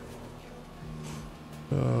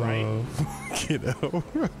 Right? You know.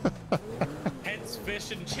 Hence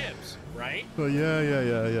fish and chips, right? Oh,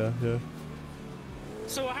 yeah.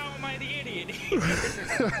 So how am I the idiot?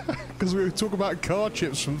 Because we were talking about car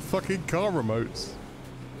chips from fucking car remotes.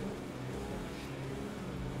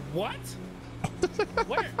 What?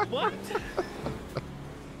 Where? What?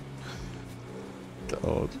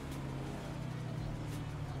 God.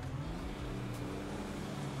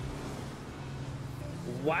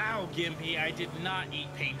 Wow, Gimpy, I did not eat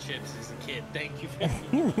paint chips as a kid. Thank you very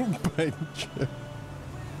much. Paint chip.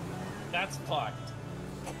 That's fucked.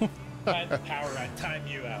 I had the power, I'd time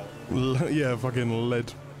you out. Yeah, fucking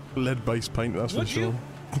lead-based paint, that's for sure.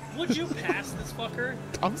 Would you pass this fucker?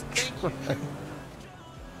 I'm trying.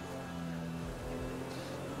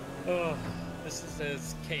 Oh, this is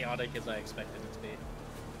as chaotic as I expected it to be.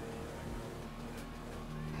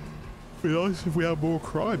 It'd be nice if we had more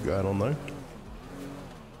crime going on, though.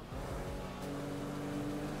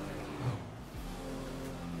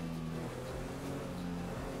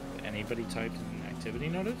 Anybody typed an activity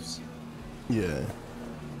notice? Yeah.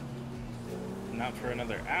 Not for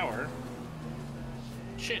another hour.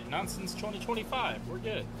 Shit, not since 2025. We're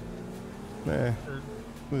good. Nah.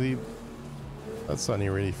 That's only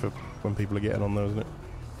really for when people are getting on there, isn't it?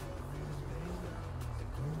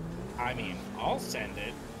 I mean, I'll send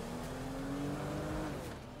it.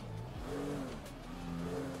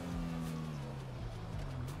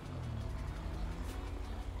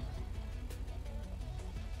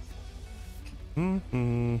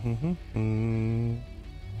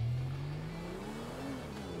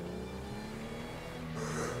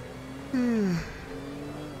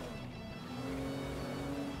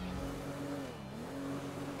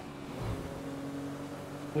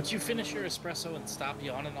 Would you finish your espresso and stop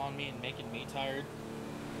yawning on me and making me tired?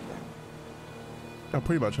 I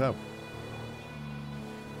pretty much have.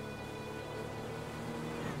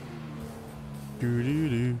 Do do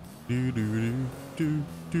do do do do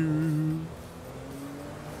do.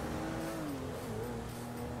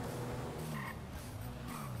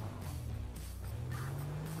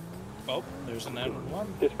 Oh, there's an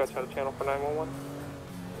 911. Dispatch out of channel for 911.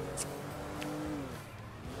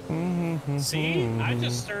 See? I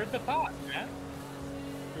just stirred the pot, man.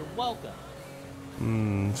 You're welcome.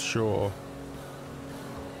 Sure.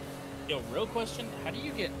 Yo, real question, how do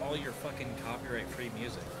you get all your fucking copyright-free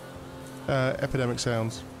music? Epidemic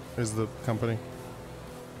Sounds is the company.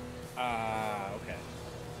 Okay.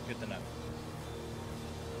 Good to know.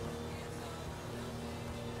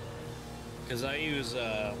 Because I use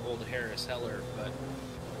old Harris Heller, but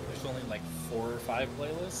there's only like 4 or 5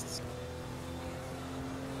 playlists.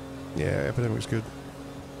 Yeah, Epidemic's good.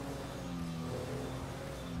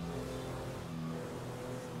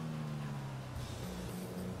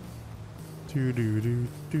 Do do do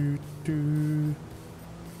do do.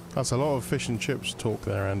 That's a lot of fish and chips talk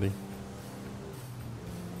there, Andy.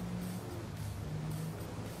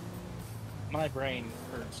 My brain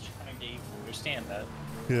hurts trying to even understand that.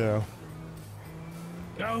 Yeah.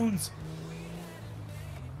 Jones!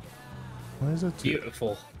 Where's it?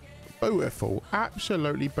 Beautiful. Beautiful.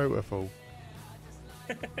 Absolutely beautiful.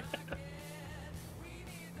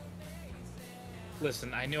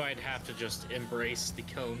 Listen, I knew I'd have to just embrace the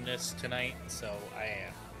calmness tonight, so I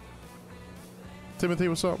am. Timothy,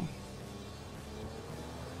 what's up?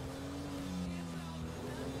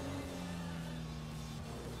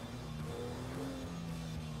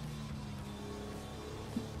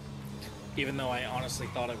 Even though I honestly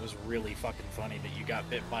thought it was really fucking funny that you got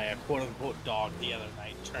bit by a quote-unquote dog the other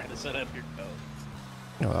night trying to set up your codes.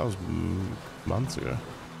 Oh, that was months ago.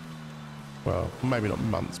 Well, maybe not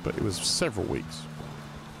months, but it was several weeks.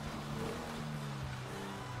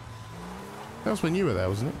 That was when you were there,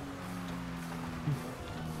 wasn't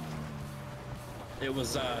it? It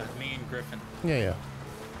was me and Griffin. Yeah.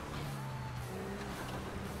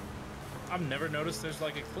 I've never noticed there's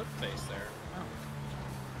like a clip face there. Oh.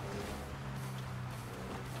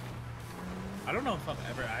 I don't know if I've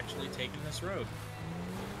ever actually taken this road.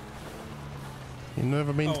 You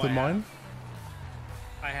never been to the mine?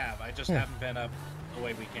 I have. I just Yeah. haven't been up the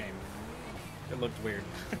way we came. It looked weird.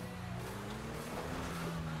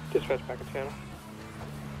 Dispatch back at channel.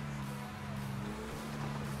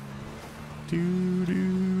 Do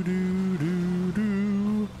do do do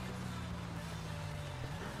do.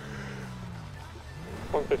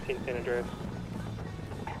 115 San Andreas.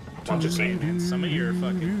 I'm just saying, man, some of your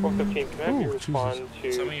fucking... 115, can I have you respond Some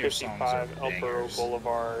to of your songs are 55 El Burro bangers.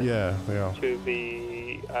 Boulevard Yeah, they are. to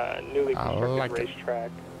the newly I constructed like it.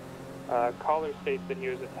 racetrack? Caller states that he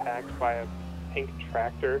was attacked by a pink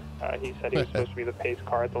tractor. He said he was supposed to be the pace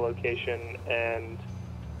car at the location, and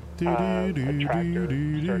a tractor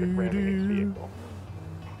started ramming his vehicle.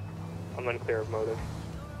 I'm unclear of motive.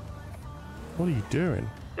 What are you doing?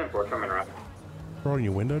 10-4 coming right. Rolling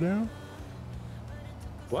your window down?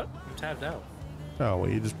 What? I'm tabbed out. Oh, well,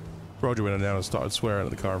 you just rolled your window down and started swearing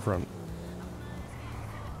at the car in front.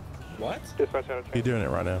 What? Dispatch out of You're doing it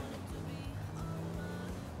right now.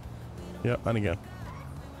 Yep, and again.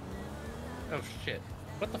 Oh, shit.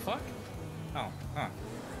 What the fuck? Oh, huh.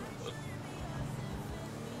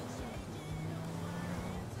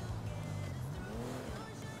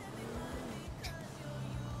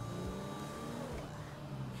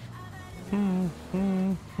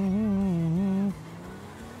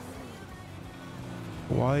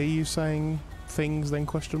 Why are you saying things then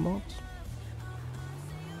question marks?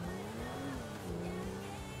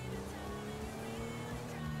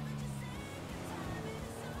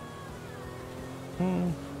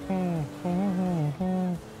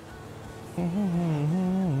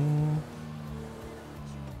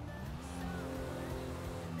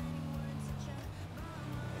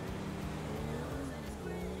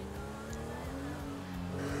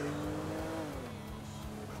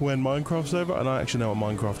 When Minecraft's over, and I actually know what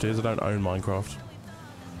Minecraft is. I don't own Minecraft.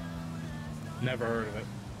 Never heard of it.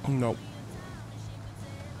 Nope.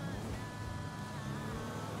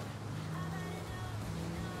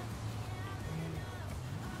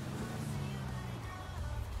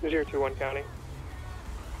 Zero 021 County.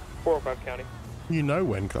 405 County. You know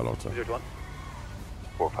when, Carlotta. 021.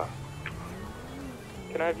 45.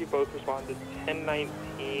 Can I have you both respond to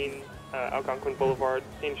 1019 Algonquin Boulevard,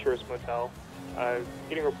 St. Shores Motel?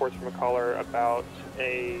 Getting reports from a caller about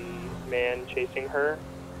a man chasing her.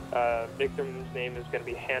 Victim's name is going to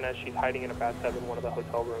be Hannah. She's hiding in a bathtub in one of the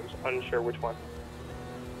hotel rooms. Unsure which one.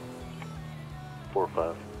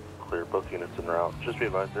 4-5. Clear. Both units en route. Just be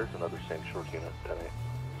advised, there's another St. Shores unit.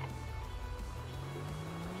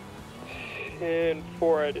 10-8.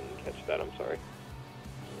 10-4, I didn't catch that. I'm sorry.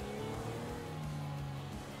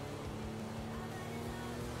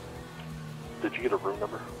 Did you get a room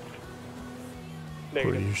number?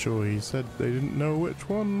 Negative. Pretty sure he said they didn't know which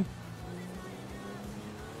one.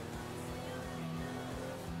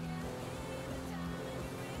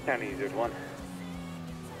 County 01.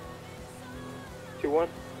 2-1.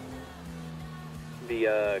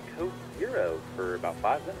 The code 0 for about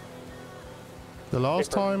 5 minutes. The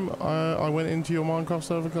last time I went into your Minecraft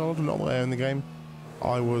server, Carlotta, not there in the game,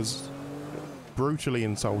 I was brutally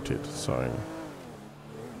insulted, so...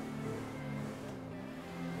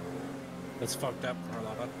 That's fucked up,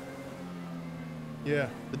 Carlotta. Yeah,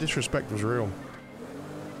 the disrespect was real.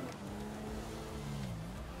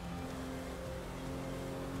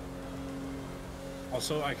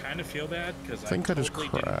 Also, I kind of feel bad because I think I just totally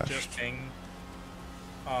didn't crashed. just ping.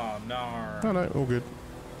 Oh no. No, no, all good.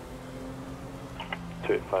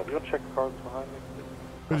 285. You want to check the cars behind me?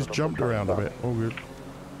 I just jumped around a bit, all good.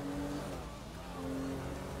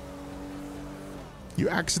 You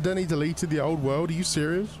accidentally deleted the old world? Are you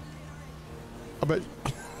serious? I bet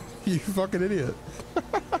you fucking idiot.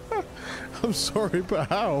 I'm sorry, but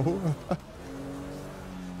how?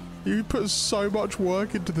 You put so much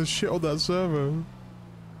work into the shit on that server.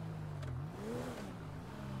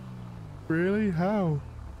 Really? How?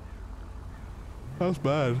 That's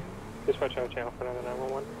bad. Dispatch out channel for another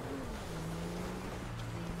 911.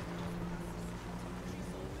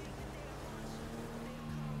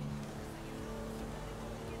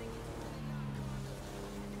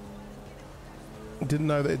 Didn't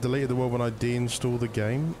know that it deleted the world when I deinstalled the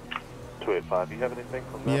game. 285. You have anything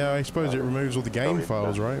from them? Yeah, I suppose it removes all the game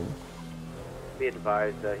files, right? Be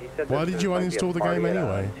advised, he said Why that did you there might be a uninstall the game party at,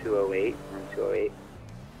 anyway? 208, room 208.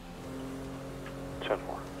 10-4.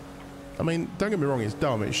 I mean, don't get me wrong, it's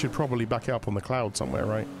dumb. It should probably back it up on the cloud somewhere,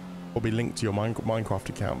 right? Or be linked to your Minecraft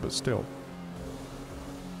account, but still.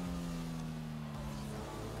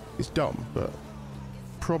 It's dumb, but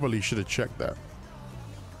probably should have checked that.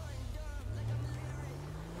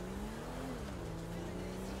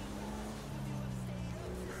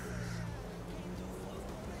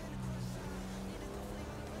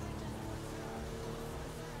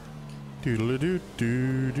 Doodle doo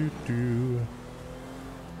doo doo doo.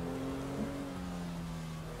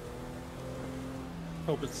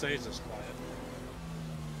 Hope it stays this quiet.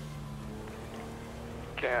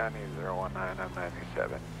 County 019, I'm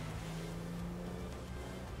 97.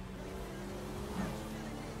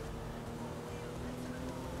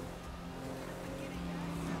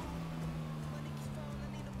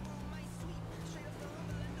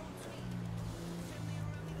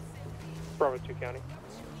 Bravo 2 County.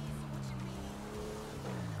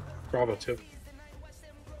 Bravo 2.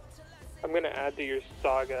 I'm going to add to your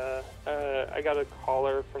saga. I got a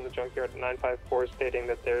caller from the junkyard at 954 stating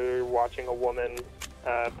that they're watching a woman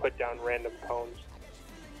put down random cones.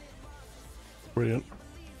 Brilliant.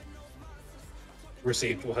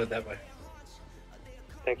 Received. We'll head that way.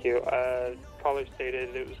 Thank you. Caller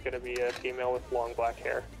stated it was going to be a female with long black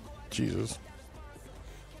hair. Jesus.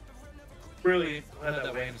 Really? We'll head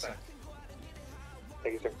that way in a second.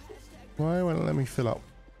 Thank you, sir. Why won't it let me fill up?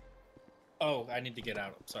 Oh, I need to get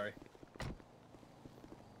out. I'm sorry.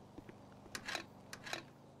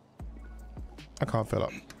 I can't fill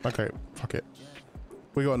up. Okay, fuck it.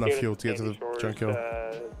 We got enough Unit fuel to get to the Sandy Shores, junkyard.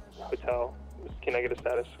 Hotel. Can I get a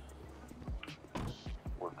status?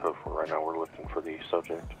 We're code for right now. We're looking for the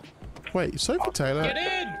subject. Wait, Sophie Taylor. Get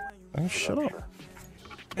in! Oh, shut up.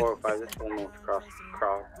 405, this one moves across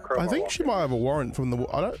I think she might have a warrant from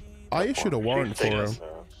the. I issued a warrant for her.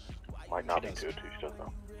 Might not be good too, she doesn't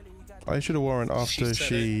know. I issued a warrant after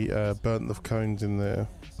she burnt the cones in the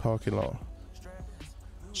parking lot.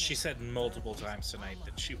 She said multiple times tonight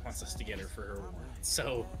that she wants us to get her for her warrant.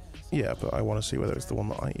 So. Yeah, but I want to see whether it's the one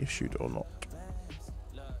that I issued or not.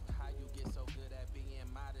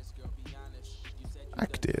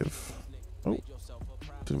 Active. Oh,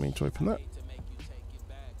 didn't mean to open that.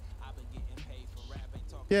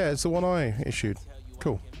 Yeah, it's the one I issued.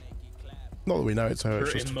 Cool. Not that we know it's her. For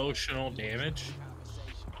It's just emotional damage.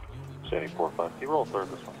 74-5. You roll third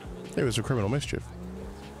this one. it was a criminal mischief.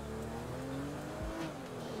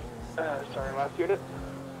 Sorry, last unit.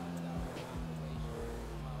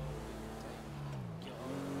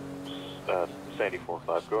 Sandy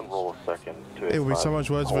 4-5. Go and roll a second. It would be so much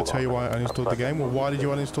worse if I tell you why I uninstalled the game. Well, why did you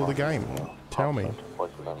uninstall the game? Tell me.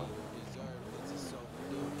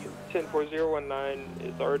 104019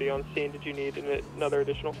 is already on scene. Did you need another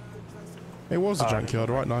additional? It was a junkyard,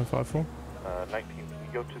 right? 954. 19. You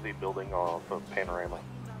go to the building off of Panorama.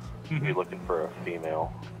 You're looking for a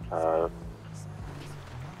female. I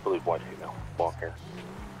believe white female. Long hair.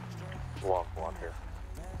 Long blonde hair.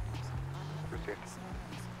 Received.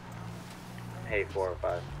 Hey,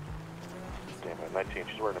 405. Damn it, 19.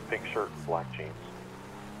 She's wearing a pink shirt and black jeans.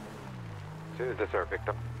 Is this our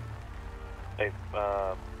victim? Hey,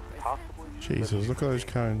 possibly. Jesus, look at those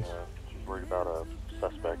cones. She's worried about a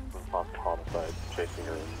suspect with possible homicide chasing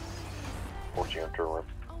her and forcing her into her room.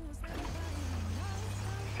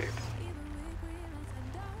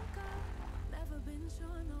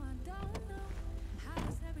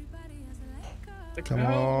 Come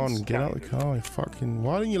on, get out of the car. You fucking.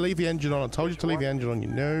 Why didn't you leave the engine on? I told you to leave the engine on, you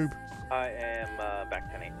noob. I am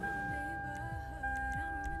back 10-8.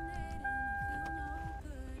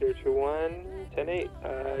 021,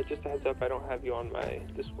 10-8. Just a heads up, I don't have you on my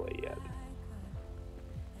display yet.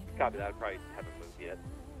 Copy that. I probably haven't moved yet.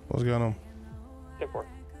 What's going on? 10-4.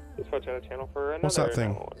 Just switch out of channel for another What's that thing?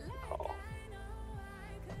 911 call.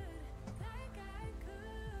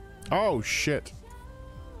 Oh, shit.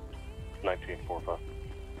 1945.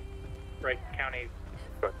 Right, County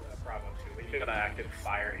Bravo 2. We should have active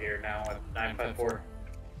fire here now at 954.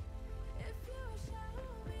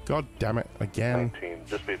 God damn it, again. 19.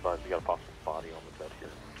 Just be advised, you got a possible body on the bed here.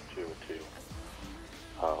 2 and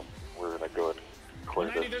 2. We're gonna go ahead and clear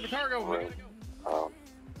 90, this there's a cargo. room. I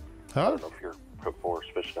Huh? don't know if you're code 4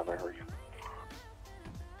 suspicion down there, are you?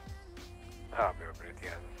 I'll be over at the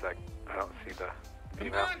end in a sec. I don't see the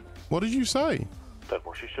female. What did you say?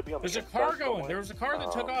 She should be on the There's a inside car going. somewhere. There was a car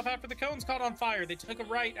that took off after the cones caught on fire. They took a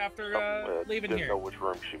right after leaving didn't here. know which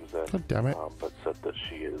room she was in. God damn it. But said that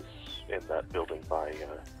she is in that building by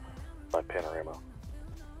Panorama.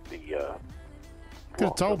 The Could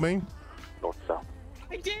have told me. north south.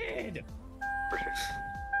 I did.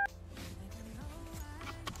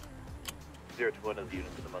 021 is the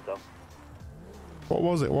unit to the motel. What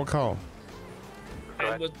was it? What car?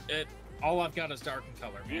 All I've got is dark in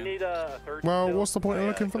color. You need a third. Well, what's the point of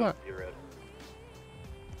looking for that?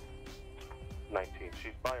 19.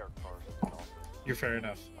 She's by our cars. You're fair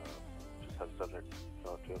enough. Just has said they're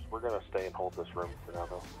going to us. We're gonna stay and hold this room for now,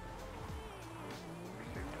 though.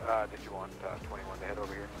 Did you want 21 to head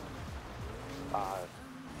over here?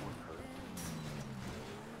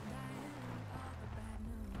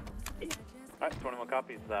 Alright, 21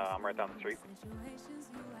 copies. I'm right down the street.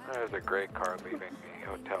 There's a gray car leaving the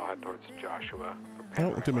hotel, head towards Joshua.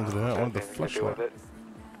 Oh, didn't mean to do that. I wanted the Anything to do flashlight. with it?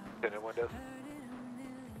 Tinted windows?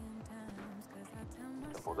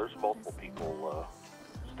 Well, there's multiple people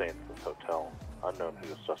staying at this hotel. Unknown who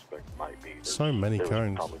the suspect might be. So many there was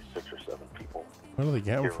cones. probably 6 or 7 people. Where do they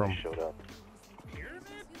get them here when from? he showed up.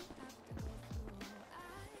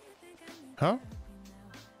 Huh?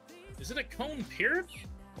 Is it a cone pyramid?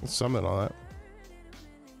 Something like that.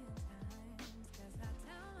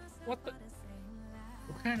 What the?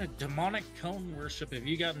 What kind of demonic cone worship have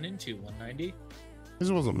you gotten into, 190? This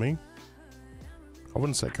wasn't me. I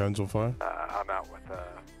wouldn't set cones on fire. I'm out with a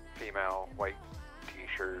female, white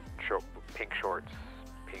t-shirt, pink shorts,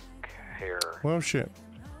 pink hair. Well, shit.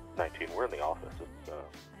 19, we're in the office. It's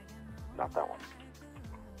not that one.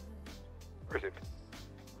 Or is it?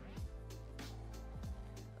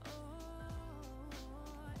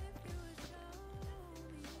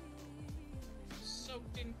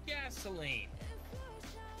 Soaked in gasoline.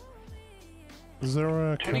 Is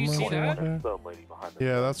there a Can you camera see that? here? The lady behind the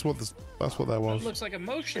Yeah, that's what that was. It looks like a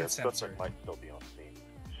motion sensor. Suspect might still be on scene.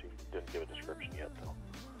 She didn't give a description yet, though.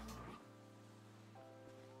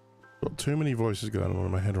 Got too many voices going on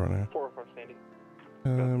in my head right now. 405 Sandy.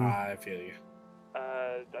 I feel you.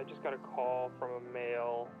 I just got a call from a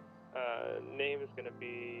male. Name is going to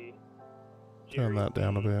be. Turn that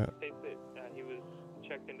down a bit. States that he was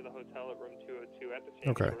checked into the hotel at room 202 at the Sandy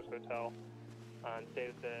Okay. Shores Hotel. And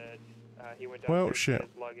stated that he went Well, downstairs to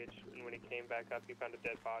shit. his luggage, and when he came back up, he found a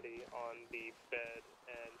dead body on the bed,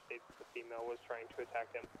 and states that the female was trying to attack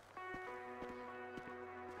him.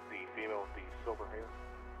 The female with the silver hair.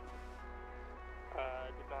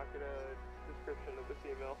 Did not get a description of the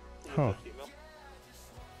female. Huh. Female.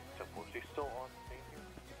 Was he still on scene here?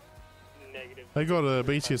 Negative. They got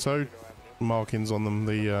BTSO markings on them,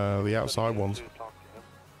 the outside ones.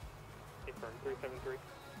 Confirmed 373.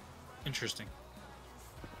 Interesting.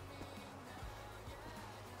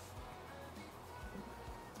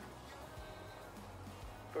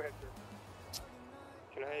 Go ahead, sir.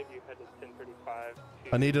 Can I have you head to 1035?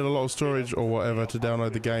 I needed a lot of storage or whatever to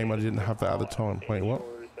download the game. I didn't have that at the time. Wait, what?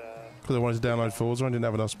 Because I wanted to download Forza, I didn't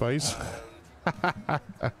have enough space.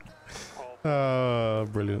 Oh,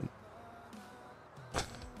 brilliant.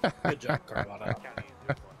 Good job, Carvana.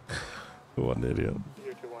 What an idiot.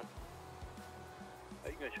 021.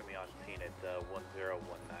 You can show me on scene at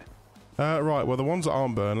 1019. Right, well, the ones that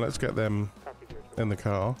aren't burned, let's get them in the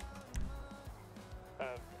car.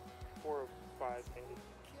 405 Sandy.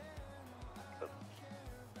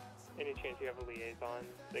 Any chance you have a liaison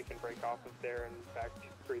they can break off of there and back to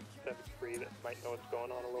 373 that might know what's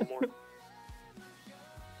going on a little more?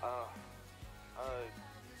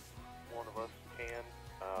 One of us can.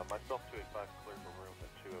 Myself, 285 cleared the room at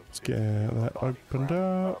 202. Let's get that opened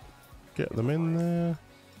up. Get them in there.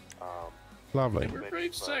 Lovely. We're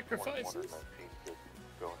brave sacrifices.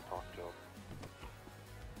 Go and talk to him.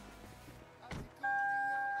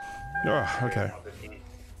 Ah, okay.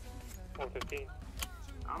 115.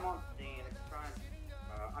 I'm on scene. Trying,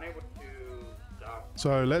 unable to stop.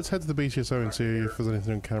 So let's head to the BTSO and see if there's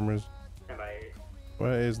anything on cameras.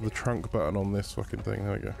 Where is the trunk button on this fucking thing?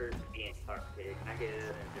 There we go. Being intoxicated. Can I get an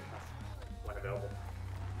additional one available?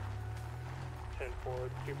 10-4,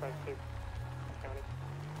 256 County.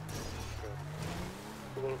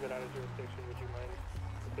 A little bit out of jurisdiction, would you mind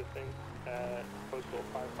assisting at postal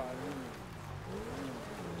 55?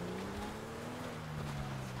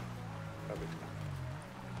 Copy.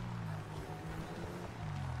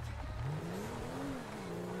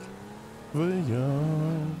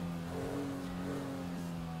 William.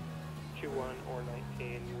 21 or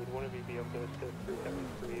 19, you would want to be able to assist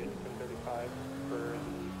 373 and 1035 for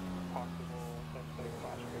the possible suspect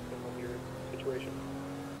slash victim of your situation.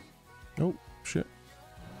 Oh, shit.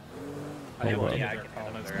 Yeah, I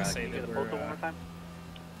was going to say that we're It's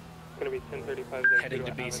going to be 1035. heading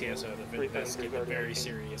to BCSO to investigate a very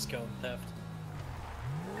serious cone theft.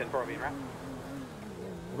 10-4 being around.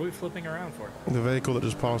 What are we flipping around for? The vehicle that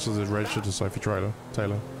just passes is registered to Sophie Taylor.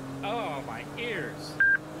 Oh, my ears!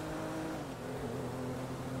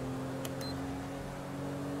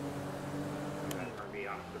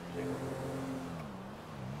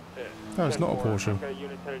 No, it's not a Porsche. I've got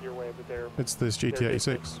units headed your way, but they're... It's this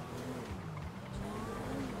GT86.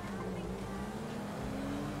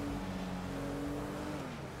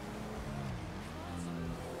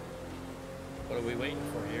 What are we waiting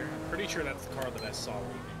for here? I'm pretty sure that's the car that I saw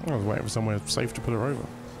leaving. I was waiting for somewhere safe to put her over.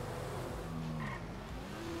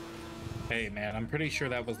 Hey, man, I'm pretty sure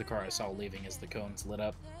that was the car I saw leaving as the cones lit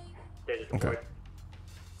up. Okay.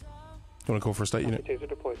 You want to call for a state unit? Taser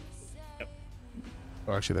deployed. 10-4,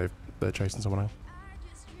 Oh, actually, they're chasing someone else.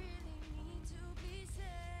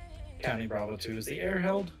 County Bravo 2, is the air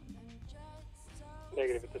held?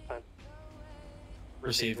 Negative at this time.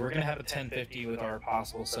 Received. We're going to have a 1050 with our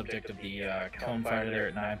possible subject of the cone fighter there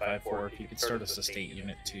at 954. If you could start us a state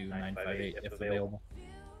unit to 958 if available.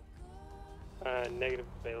 Negative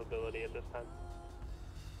availability at this time.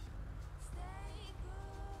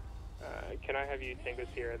 Can I have you Tango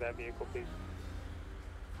Sierra that vehicle, please?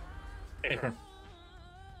 Affirm.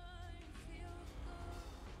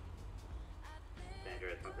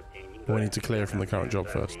 We need to clear from the current job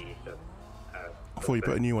first before you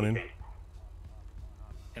put a new one in.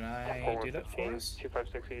 Can I do that for us?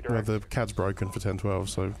 256 Well, the CAD's broken for 1012,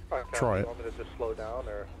 so try it. Want me to just slow down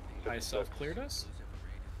or? I self-cleared us?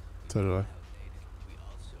 So did I.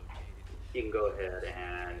 You can go ahead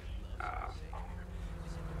and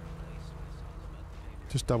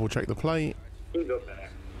Just double check the plate. you can go back.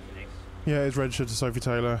 Yeah, it's registered to Sophie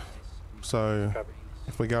Taylor. So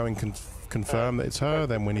if we're going confirm that it's her,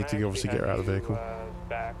 then we need to obviously get her out of the vehicle.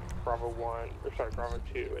 Back Bravo 1, or sorry, Bravo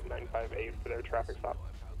 2 at 958 for their traffic stop.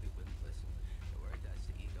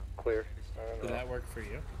 Clear. Did that work for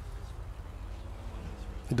you?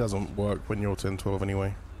 It doesn't work when you're 1012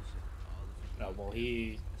 anyway. No, well,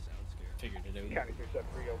 he figured it out. County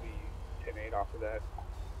 373 will be 10-8 off of that.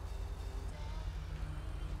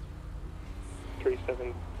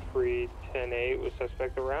 373 10-8 was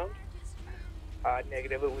suspect around?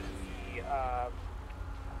 Negative, it was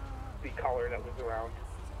the caller that was around.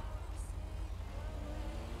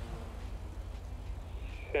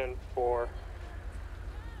 10-4.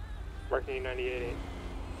 Marking 98-8.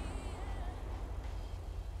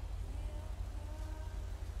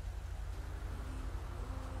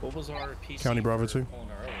 What was our PC? County Bravo 2.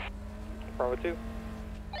 Bravo 2.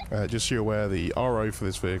 Just so you're aware, the RO for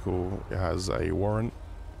this vehicle has a warrant.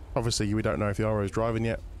 Obviously, we don't know if the RO is driving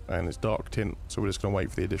yet, and it's dark tint, so we're just going to wait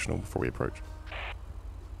for the additional before we approach.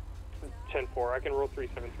 10-4. I can roll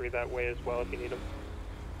 373 that way as well if you need them.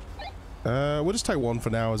 We'll just take one for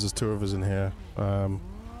now, as there's two of us in here, and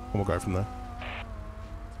we'll go from there.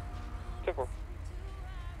 10-4.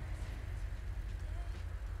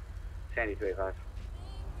 Sandy 285.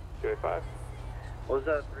 285. What was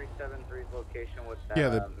that 373's location with that? Yeah,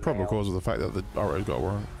 the probable cause of the fact that the RO's got a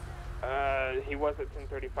warrant. He was at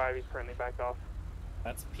 1035. He's currently backed off.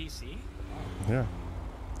 That's PC? Yeah.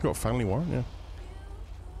 Got a family warrant, yeah.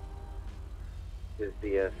 Is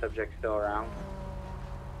the subject still around?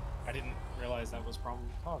 I didn't realize that was probable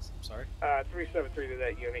cause. I'm sorry. 373 to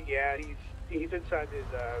that unit. Yeah, he's inside his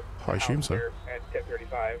I assume house so. here at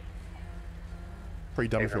 1035. Pretty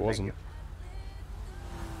dumb if it wasn't.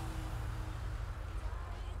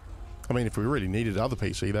 I mean, if we really needed other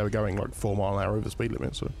PC, they were going like 4 mile an hour over the speed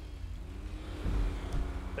limit, so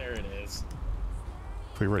There it is.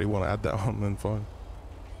 if we really want to add that on, then fine.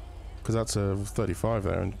 Because that's a 35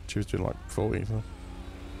 there, and she was doing like 40, so.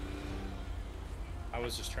 I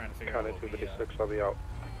was just trying to figure out County what we, 256, I'll be out.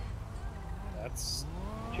 That's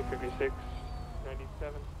 256,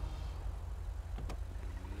 97.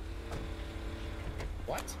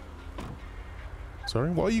 what? Sorry,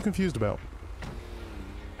 what are you confused about?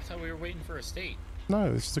 I thought we were waiting for a state.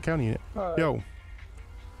 No, this is the county unit. Yo.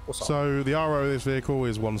 What's up? So the RO of this vehicle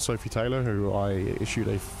is one Sophie Taylor, who I issued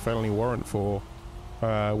a felony warrant for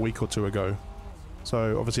a week or two ago.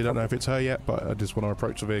 So obviously I don't know if it's her yet, but I just want to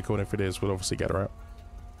approach the vehicle, and if it is, we'll obviously get her out.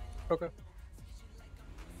 Okay.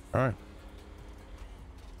 Alright.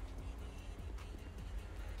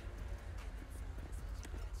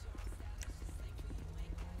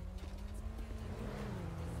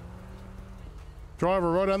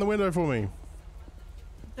 Driver, roll down the window for me.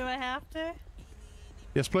 Do I have to?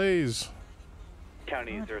 Yes, please.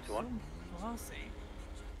 County 021. Glossy.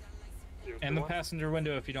 And the passenger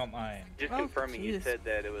window, if you don't mind. Just Oh, confirming, you jeez. said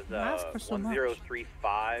that it was Ask for so much.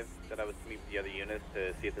 1035 that I was to meet with the other units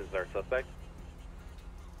to see if this is our suspect.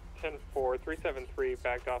 10-4, 373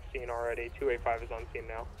 backed off scene already. 285 is on scene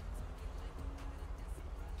now.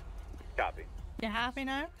 Copy. You happy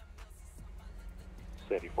now?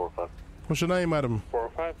 Sandy 45. What's your name, madam?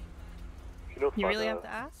 405. You really have to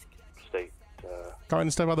ask? State Go ahead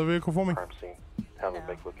and step out of the vehicle for me. crime scene. Have a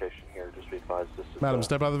big location here. Just be advised this is Madam,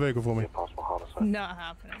 step out of the vehicle for me. a possible homicide. Not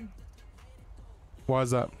happening. Why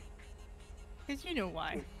is that? Because you know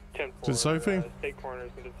why. 10-4. Is it Sophie? State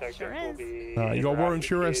coroners and detectives Sure will is. be. You got a warrant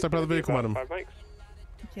for your arrest. Step out of the vehicle, madam. 5 mics.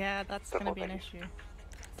 Yeah, that's gonna be an issue.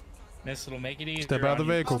 Miss, it'll make it easier. Step out of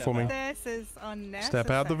the on you. vehicle for me. This is unnecessary.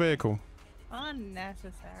 Step out of the vehicle.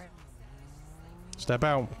 Unnecessary. Step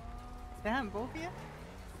out. Damn, both of you?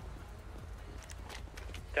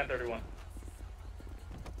 1031.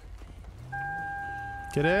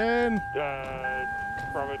 Get in!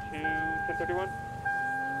 Bravo 2, 1031.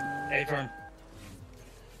 Hey, firm.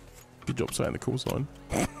 Good job saying the call sign.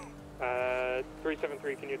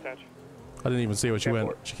 373, can you attach? I didn't even see where she went.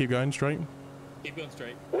 She keep going straight? Keep going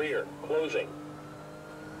straight. Rear, closing.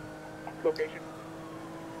 Location.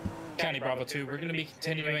 County Bravo 2, we're going to be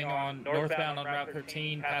continuing on northbound on Route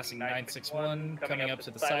 13, passing 961, coming up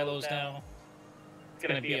to the silos now. It's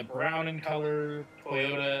going to be a brown in color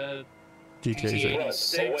Toyota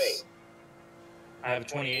GT86. I have a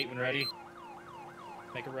 28 when ready.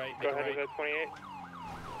 Make it right, make Go it ahead right. with that 28.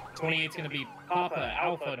 28 is going to be Papa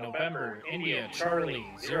Alpha November India Charlie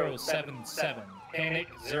 077 Panic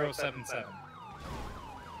 077.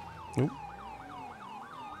 Oop.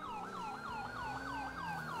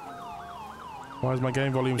 Why is my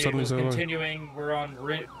game volume suddenly so low? Continuing, we're on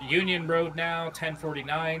Union Road now,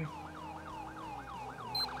 1049.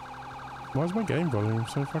 Why is my game volume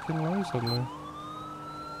so fucking low suddenly?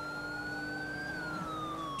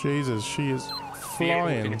 Jesus, she is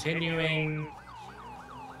flying. Continuing.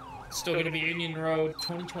 Still going to be Union Road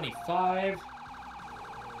 2025.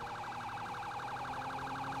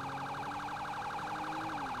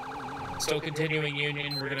 Still continuing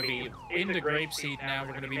Union. We're going to be into Grapeseed now.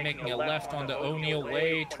 We're going to be making a left onto O'Neill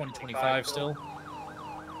Way 2025 still.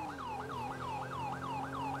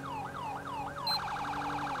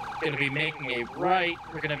 Going to be making a right.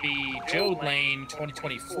 We're going to be Jode Lane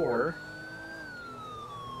 2024.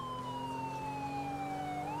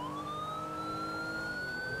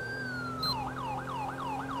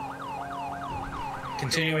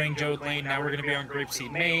 Continuing Jode Lane, now we're going to be on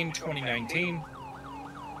Grapeseed Main 2019.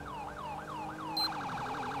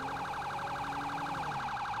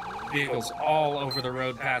 Vehicles all over the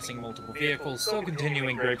road passing multiple vehicles, still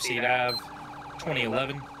continuing Grapeseed Ave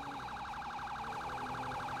 2011.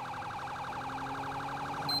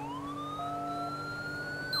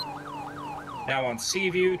 Now on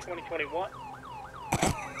Seaview 2021.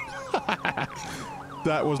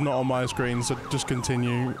 That was not on my screen, so just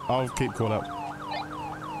continue. I'll keep call outs.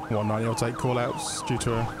 190, I'll take call outs due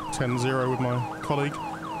to a 10-0 with my colleague.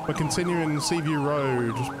 We're continuing Seaview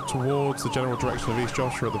Road towards the general direction of East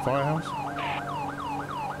Joshua at the firehouse.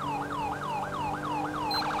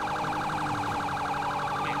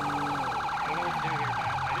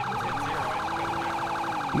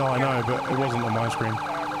 No, I know, but it wasn't on my screen.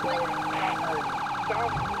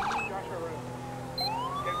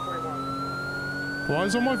 Why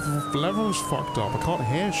is all my levels fucked up? I can't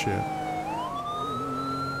hear shit.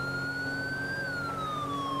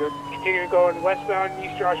 Continue going westbound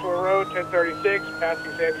East Joshua Road, 1036,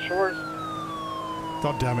 passing Sandy Shores.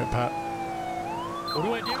 God damn it, Pat. What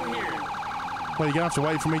do I do here? Well, you're gonna have to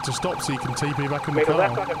wait for me to stop so you can TP back in the Make a car.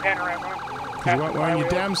 left onto Panorama. Because you weren't wearing your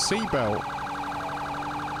damn seatbelt.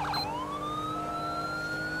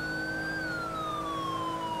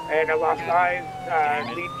 And I lost eyes.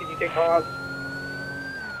 Lead, can you take calls?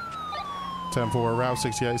 10-4, Route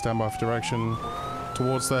 68, stand by for direction.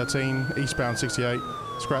 Towards 13, eastbound 68.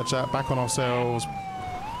 Scratch that, back on ourselves.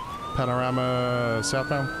 Panorama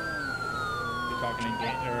southbound. You're talking in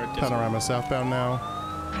game or Panorama southbound now.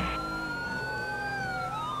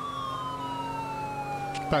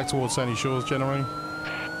 Back towards Sandy Shores generally.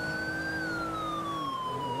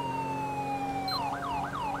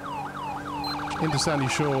 Into Sandy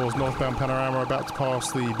Shores, northbound Panorama, about to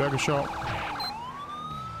pass the burger shop.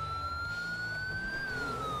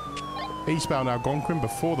 Eastbound Algonquin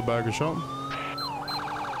before the burger shop.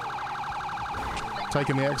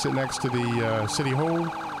 Taking the exit next to the City Hall.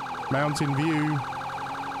 Mountain View.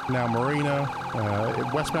 Now Marina.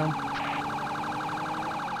 Westbound.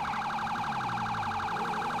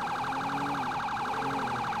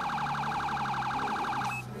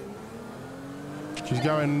 She's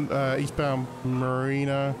going eastbound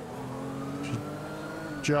Marina. She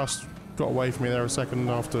just got away from me there a second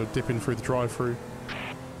after dipping through the drive-through.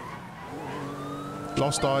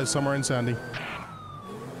 Lost eyes somewhere in Sandy.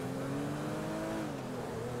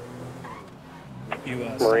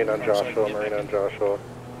 Marina on Joshua, Marina on Joshua.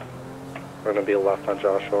 We're gonna be left on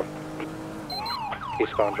Joshua.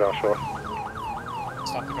 Eastbound Joshua.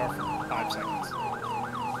 Stop the car for 5 seconds.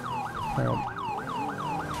 Hang on.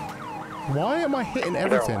 Why am I hitting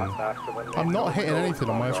everything? I'm not hitting anything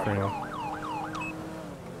on my screen.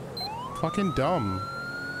 Fucking dumb.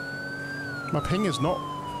 My ping is not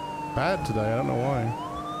bad today, I don't know why.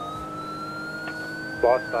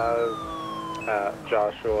 Lost eyes at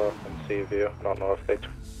Joshua and Seaview. I don't know if they...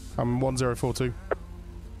 I'm 1042.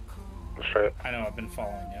 Straight. I know, I've been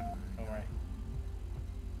following you. Don't worry.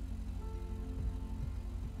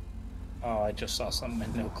 Oh, I just saw something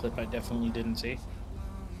in no clip I definitely didn't see.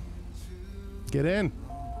 Get in.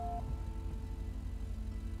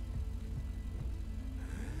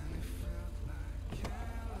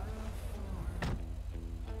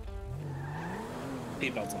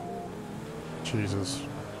 Seatbelts on. Jesus.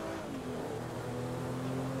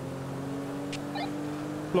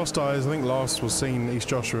 Lost Eyes, I think last was seen East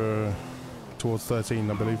Joshua towards 13,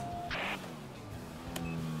 I believe.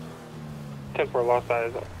 10-4 Lost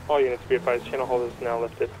Eyes. All units be advised, channel hold is now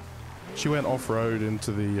lifted. She went off-road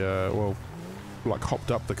into the, well, like hopped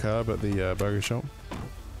up the curb at the burger shop.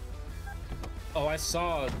 Oh, I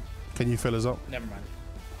saw. Can you fill us up? Never mind.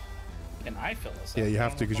 Can I fill us up? Yeah, you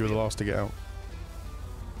have to because you're the last to get out.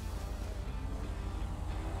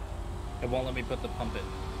 It won't let me put the pump in.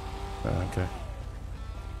 Oh, okay.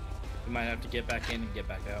 You might have to get back in and get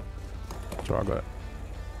back out. So I got it.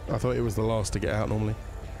 I thought it was the last to get out normally.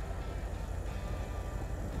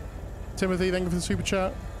 Timothy, thank you for the super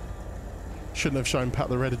chat. Shouldn't have shown Pat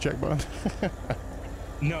the red eject button.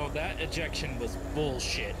 No, that ejection was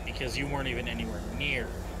bullshit because you weren't even anywhere near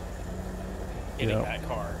hitting that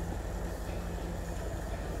car.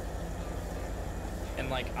 And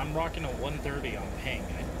like, I'm rocking a 130 on ping.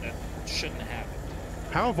 That shouldn't have happened.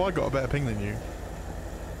 How have I got a better ping than you?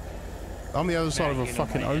 I'm the other side of a you know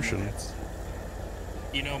fucking my ocean. internet's-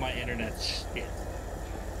 You know my internet's shit.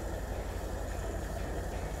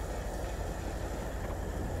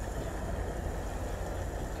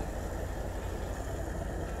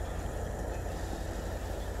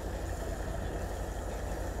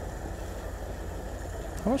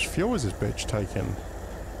 How much fuel is this bitch taking?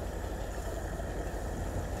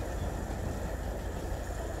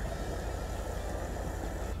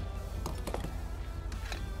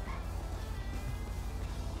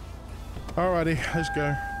 Alrighty, let's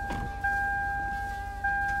go.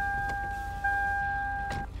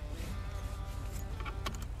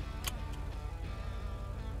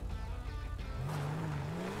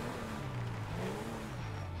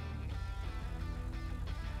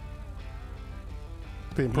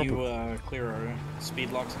 Being proper. You clear our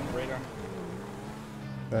speed locks on the radar?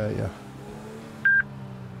 Yeah.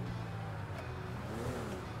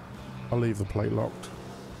 I'll leave the plate locked.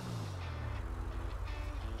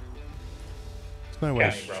 There's no way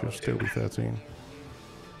County Bravo she'll still be 13.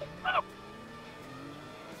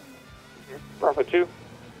 Bravo 2.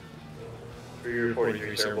 For your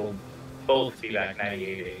 43, sir, we'll both be back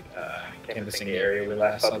 98, canvassing the area we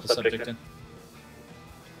last saw the subject in.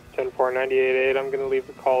 10-4, 98-8. I'm gonna leave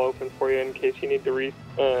the call open for you in case you need to reference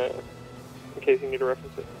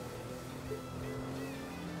it.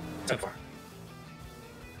 10-4.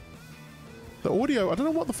 The audio, I don't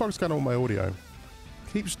know what the fuck's going on with my audio.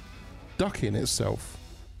 Keeps ducking itself.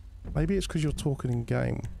 Maybe it's because you're talking in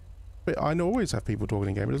game. But I always have people talking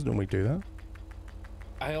in game. It doesn't normally do that.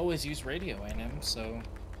 I always use radio AM, so.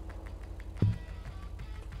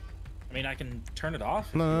 I mean, I can turn it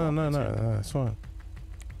off. No, it's fine.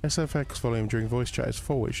 SFX volume during voice chat is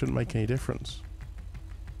full. It shouldn't make any difference.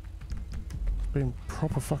 It's been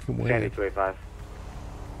proper fucking weird. Sandy 285.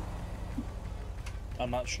 I'm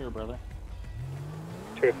not sure, brother.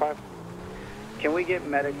 285. Can we get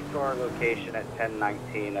medics to our location at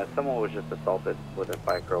 1019? Someone was just assaulted with a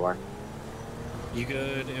bike roller. You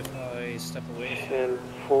good if I step away?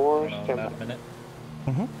 10-4, stand about by. a minute.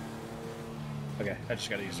 Mm-hmm. Okay, I just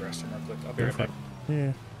gotta use the restroom real quick. I'll be right back.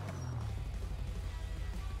 Yeah.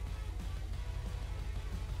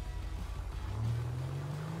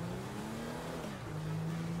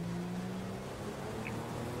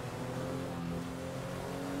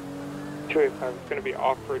 It's going to be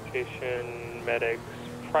off rotation medics,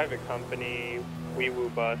 private company, Wee Woo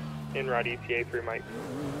bus, en route ETA 3 Mike.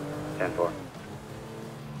 10-4.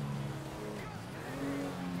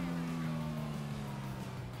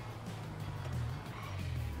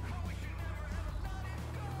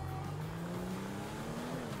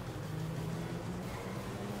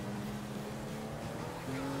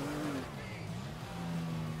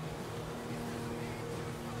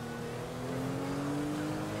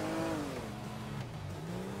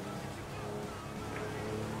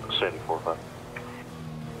 Sandy 45.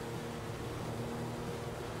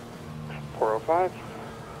 405.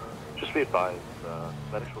 Just be advised,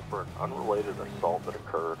 medics were for an unrelated assault that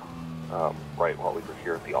occurred right while we were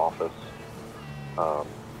here at the office.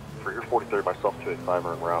 For your 43, myself 285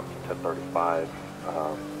 are en route to 1035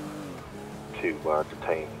 to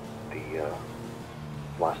detain the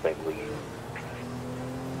last name Lee.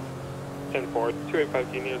 10-4,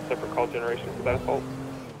 285, do you need a separate call generation for that assault?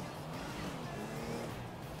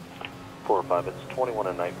 4 or 5, it's 21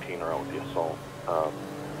 and 19 are out with the assault.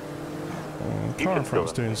 Car in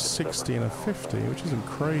front's doing 60 and a 50, which isn't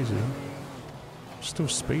crazy. Still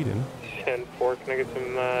speeding. 10-4, can I get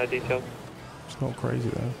some details? It's not crazy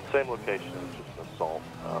though. Same location, it's just an assault.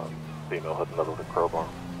 Female hit another with a crowbar.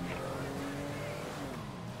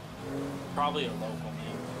 Probably a local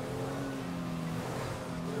man.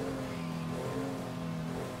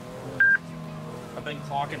 I've been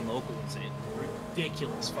clocking locals at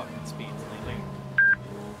ridiculous fucking speeds lately.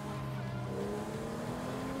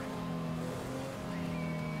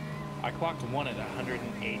 I clocked one at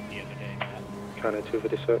 108 the other day, Matt. County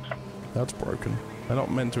 256. That's broken. They're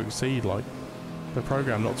not meant to exceed, like, they're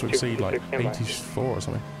programmed not to exceed like 84 or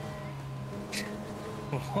something.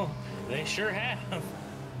 Well, they sure have.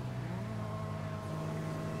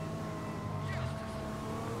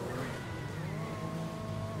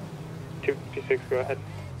 $256, go ahead.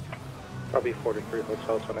 Probably 43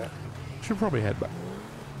 hotels on that. Should probably head back.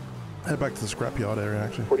 Head back to the scrapyard area,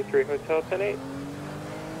 actually. 43 Hotel 10-8.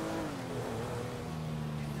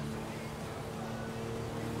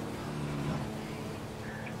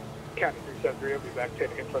 County 373, I'll be back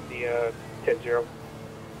taking it from the 10-0.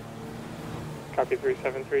 Copy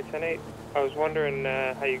 373, 10-8. I was wondering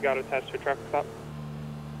how you got attached to a traffic stop.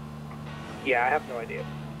 Yeah, I have no idea.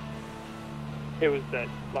 It was that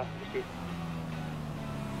last pursuit.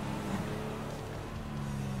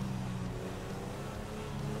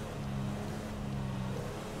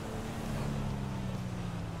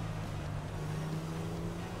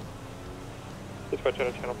 Dispatch out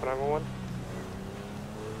of channel for 911.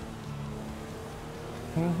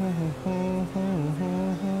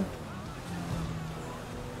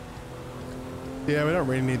 Yeah, we don't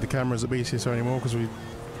really need the cameras at BCSO anymore because we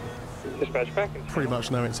Dispatch back in pretty much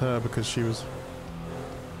know it's her because she was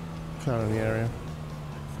kind of in the area.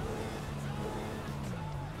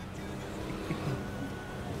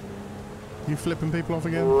 You flipping people off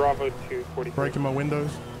again? Bravo 243. Breaking my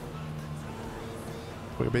windows?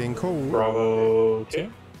 We're being cool. Bravo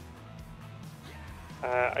 2.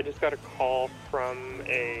 I just got a call from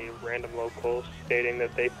a random local stating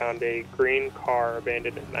that they found a green car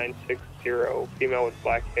abandoned at 960. Female with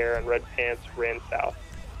black hair and red pants ran south.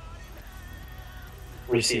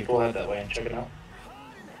 Received, we'll head that way and check it out.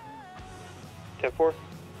 10-4.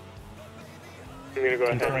 I'm gonna go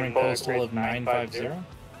ahead Confirming and call postal of 950.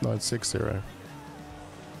 960.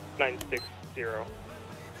 960.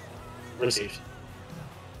 Received.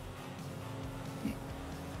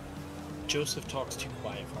 Joseph talks too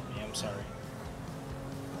quiet for me, I'm sorry.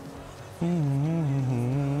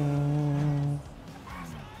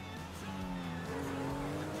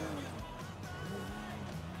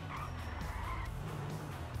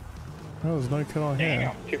 Oh, there's no car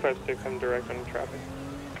here. 256, I'm direct on traffic.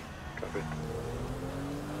 Copy.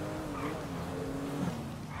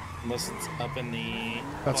 Unless it's up in the...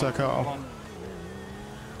 That's our car. Hold on.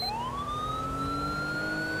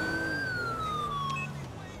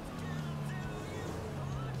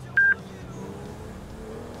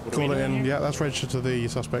 Call it in. Yeah, that's registered to the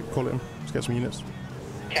suspect. Call it in. Let's get some units.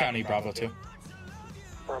 County Bravo 2.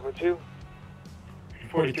 Bravo 2.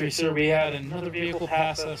 43, sir, we had another vehicle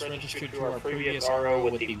pass us registered to our previous RO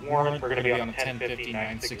with the warrant. We're going to be on a 1050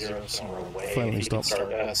 960 somewhere away. Felony If you stop. can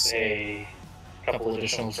start us a couple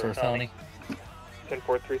additionals for a felony.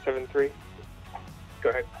 10-4-373. Go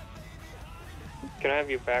ahead. Can I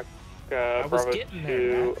have you back, was Bravo getting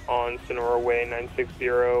 2 on Sonora Way 960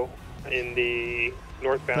 in the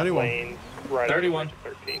northbound 31. lanes right 31.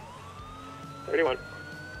 after 13. 31.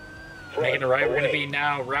 Making a right, we're going to be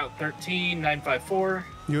now Route 13, 954.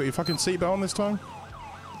 You got your fucking seatbelt on this time?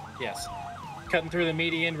 Yes. Cutting through the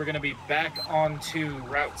median, we're going to be back onto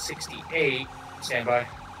Route 68. Stand by.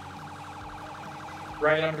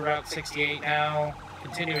 Right onto Route 68 now.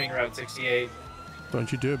 Continuing Route 68.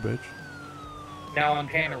 Don't you do it, bitch. Now on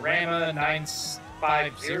Panorama,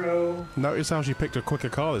 950. Notice how she picked a quicker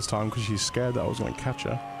car this time because she's scared that I was going to catch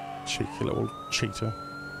her. Cheeky little cheater.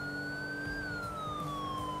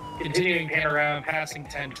 Continuing Panorama, passing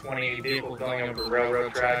 1020, vehicle going over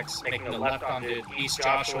railroad tracks, making a left onto East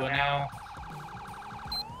Joshua now.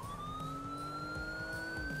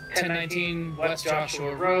 1019 West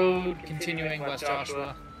Joshua Road, continuing West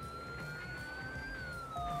Joshua.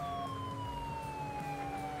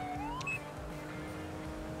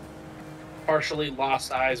 Partially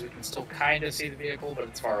lost eyes, we can still kind of see the vehicle, but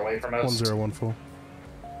it's far away from us. 1014.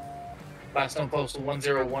 Last known postal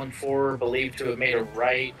 1014, believed to have made a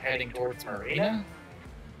right heading towards Marina.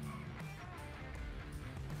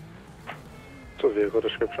 What's the vehicle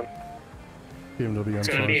description? BMW It's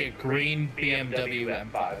going to be M5. a green BMW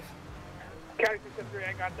M5. County 373,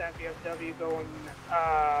 I got that BMW going,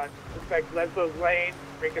 suspect Lesbo's Lane,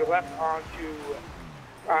 making a left onto,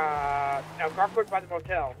 Algonquin by the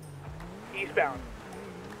motel. Eastbound.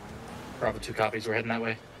 Bravo 2 copies. We're heading that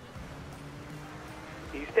way.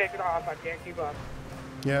 He's taking off. I can't keep up.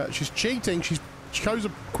 Yeah, she's cheating. She chose a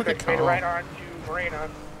quicker Made a right car onto Marina,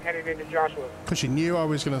 headed into Joshua. because she knew I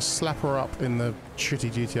was going to slap her up in the shitty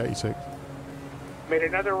GT86. Made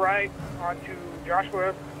another right onto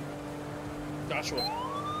Joshua. Joshua.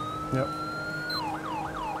 Yep.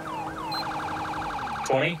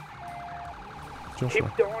 20. Joshua.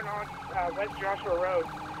 Keep going on West Joshua Road,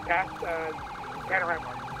 past Panorama.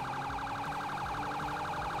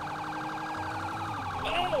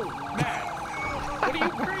 Oh, Matt!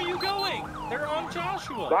 Where are you going? They're on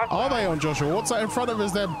Joshua. Are they on Joshua? What's that in front of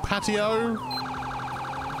us there? Patio?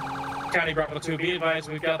 County Bravo 2, be advised,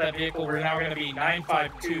 we've got that vehicle. We're now going to be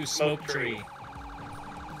 952 Smoke Tree.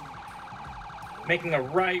 Making a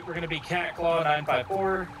right, we're going to be Cat Claw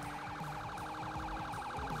 954.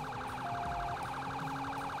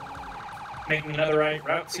 Making another right,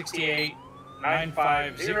 Route 68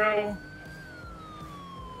 950.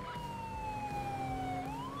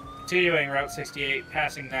 Continuing Route 68,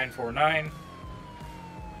 passing 949.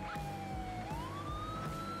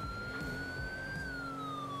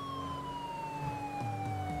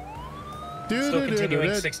 Still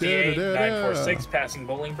continuing 68 946, passing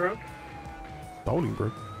Bolingbroke.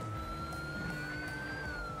 Bolingbroke?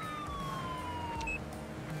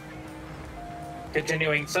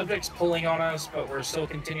 Continuing, subjects pulling on us, but we're still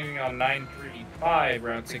continuing on 935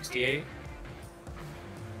 Route 68.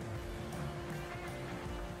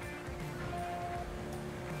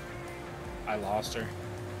 I lost her.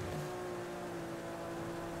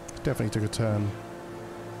 Definitely took a turn.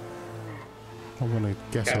 I'm gonna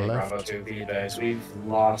guess a County left. Bravo 2, be advised, we've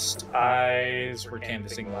lost eyes. We're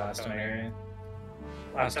canvassing the last stone area.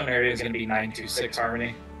 Last stone area is going to be 926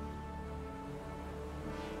 Harmony.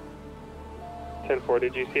 10-4,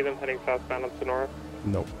 did you see them heading southbound on Sonora?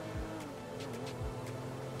 Nope.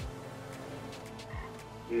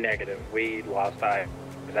 Negative. We lost eye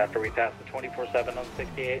after we passed the 24/7 on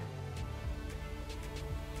 68.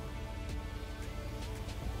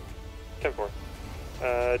 10-4.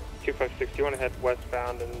 256, do you want to head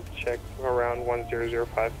westbound and check around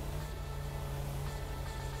 1005?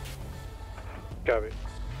 Copy.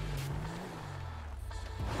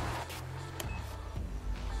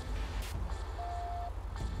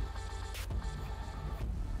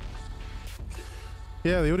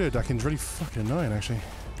 Yeah, the audio ducking's really fucking annoying, actually.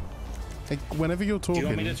 Like, whenever you're talking... Do you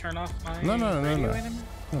want me to turn off my No. radio anymore?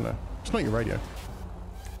 No. It's not your radio.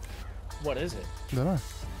 What is it? I don't know.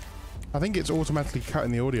 I think it's automatically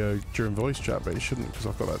cutting the audio during voice chat, but it shouldn't because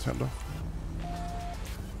I've got that turned off.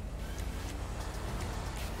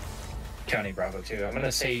 County Bravo 2, I'm going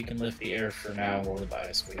to say you can lift the air for now while the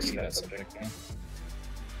bias we see that subject again.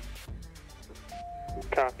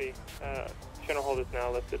 Copy. Channel hold is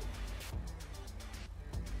now lifted.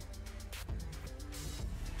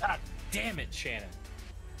 God damn it, Shannon.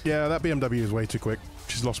 Yeah, that BMW is way too quick.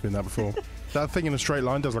 She's lost me in that before. That thing in a straight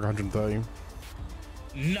line does like 130.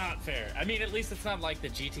 Not fair. I mean, at least it's not like the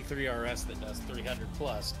GT3 RS that does 300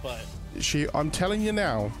 plus, but... I'm telling you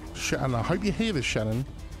now, and I hope you hear this, Shannon,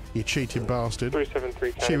 you cheating bastard.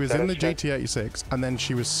 373. She was in the GT86, and then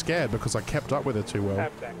she was scared because I kept up with her too well.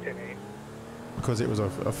 Because it was a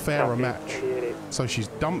fairer match. So she's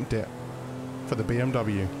dumped it for the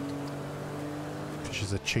BMW.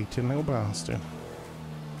 She's a cheating little bastard.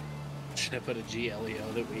 Should I put a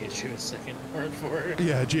GLEO that we issue a second word for?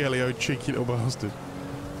 Yeah, GLEO, cheeky little bastard.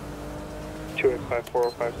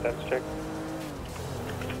 285-405 stats check.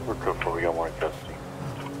 We're code 4, we got one in custody.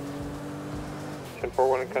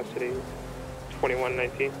 10-4-1 in custody.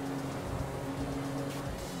 2119.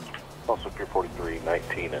 Also, Pier 43,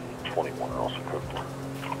 19, and 21 are also code 4.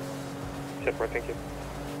 10-4, thank you.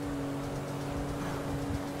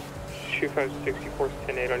 2564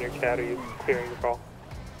 10-8 on your cat. Are you clearing the call?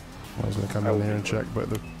 I was going to come down here and check, but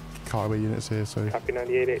the cargo unit's here, so... Copy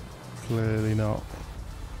 98-8. Clearly not.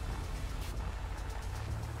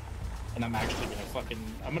 And I'm actually going to fucking...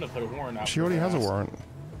 I'm going to put a warrant out. She already has a warrant.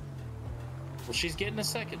 Well, she's getting a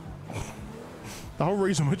second. The whole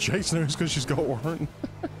reason we're chasing her is because she's got a warrant.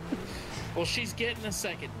 Well, she's getting a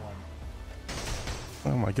second one.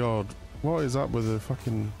 Oh my god. What is up with the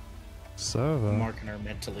fucking server? Marking her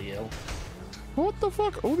mentally ill. What the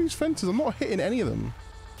fuck? All these fences, I'm not hitting any of them.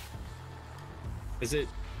 Is it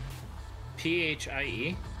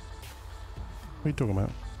PHIE? What are you talking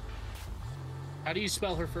about? How do you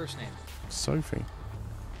spell her first name? Sophie.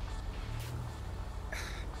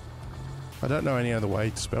 I don't know any other way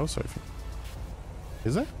to spell Sophie.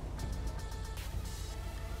 Is there?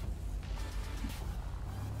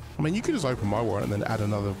 I mean, you could just open my warrant and then add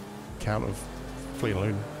another count of fleeing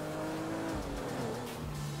loon.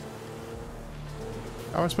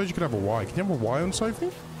 Oh, I suppose you could have a Y. Can you have a Y on Sophie?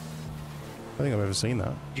 I think I've ever seen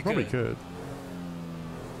that. You probably could.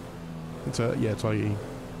 It's a, yeah, it's IE.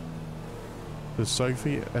 There's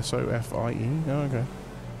Sophie, S-O-F-I-E. Oh, okay.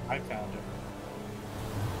 I found it.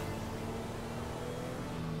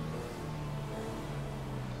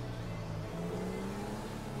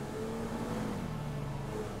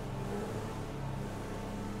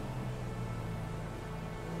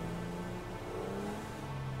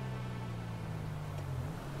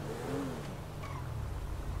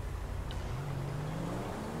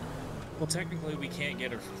 Well, technically, we can't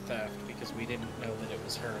get her for theft because we didn't know that it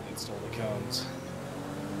was her that stole the cones.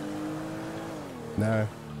 No.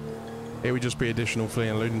 It would just be additional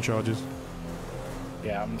fleeing and looting charges.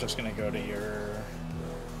 Yeah, I'm just gonna go to your...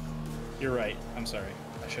 You're right. I'm sorry.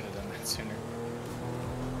 I should have done that sooner.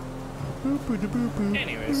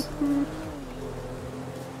 Anyways.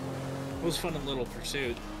 It was fun and little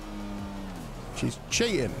pursuit. She's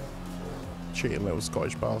cheating. Cheating little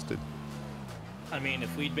Scottish bastard. I mean,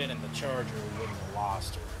 if we'd been in the Charger, we wouldn't have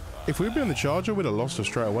lost her. If we'd been in the Charger, we'd have lost her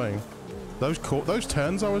straight away. Those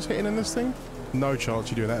turns I was hitting in this thing, no chance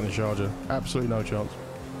you doing that in the Charger. Absolutely no chance.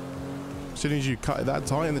 As soon as you cut it that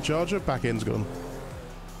tight in the Charger, back end's gone.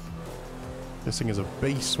 This thing is a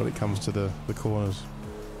beast when it comes to the corners.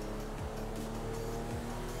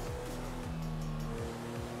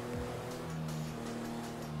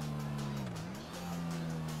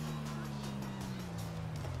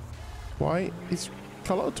 Why is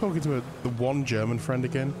Carlotta talking to the one German friend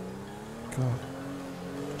again? God.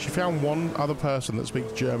 She found one other person that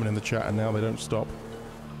speaks German in the chat and now they don't stop.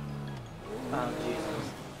 Oh,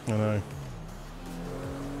 Jesus. I know.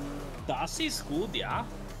 Das ist gut, yeah?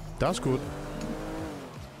 That's good.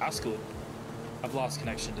 That's good. I've lost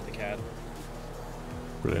connection to the CAD.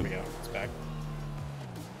 Brilliant. There we go. It's back.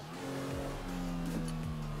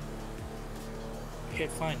 Okay,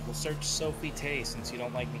 fine. We'll search Sophie Tay since you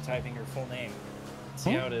don't like me typing her full name.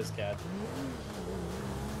 See how it is, CAD.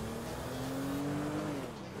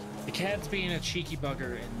 The CAD's being a cheeky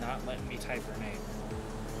bugger and not letting me type her name.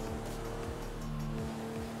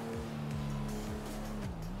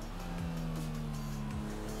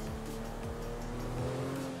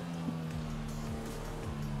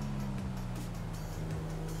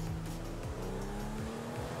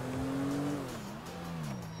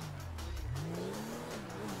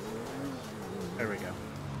 There we go.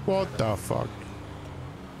 What the fuck?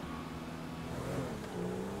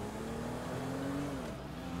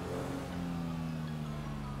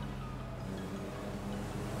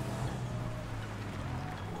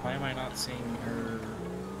 Why am I not seeing her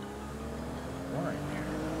warrant here?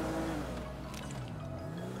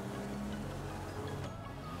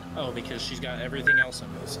 Oh, because she's got everything else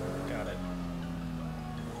in this. Got it.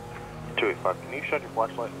 285, can you shine your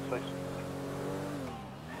flashlight in space?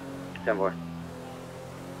 10-4.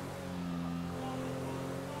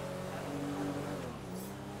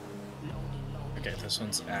 Okay, this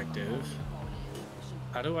one's active.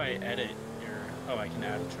 How do I edit your... Oh, I can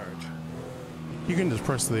add a charge. You can just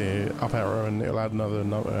press the up arrow and it'll add another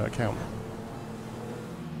account.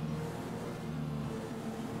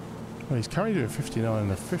 Well, he's currently doing 59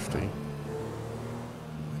 and a 50.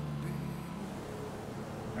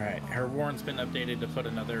 Alright, her warrant's been updated to put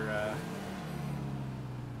another,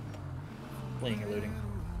 fleeing and looting.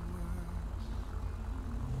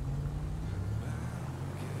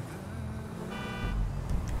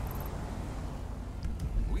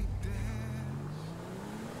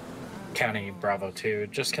 County Bravo 2,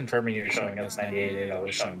 just confirming you're showing us 98, I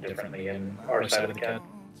was shown differently in our side of the CAD.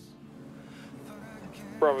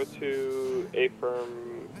 Bravo 2, A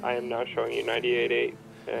firm, I am now showing you 98.8,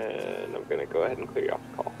 and I'm going to go ahead and clear you off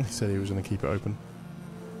the call. He said he was going to keep it open.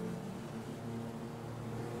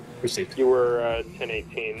 Received. You were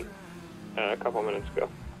 1018 a couple minutes ago.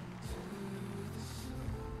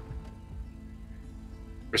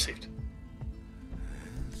 Received.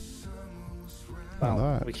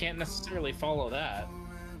 Well, we can't necessarily follow that.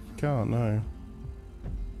 Can't, no.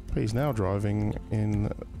 But he's now driving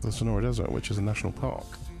in the Sonora Desert, which is a national park.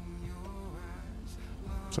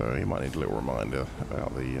 So he might need a little reminder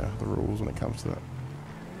about the rules when it comes to that.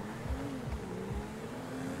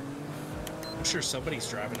 I'm sure somebody's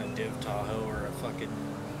driving a Div Tahoe or a fucking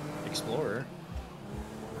Explorer.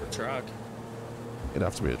 Or a truck. It'd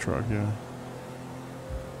have to be a truck, yeah.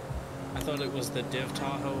 I thought it was the Div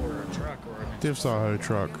Tahoe or a truck or an Div Tahoe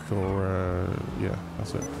truck or, yeah,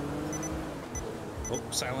 that's it. Oh,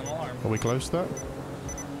 silent alarm. Are we close to that?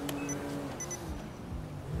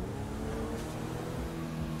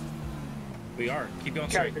 We are. Keep going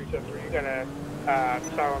straight. You're gonna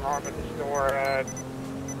silent alarm at the store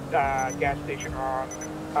gas station on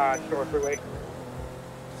Store Freeway.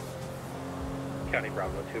 County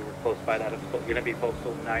Bravo 2, we're close by that. It's going to be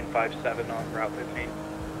postal 957 on Route 15.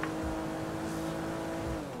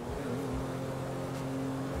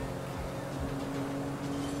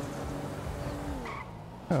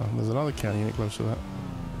 Oh, there's another county unit close to that.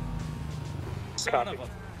 Son of a...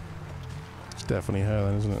 It's definitely her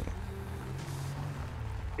then, isn't it?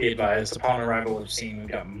 Be advised, upon arrival we've seen we've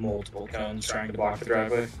got multiple cones trying to block the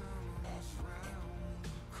driveway.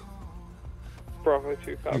 Bravo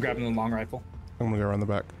 2, I'm grabbing the long rifle. I'm gonna go around the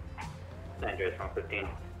back. Andrews 115.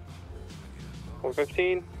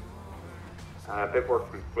 115. Paperwork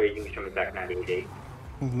complete, you can show me back 98.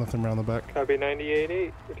 There's nothing around the back. Copy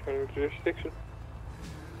 98-8, returning to jurisdiction.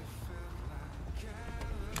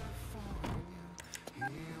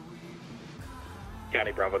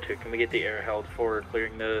 County Bravo 2, can we get the air held for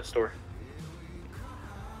clearing the store?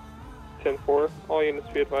 10-4, all units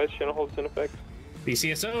be advised, channel holds in effect.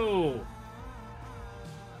 BCSO!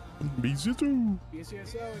 BCSO!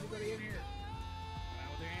 BCSO, anybody in here?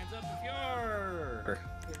 With their hands up if you're...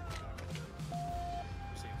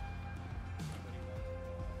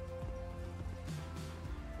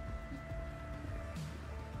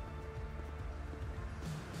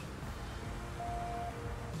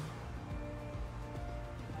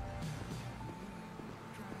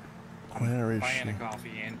 Where is Buying she? a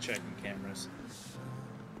coffee and checking cameras.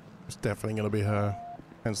 It's definitely gonna be her.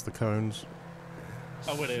 Hence the cones.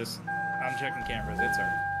 Oh, it is. I'm checking cameras. It's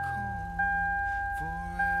her.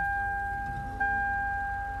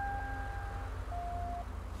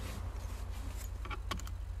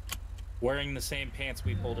 Wearing the same pants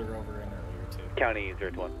we pulled her over in earlier, too. County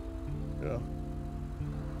 021. Yeah.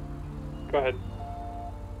 Go ahead.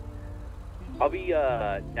 I'll be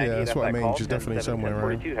 98 that's at what I that mean. call. She's definitely 10-7, somewhere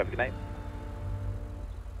around. 10-42. Have a good night.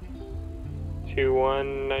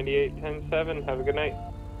 2198-10-7, have a good night.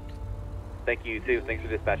 Thank you, too. Thanks for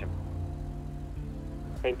dispatching.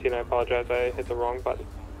 19, I apologize, I hit the wrong button.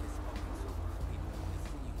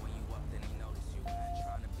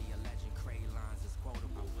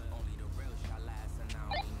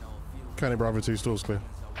 County Bravo 2 stores clear.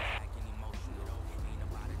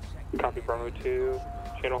 Copy Bravo 2,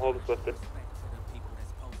 channel hold is lifted.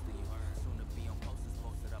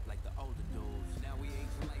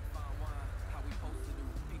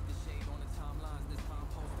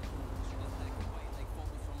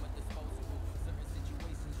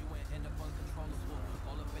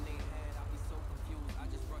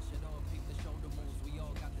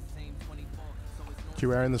 You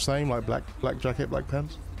wearing the same, like black jacket, black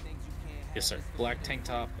pants? Yes, sir. Black tank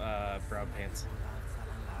top, brown pants.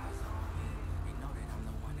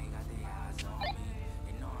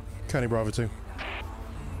 County Bravo 2.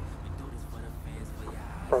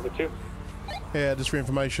 Bravo 2. Yeah, just for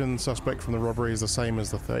information, suspect from the robbery is the same as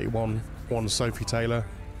the 31. One Sophie Taylor,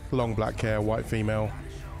 long black hair, white female,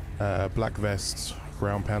 black vest,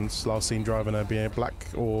 brown pants. Last seen driving a black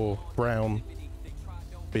or brown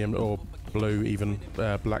or blue even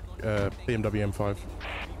black BMW M5.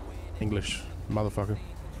 English motherfucker.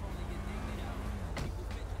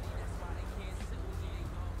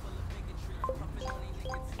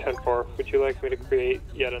 Ten-4, would you like me to create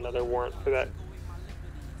yet another warrant for that?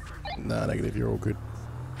 Nah, negative, you're all good.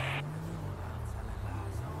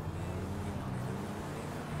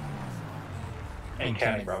 And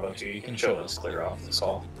County Bravo 2, you can show us clear off this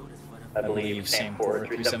call. I believe same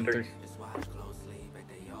 4373.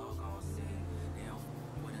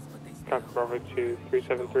 Copy Bravo 2,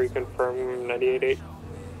 373, confirm 98-8.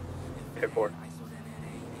 10-4.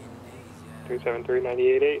 373,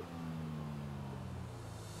 98-8.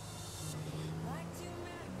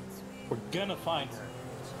 We're gonna find her.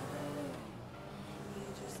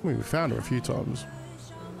 We found her a few times.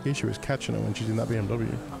 The issue is catching her when she's in that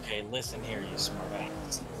BMW. Okay, listen here, you smart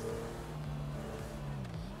ass.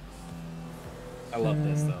 I love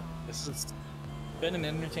this, though. This has been an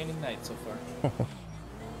entertaining night so far.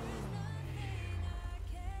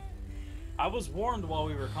 I was warned while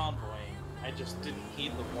we were convoying. I just didn't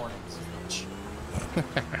heed the warnings as much.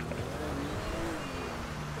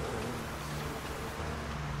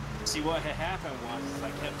 See, what had happened was I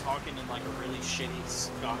kept talking in like a really shitty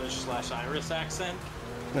Scottish/Irish accent.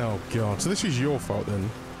 Oh god, so this is your fault then?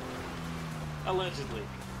 Allegedly.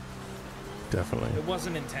 Definitely. It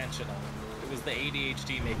wasn't intentional. It was the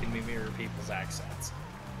ADHD making me mirror people's accents.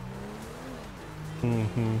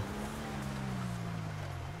 Mm-hmm.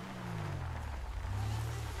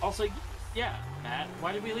 Also, yeah, Matt,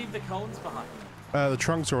 why did we leave the cones behind? The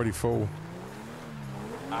trunk's already full.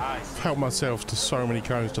 I I've helped myself to so many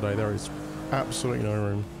cones today, there is absolutely no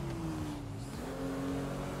room.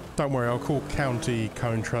 Don't worry, I'll call County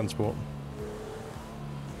Cone Transport.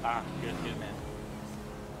 Ah, good, good man.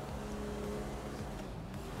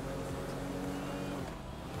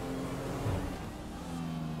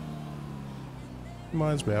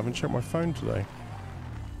 Reminds me, I haven't checked my phone today.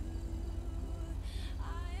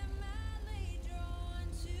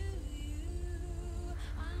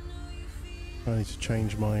 I need to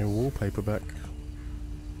change my wallpaper back.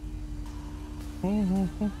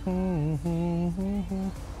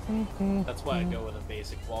 That's why I go with a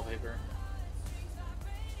basic wallpaper.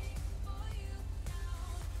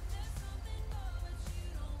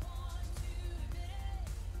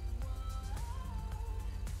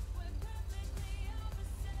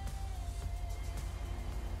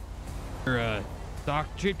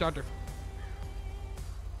 Chief Doctor.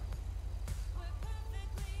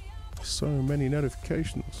 So many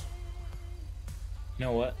notifications. You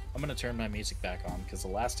know what? I'm gonna turn my music back on because the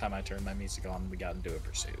last time I turned my music on, we got into a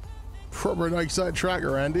pursuit. Proper lakeside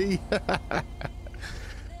tracker, Andy. Oh,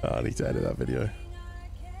 I need to edit that video.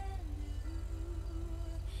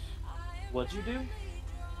 What'd you do?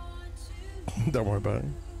 Don't worry about it.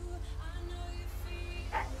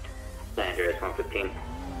 San Andreas 115.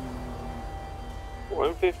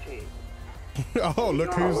 115. Oh,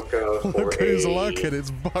 look who's lurking, it's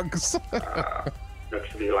Bugs. Looks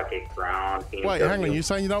to be like a ground. Wait, hang on, you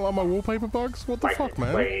saying you don't like my wallpaper, Bugs? What the fuck,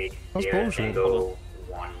 man? That's bullshit.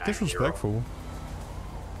 Disrespectful.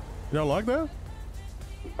 You don't like that?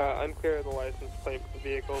 Unclear of the license plate for the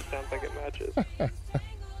vehicle. Sounds like it matches.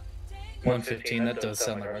 115, that does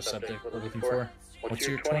sound like our subject we're looking for. What's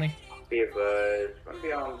your 20? It's going to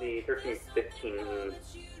be on the 1315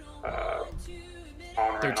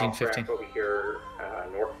 on 1315 over here,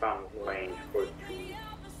 northbound lane, close to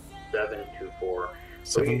 724.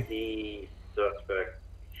 The suspect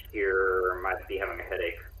here might be having a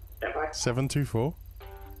headache. Stand by. 724?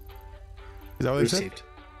 Is that what they said? Received.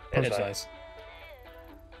 Advise.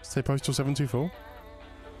 Say postal 724?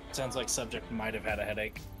 Sounds like subject might have had a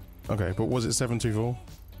headache. Okay, but was it 724?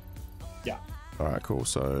 Yeah. Alright, cool.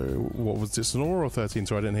 So, what was this, an or 13?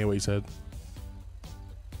 So I didn't hear what you said.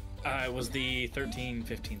 It was the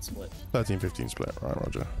 13-15 split. 13-15 split. Right,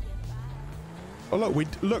 Roger. Oh,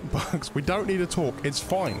 look, Bugs, we don't need to talk. It's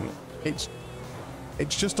fine. It's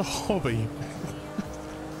just a hobby.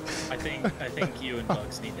 I think you and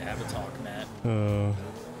Bugs need to have a talk, Matt.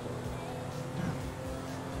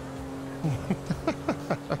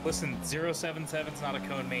 Listen, 077's not a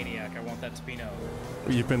cone maniac. I want that to be known.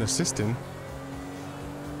 You've been assisting.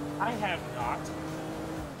 I have not.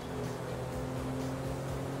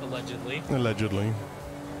 Allegedly. Allegedly.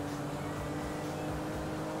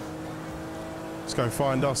 Let's go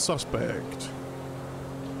find our suspect.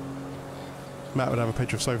 Matt would have a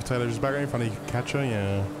picture of Sophie Taylor's background if I need to catch her,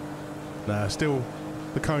 yeah. Nah, still,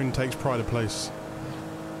 the cone takes pride of place.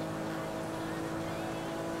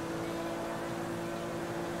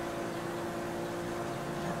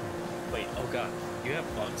 Wait, oh god, you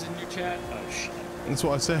have Bugs in your chat? Oh shit. That's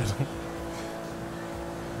what I said.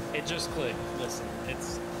 It just clicked. Listen,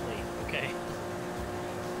 it's late, okay?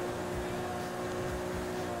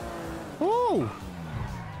 Oh!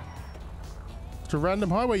 It's a random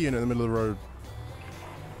highway unit in the middle of the road.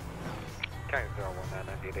 County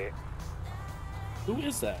 01998. Who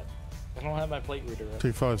is that? I don't have my plate reader up.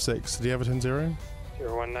 256. Did he have a 10-0?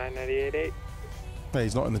 01998. Hey,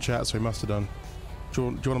 he's not in the chat, so he must have done. Do you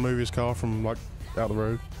want to move his car from, like, out the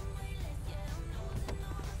road?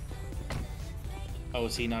 Oh,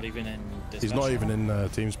 is he not even in dispatch? He's not even in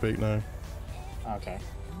TeamSpeak, no. Okay.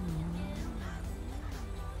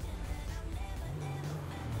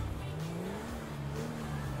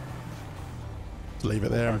 Leave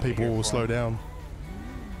it there and people will slow down.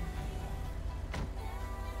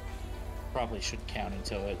 Probably should county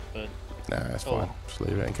tow it, but... Nah, it's fine. Just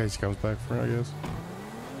leave it in case he comes back for it, I guess.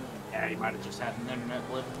 Yeah, he might have just had an internet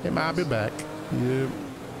blip. It might be back. Yep.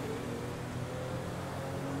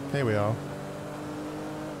 Here we are.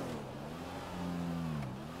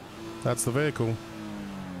 That's the vehicle.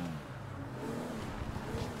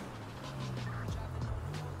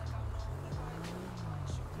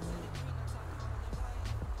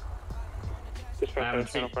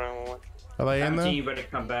 Are they in there? Haven't seen anybody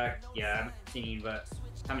come back. Yeah,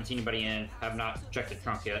 haven't seen anybody in. Have not checked the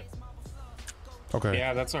trunk yet. Okay.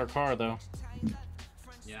 Yeah, that's our car, though.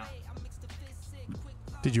 Yeah.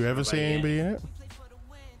 Did you ever see anybody in it?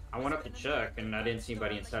 I went up to check and I didn't see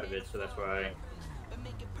anybody inside of it, so that's why.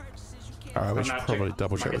 Alright, we should probably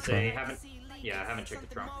double check the trunk. I haven't checked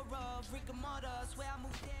the trunk.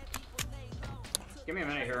 Give me a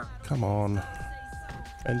minute here. Come on.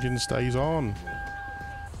 Engine stays on.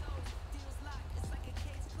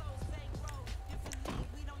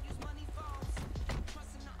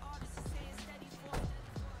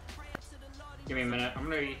 Give me a minute. Let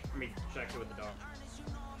me check it with the dog.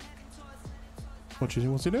 What's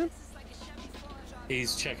he doing?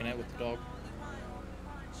 He's checking it with the dog.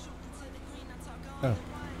 Oh.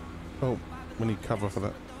 Oh, we need cover for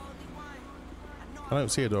that. I don't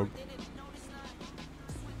see a dog.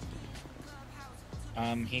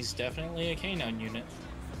 He's definitely a canine unit.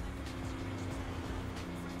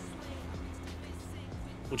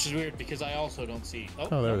 Which is weird because I also don't see.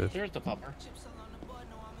 Oh, there it is. There's the pupper.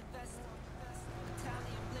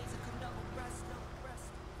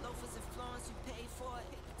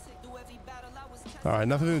 Alright,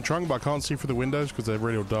 nothing in the trunk, but I can't see through the windows because they're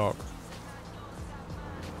real dark.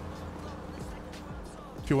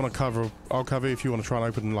 If you want to cover, I'll cover if you want to try and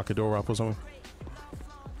open like a door up or something.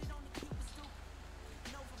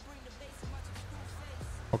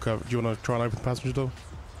 I'll cover. Do you want to try and open the passenger door?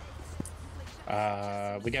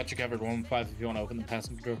 We got you covered 115 if you want to open the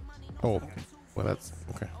passenger door. Oh, well that's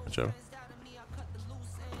okay. Whichever.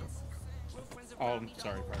 Oh, I'm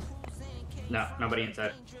sorry, bro. No, nobody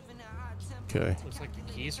inside. Okay. Looks like the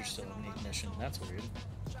keys are still in the ignition. That's weird.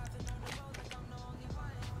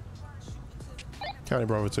 County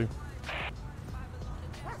Bravo 2.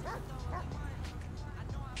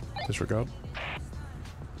 Disregard.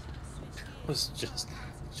 Was just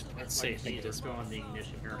let's see. Just go on the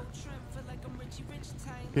ignition here.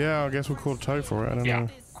 Yeah, I guess we'll call a tow for it. I don't know.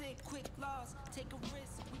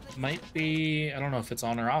 Might be. I don't know if it's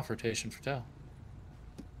on or off rotation for tow.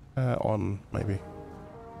 On maybe.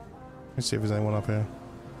 Let's see if there's anyone up here.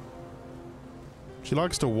 She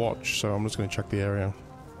likes to watch, so I'm just going to check the area.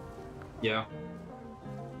 Yeah.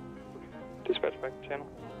 Dispatch back to channel.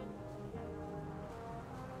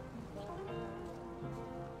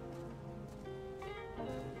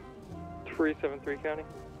 .373 County.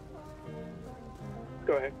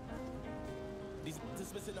 Go ahead.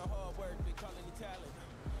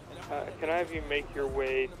 Can I have you make your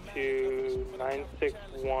way to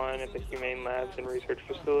 961 at the Humane Labs and Research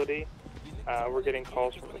Facility? We're getting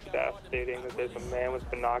calls from the staff stating that there's a man with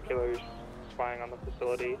binoculars spying on the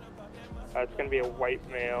facility. It's going to be a white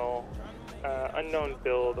male, unknown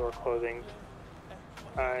build or clothing.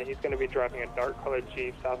 He's going to be driving a dark-colored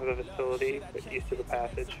Jeep south of the facility, but east of the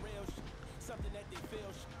passage.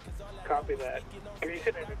 Copy that. Can you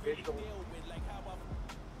send an additional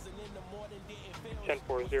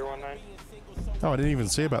 10-4019? Oh, I didn't even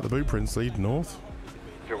see about the boot prints lead north.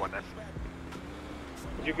 019.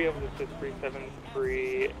 Would you be able to assist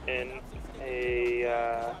 373 in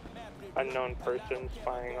a unknown person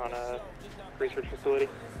spying on a research facility?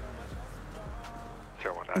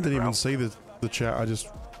 019. I didn't even see the chat. I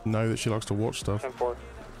just know that she likes to watch stuff. 10-4.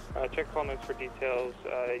 Check call notes for details.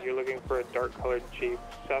 You're looking for a dark-colored Jeep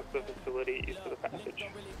south of the facility, east of the passage.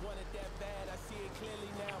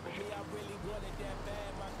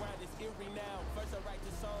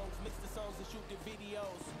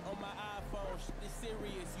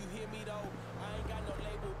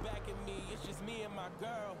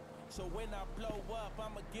 So when I blow up,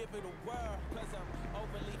 I'ma give it a whirl. Cause I'm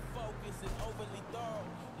overly focused and overly thorough.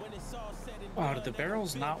 When it's all said and done. Oh, did the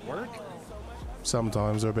barrels not work?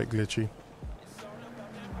 Sometimes they're a bit glitchy.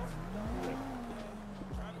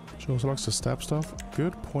 She also likes to stab stuff.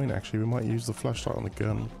 Good point, actually. We might use the flashlight on the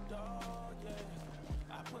gun.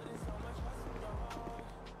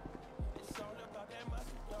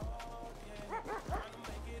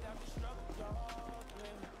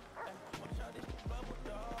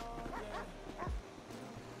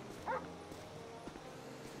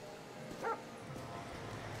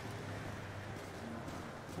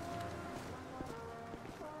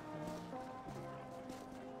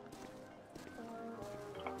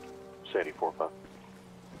 Sandy 45.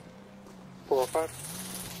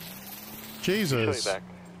 405. Jesus. Back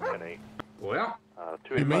 10-8. Well,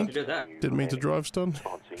 Didn't mean to drive stun.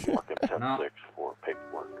 No. For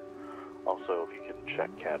paperwork. Also, if you can check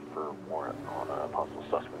CAD for warrant on a possible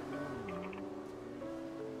suspect.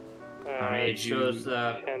 it shows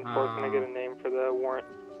 10-4. Can I get a name for the warrant?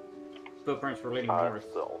 Footprints were leading north.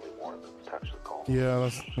 That's the only warrant that's attached to the call. Yeah,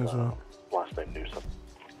 that's well. Last name Newsom.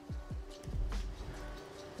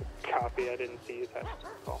 Copy, I didn't see you attached to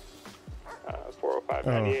the call. 405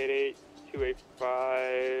 988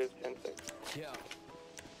 285 106.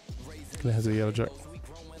 Gonna head to the Yellow Jack.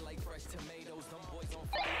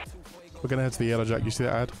 We're gonna head to the Yellow Jack. You see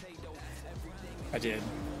that ad? I did.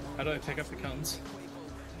 How do I pick up the cones?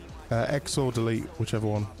 X or delete, whichever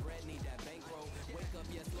one.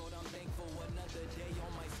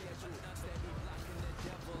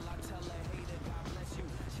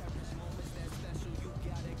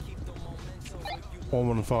 One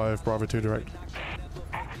 115 Bravo 2 direct.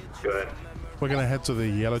 Good. We're going to head to the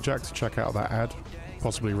Yellow Jack to check out that ad,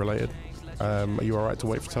 possibly related. Are you alright to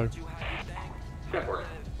wait for tow? Yeah, for it.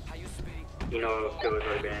 You know if it was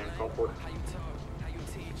already been called for?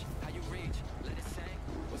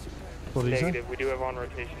 What did you say? Negative. We do have on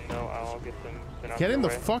rotation though. I'll get them sent out Get in the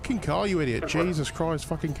your way. fucking car, you idiot. Jesus Christ,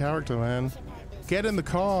 fucking character, man. Get in the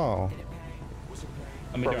car.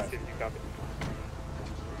 Let me drive.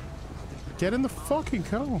 Get in the fucking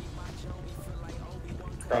car.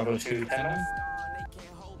 Bravo 2, 10.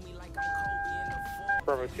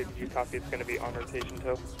 Bravo 2, did you copy? It's going to be on rotation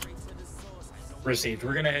too. Received.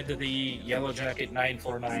 We're gonna head to the Yellow Jacket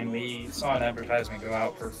 949. We saw an advertisement go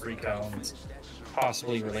out for free cones,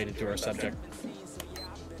 possibly related to our subject.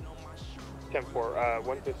 10-4,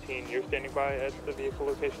 115, you're standing by at the vehicle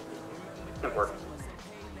location? 10-4.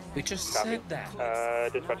 We just Copy. said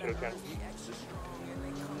that. Dispatch to 10.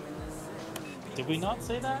 Did we not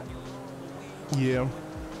say that? Yeah. Okay,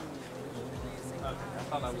 I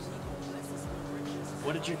thought I was.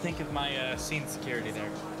 What did you think of my scene security there?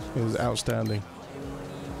 It was outstanding.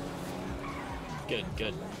 Good,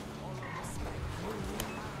 good.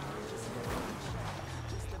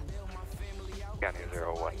 County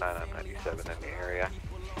 019, I'm 97 in the area.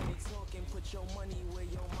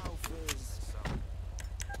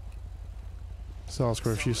 So ask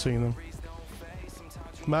her if she's seen them.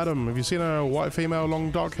 Madam, have you seen a white female,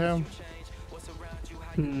 long dark hair?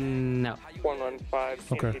 No.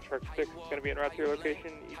 115, Okay. TNT truck 6 is going to be en route to your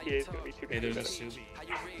location. ETA is going to be 2 Hey, there's a minutes. soup.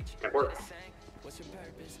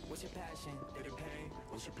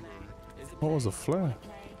 What was the flare?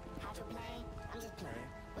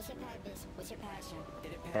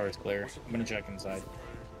 Car is clear. I'm gonna check inside.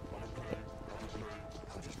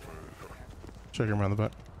 Check him around the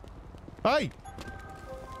back. Hey!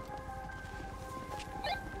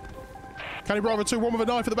 County Bravo 2, one with a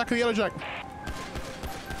knife at the back of the Yellow Jack.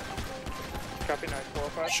 Copy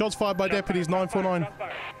 945. Shots fired by deputies, 949.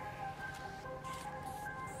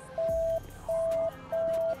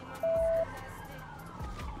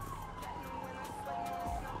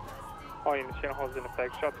 All units, channel holds in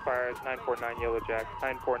effect. Shots fired, 949 Yellow Jack.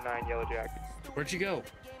 949 Yellow Jack. Where'd you go?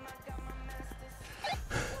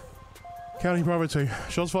 County Bravo 2,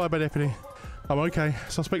 shots fired by deputy. I'm okay,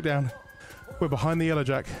 suspect down. We're behind the Yellow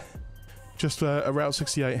Jack. Just at Route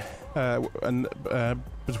 68, and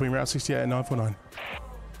between Route 68 and 949.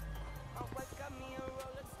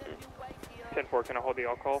 10-4, can I hold the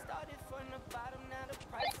all call?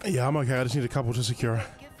 Yeah, I'm okay. I just need a couple to secure.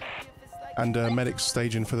 And medics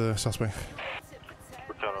staging for the suspect.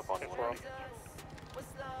 We're coming up on 10-4.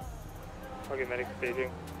 Okay, medic staging.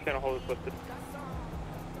 Channel hold is listed.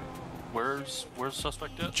 Where's the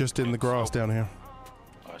suspect at? Just in the grass down here.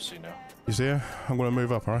 Oh, I see now. You see her? I'm going to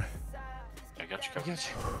move up, alright? I got you.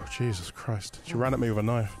 Jesus Christ. She ran at me with a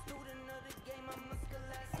knife.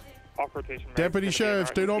 Off rotation. medic. Deputy It's gonna be en sheriffs,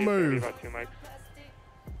 route. do not ETA is gonna be move. about 2 mics.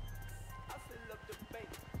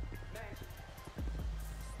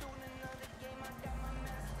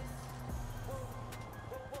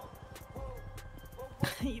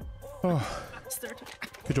 Oh.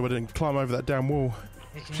 Good job I didn't climb over that damn wall.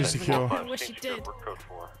 She's secure. I wish you did.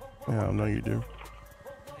 Yeah, I know you do.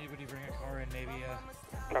 Anybody bring a car in? Maybe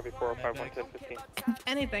Copy 405 11015. If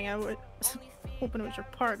anything, I would hoping it was your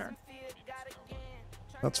partner.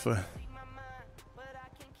 That's fair.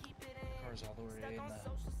 Car's all the way in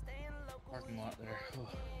the parking lot there. Oh.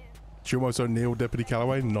 She almost O'Neill, Deputy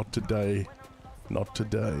Calloway. Not today. Not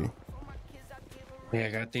today. Yeah, I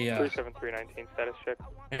got the 37319 status check.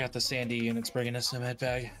 I got the Sandy units bringing us some med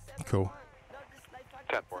bag. Cool.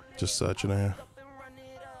 10-4. Just searching here.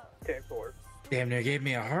 10-4. Damn near gave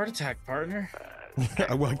me a heart attack, partner.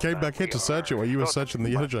 Well, I came back here to search it while you were searching the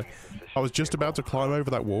Yellow Jack. I was just about to climb over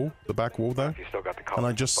that wall, the back wall there, and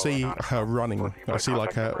I just see her running. I see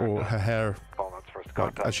like her hair,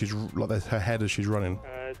 like as she's like her head as she's running.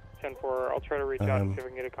 10-4, I'll try to reach out and see if I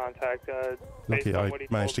can get a contact. Based Lucky on I what he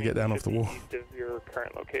managed to told get down me, off the should be wall. east of your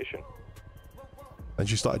current location. And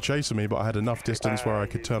she started chasing me, but I had enough distance where I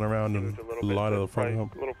could turn around and lie to the front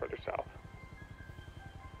hump. A little further south.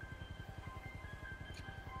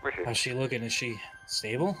 How's she looking? Is she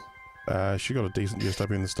stable? She got a decent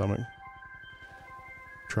USW in the stomach.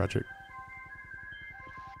 Tragic.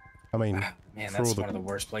 I mean, Man, for that's all the one of the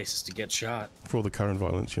worst places to get shot. for all the current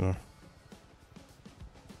violence, you know.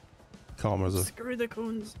 Karma's a Screw the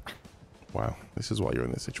coons. wow. This is why you're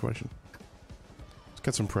in this situation. Let's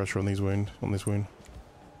get some pressure on these wound on this wound.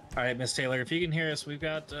 All right, Miss Taylor, if you can hear us, we've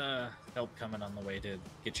got help coming on the way to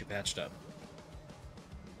get you patched up.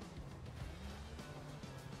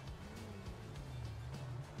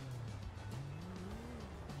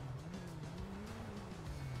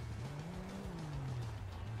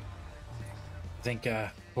 I think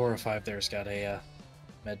 405 there's got a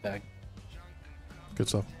med bag. Good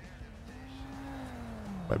stuff.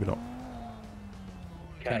 Maybe not.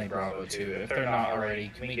 County Bravo 2. If they're not already,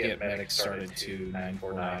 can we get medics started to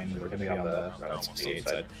 949? We're going to be on the Route 68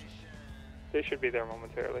 side. They should be there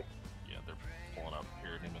momentarily. Yeah, they're pulling up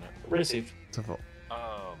here in a minute. Receive.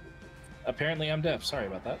 Apparently I'm deaf. Sorry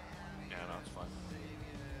about that. Yeah, no, it's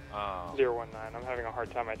fine. 019. I'm having a hard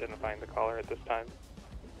time identifying the caller at this time.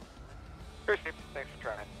 Received. Thanks for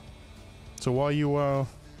trying. So why are you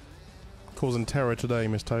causing terror today,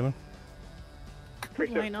 Miss Taylor?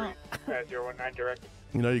 Why not? 019 direct.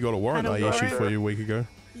 You know you got a warrant I issued for you a week ago.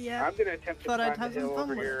 Yeah. I'm gonna attempt to Thought I'd climb have the some hill fun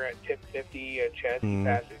over with here it. at 1050 Chassis Hmm.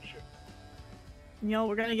 Passage. Y'all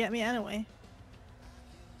were gonna get me anyway.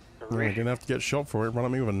 You're gonna have to get shot for it. Run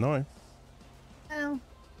at me with a knife. Oh,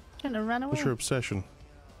 kind of run away. What's your obsession?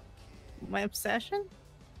 My obsession?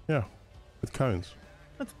 Yeah, with cones.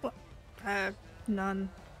 What's what? None.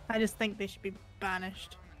 I just think they should be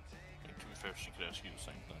banished. To be fair, she could ask you the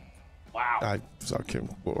same thing. Wow. Okay,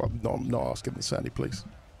 well, I'm not asking the Sandy, please.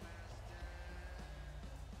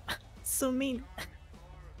 So mean.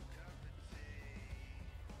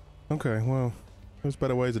 Okay, well, there's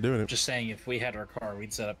better ways of doing it. Just saying, if we had our car,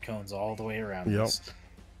 we'd set up cones all the way around Yep. us.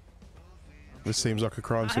 This seems like a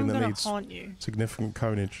crime scene I'm that gonna needs haunt you. significant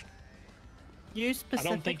conage. You specifically.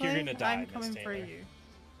 don't think you're gonna die, I'm Miss coming for Taylor. you.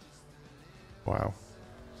 Wow.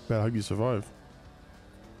 Well, I hope you survive.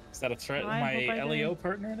 Is that a threat to I my hope I LEO do.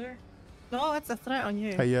 partner there? No, it's a threat on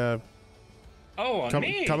you. Hey, Oh, on come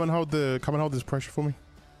me? and hold this pressure for me.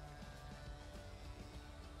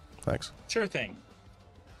 Thanks. Sure thing.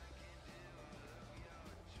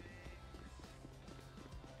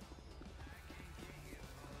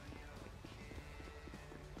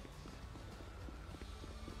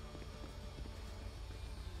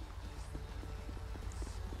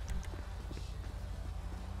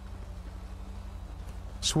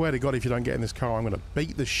 Swear to God, if you don't get in this car, I'm gonna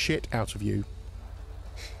beat the shit out of you.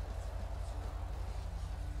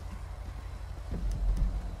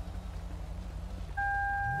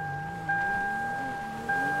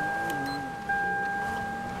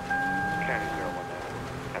 County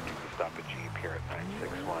 019. Attempting to stop a Jeep here at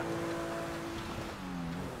 961.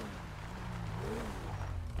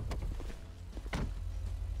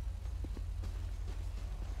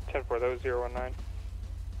 Ten four. That was 019.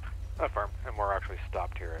 Affirm. And we're actually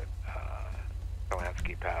stopped here at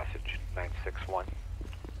Polanski Passage 961.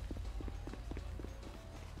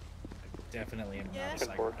 Definitely am Yeah. not a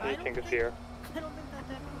 10 4. psychopath. Can you take us here? I don't think that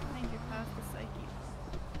definitely think you're past the psyche.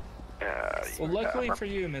 Well, luckily for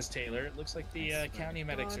you, Miss Taylor, it looks like the county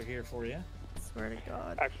medics God. are here for you. I swear to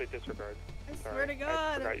God. Actually, disregard. I Sorry. swear to I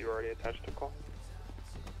God. forgot you were already attached to call.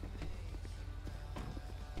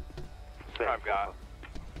 I've got.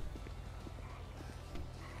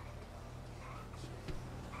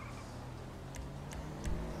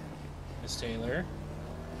 Miss Taylor.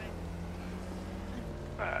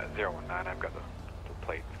 019. I've got the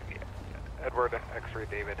plate. Edward X-ray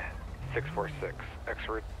David 646.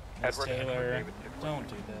 X-ray Miss Edward X-ray Taylor, David 646. don't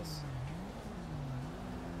do this.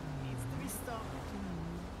 Needs to be stopped.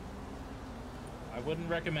 I wouldn't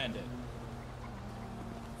recommend it.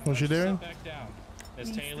 What's she doing? Sit back down. Miss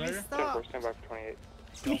Needs to be Taylor, 10 4. stopped. Stand by for 28.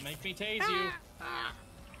 don't make me tase you.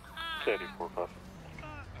 Sandy 45.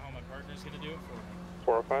 Oh, my partner's gonna do it for me.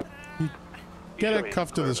 405. Get her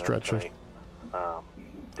cuffed to the stretcher.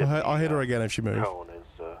 I'll hit her again if she moves. Cone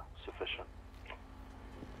is sufficient.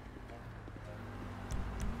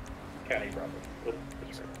 County Bravo.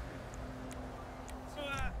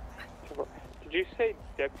 Did you say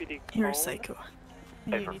Deputy You're a Cone? psycho.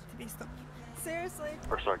 You need to be stopped. Seriously?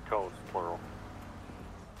 Or sorry, cones, plural.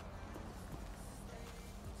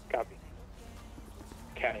 Copy.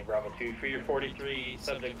 County Bravo 2 for your 43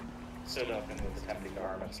 subject stood up and was attempting to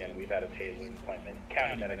harm us again. We've had a tasing appointment.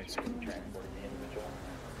 County medics are transporting the individual.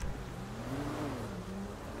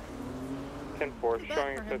 10 4. Too bad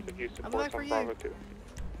Showing for him. excessive use of I'm force back for on you. Bravo 2.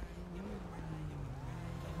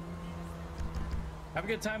 Have a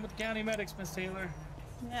good time with the county medics, Miss Taylor.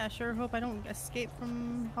 Yeah, I sure hope I don't escape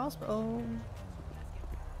from hospital.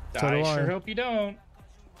 So do I I. sure hope you don't.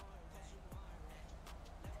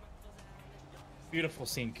 Beautiful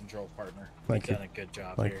scene control partner. Thank You've you. done a good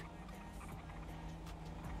job Thank here.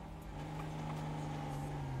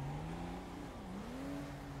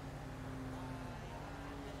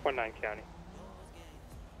 One 9 County.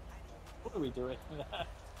 What are we doing?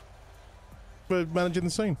 We're managing the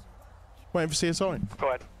scene. Waiting for CSI. Go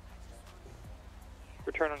ahead.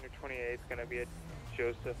 Return on your 28 is going to be at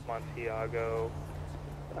Joseph Montiago,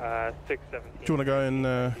 617. Do you want to go and...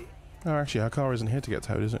 Oh, actually, our car isn't here to get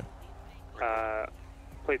towed, is it?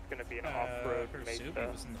 plate's going to be an off-road Mesa,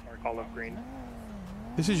 olive green.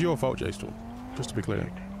 This is your fault, J-Storm, just to be clear.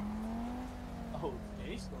 Oh,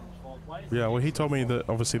 J-Storm's fault? Why is Yeah, it well, he J-Storm's told me fault? that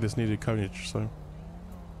obviously this needed coinage, so...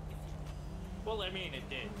 Well, I mean, it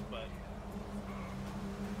did, but...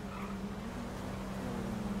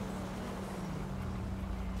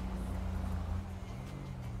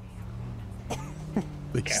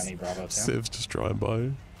 These County Bravo 2. civs just driving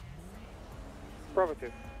by. Bravo 2.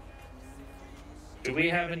 Do we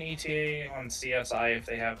have an ETA on CSI if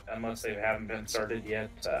they have, unless they haven't been started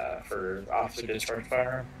yet, for officer discharge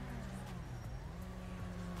firearm?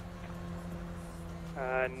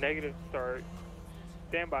 Negative start.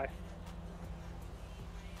 Standby.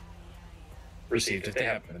 Received. If they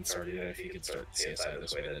haven't been started yet, if you could start CSI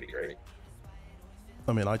this way, that'd be great.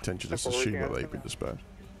 I mean, I tend to just assume that they've been dispatched.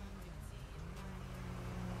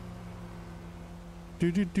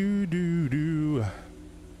 Do do do do do.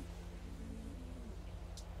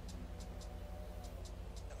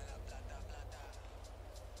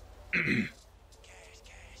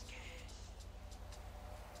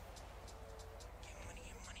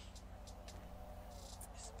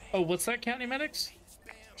 Oh, what's that, County Medics?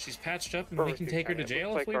 She's patched up and we can take her to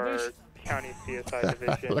jail if we our wish? County CSI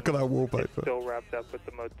division. Look at that wallpaper. is still wrapped up with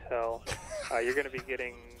the motel. You're going to be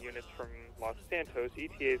getting units from Los Santos.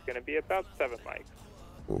 ETA is going to be about 7 mics.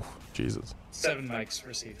 Oh, Jesus. 7 mics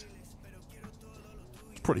received.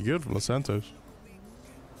 It's pretty good from Los Santos.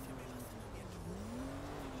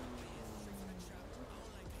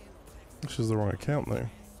 This is the wrong account, though.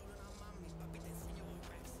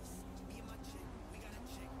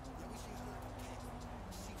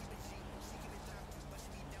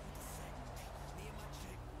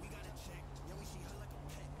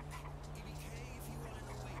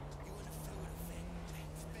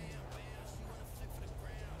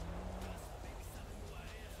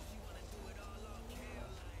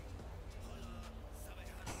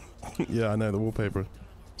 Yeah, I know, the wallpaper.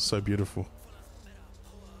 So beautiful.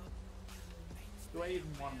 Do I even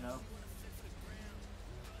want to know?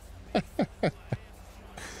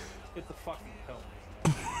 Get the fucking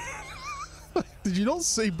pill. Did you not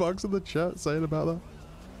see Bugs in the chat saying about that?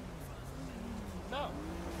 No.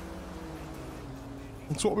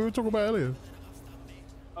 That's what we were talking about earlier.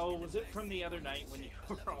 Oh, was it from the other night when you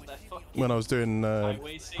were on that fucking... When I was doing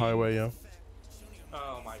highway, yeah.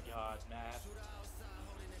 Oh my god, Matt.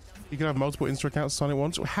 You can have multiple Insta accounts sign at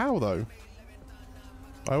once. How though?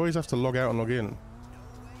 I always have to log out and log in.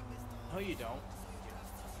 No, you don't.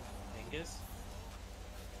 Dingus.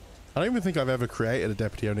 I don't even think I've ever created a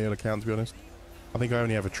Deputy O'Neill account, to be honest. I think I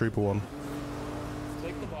only have a Trooper one.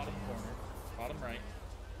 Take the bottom corner, bottom right,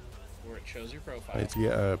 where it shows your profile. I need to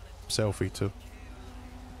get a selfie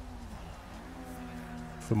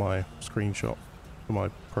for my screenshot, for my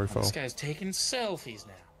profile. This guy's taking selfies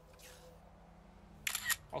now.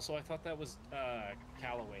 Also, I thought that was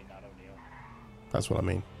Callaway, not O'Neill. That's what I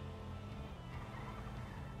mean.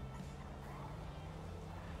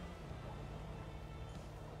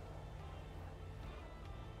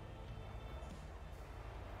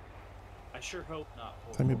 I sure hope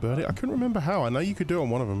not. Tell me, Birdie. I couldn't remember how. I know you could do it on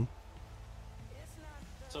one of them.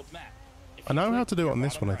 So, Matt. I know how to do it on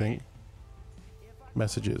this one, I think.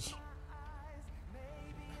 Messages.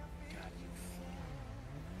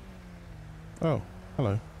 Oh,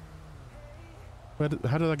 hello. How did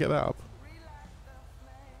I get that up?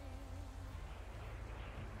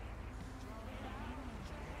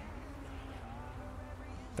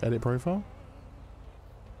 Edit profile?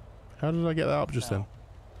 How did I get that up just then?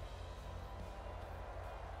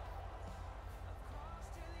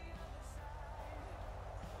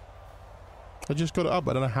 I just got it up.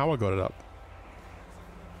 I don't know how I got it up.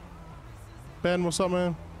 Ben, what's up,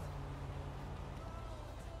 man?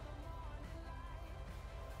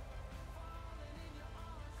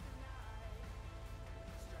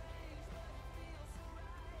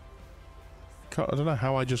 I don't know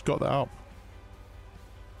how I just got that up.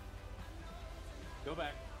 Go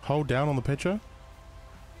back. Hold down on the picture?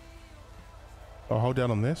 Oh, hold down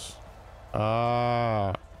on this?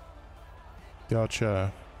 Ah.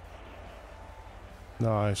 Gotcha.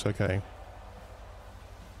 Nice, okay.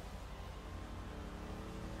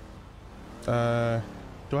 Do I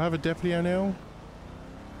have a Deputy O'Neill?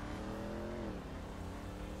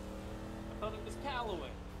 I thought it was Callaway.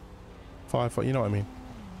 Firefight, you know what I mean.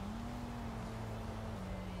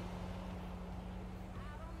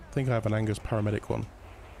 I think I have an Angus paramedic one.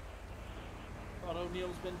 Thought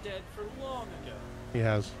O'Neill's been dead for long ago. He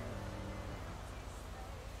has.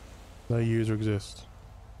 No user exists.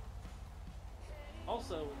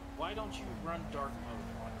 Also, why don't you run dark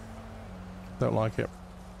mode on? Don't like it.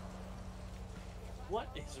 What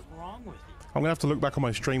is wrong with you? I'm gonna have to look back on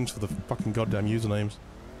my streams for the fucking goddamn usernames.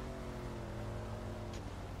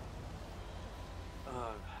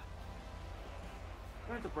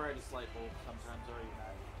 Aren't the brightest light bulb sometimes, are you not?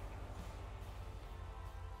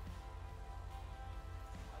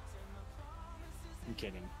 I'm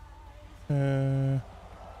kidding.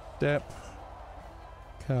 Dep.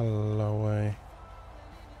 Callaway.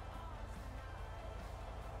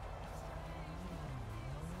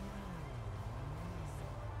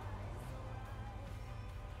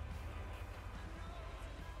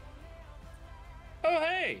 Oh,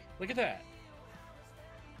 hey! Look at that.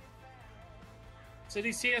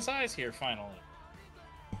 City CSI's here finally.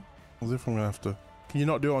 As if I'm gonna have to. Can you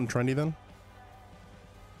not do it on trendy then?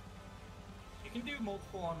 You can do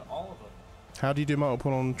multiple on all of them. How do you do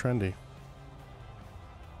multiple on trendy?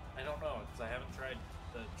 I don't know, because I haven't tried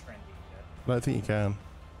the trendy yet. I don't think you can.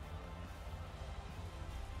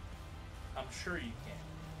 I'm sure you can.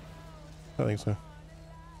 I don't think so.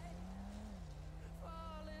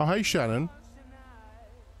 Oh, hey, Shannon.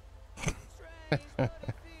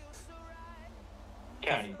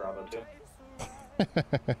 County Bravo 2.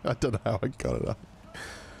 I don't know how I got it up.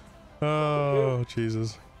 Oh,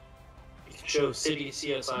 Jesus. You can show City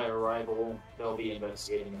CSI arrival. They'll be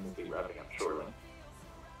investigating and we'll be wrapping up shortly.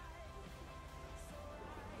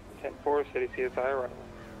 10-4, City CSI arrival.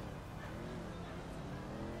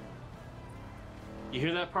 You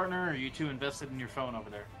hear that, partner? Or are you too invested in your phone over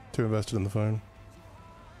there? Too invested in the phone.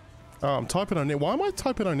 Oh, I'm typing O'Neill. Why am I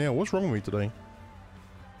typing O'Neill? What's wrong with me today?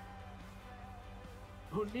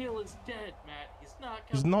 O'Neill is dead, Matt. He's not coming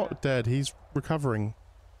He's not back. dead. He's recovering.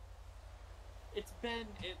 It's been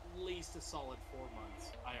at least a solid 4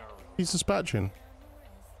 months, IRL. He's dispatching.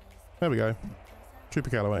 There we go. Trooper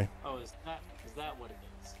Callaway. Oh, is that what it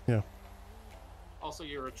is? Yeah. Also,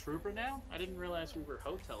 you're a trooper now? I didn't realize we were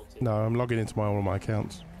hotel too. No, I'm logging into all of my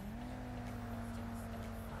accounts.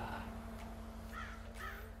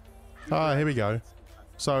 Ah, here we go.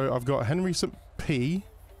 So I've got Henry St. P.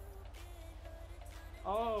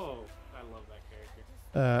 Oh, I love that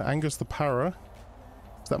character. Angus the Para.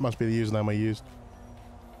 So that must be the username I used.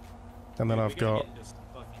 And then I've got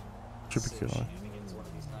Trooper Callaway.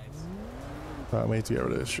 Right, I need to get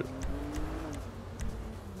rid of this shit.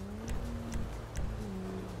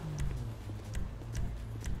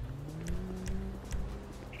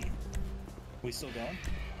 We still going?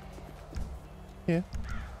 Yeah.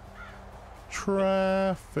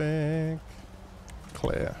 Traffic.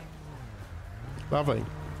 Clear. Lovely.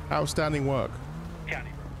 Outstanding work.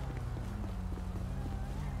 County.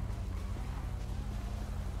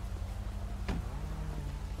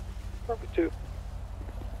 Bravo 2.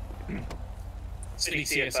 City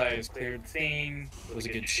CSI is cleared. Thing. It was a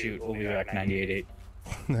good shoot. We'll be back 98.8.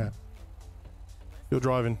 Yeah. You're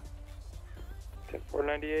driving. 10-4,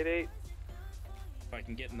 98.8. If I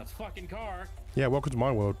can get in the fucking car. Yeah, welcome to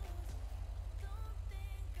my world.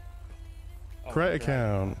 Oh, Create right.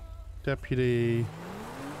 account. Deputy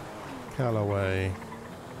Callaway.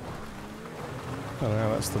 I don't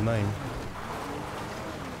know, that's the name.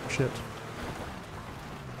 Shit.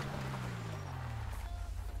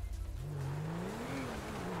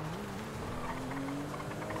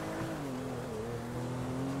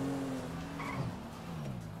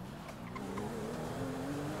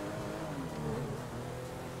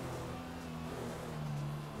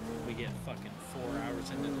 We get fucking 4 hours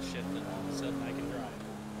into the shift and all of a sudden I can drive.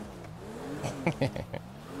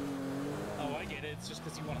 Oh, I get it. It's just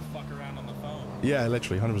because you want to fuck around on the phone. Yeah,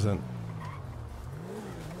 literally, 100%.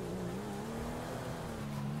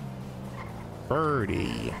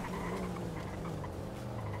 Birdie.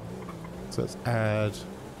 So let's add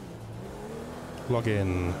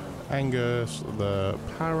login Angus the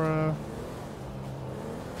Para.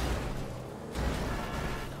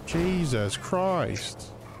 Jesus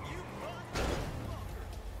Christ.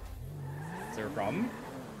 Is there a problem?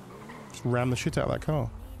 Just ram the shit out of that car.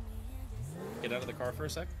 Get out of the car for a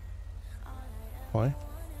sec. Why?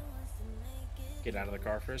 Get out of the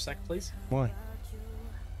car for a sec, please. Why? Do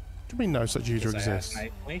you mean no such user Because I asked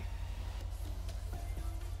exists? nicely.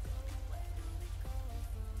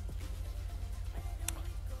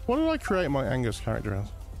 What did I create my Angus character as?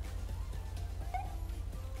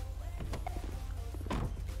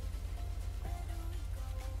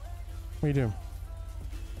 What are you doing?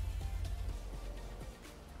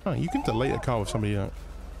 Oh, you can delete a car with somebody in it.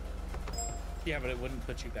 Yeah, but it wouldn't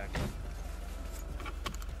put you back in.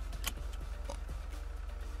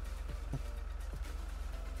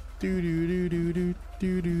 Do do do do do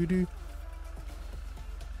do do do.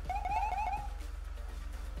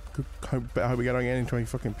 I hope we don't get into any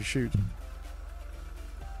fucking pursuit.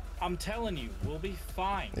 I'm telling you, we'll be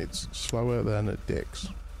fine. It's slower than a Dix.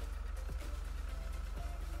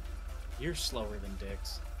 You're slower than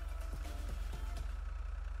Dix.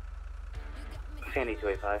 Sandy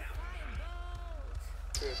 285.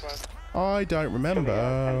 285. I don't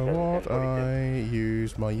remember what I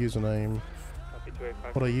used my username.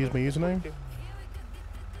 What I used my username?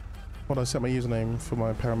 What I set my username for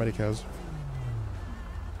my paramedic as.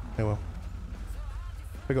 Oh well.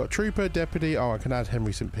 We got Trooper, Deputy. Oh, I can add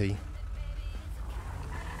Henry St. P.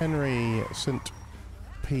 Henry St.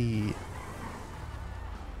 P.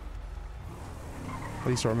 At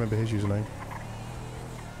least I remember his username.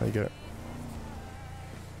 There you go.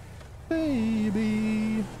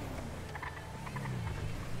 Baby.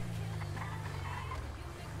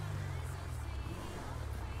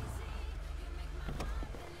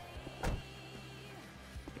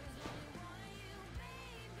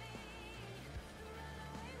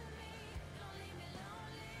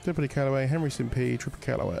 Deputy Callaway, Henry St. P, Trooper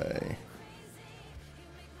Callaway.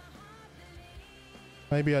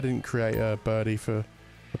 Maybe I didn't create a birdie for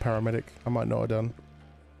the paramedic. I might not have done.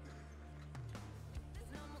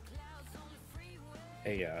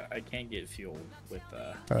 Hey, I can't get fuel with,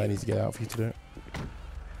 I need to get out for you to do it.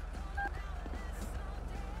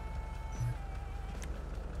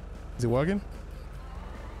 Is it working?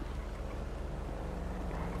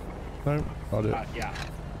 No? I'll do it. Yeah.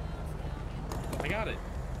 I got it.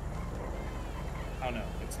 Oh no,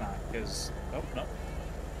 it's not, because... Oh, no.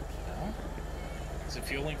 No? Is it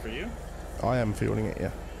fueling for you? I am fueling it,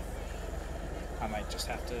 yeah. I might just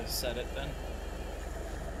have to set it then.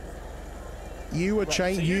 You were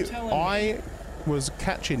Right, so I was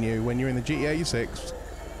catching you when you're in the GTA 6,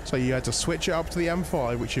 so you had to switch it up to the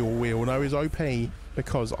M5, which we all know is OP,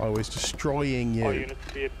 because I was destroying you. All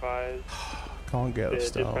units be advised. Can't get the the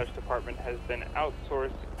stuff. dispatch department has been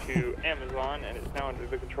outsourced to Amazon and is now under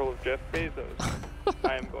the control of Jeff Bezos.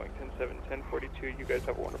 I am going 10-7-10-42. You guys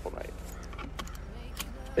have a wonderful night.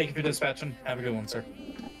 Thank you for dispatching. Have a good one, sir.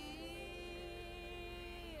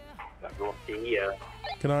 See ya.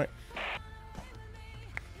 Good night.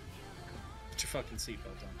 Put your fucking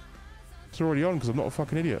seatbelt on. It's already on because I'm not a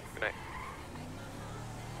fucking idiot. Good night.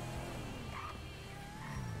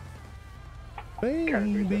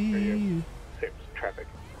 Baby. Traffic.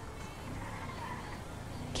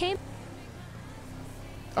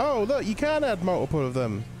 Oh, look, you can add multiple of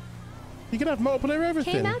them. You can have multiple of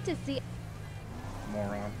everything. Came out to see.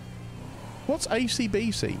 Moron. What's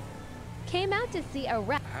ACBC? Came out to see a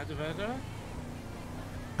rat.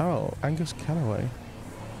 Oh, Angus Callaway.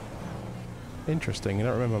 Interesting. I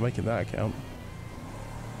don't remember making that account.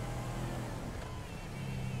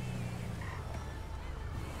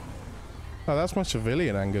 Oh, that's my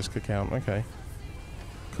civilian Angus account. Okay.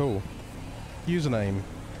 Cool. Username.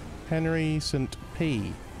 Henry St.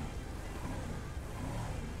 P.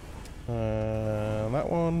 That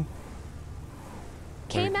one.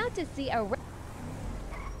 Came out to see a rat.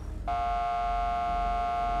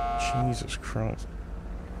 Jesus Christ.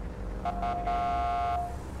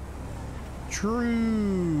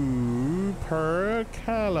 Trooper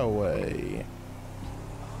Callaway.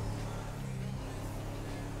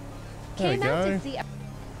 There we Came out go. to see a.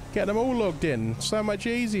 Get them all logged in. So much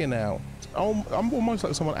easier now. Oh, I'm almost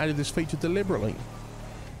like someone added this feature deliberately.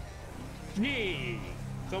 Gee,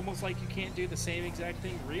 it's almost like you can't do the same exact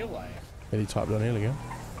thing in real life. And he typed on here again.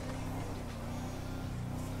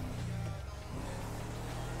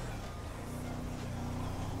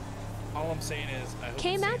 All I'm saying is, I hope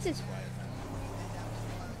Came out to.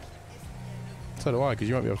 So do I, because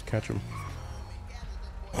you won't be able to catch them.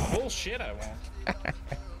 Bullshit, I won't.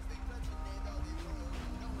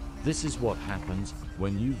 This is what happens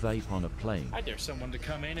when you vape on a plane. I dare someone to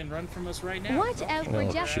come in and run from us right now. Watch out for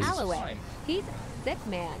Oh, Jeff jeez. Alloway. He's a sick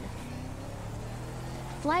man.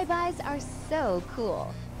 Flybys are so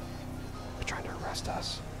cool. They're trying to arrest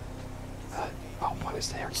us. What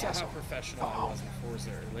is there? You saw how professional I was in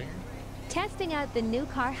Forza earlier. Testing out the new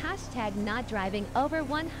car hashtag not driving over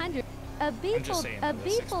 100. A beeful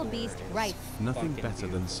beast right. Nothing better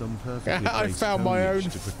than some perfectly I placed found my own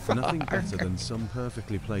nothing better than some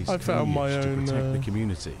perfectly placed I found my coinage own, to protect the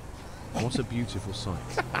community. What a beautiful sight.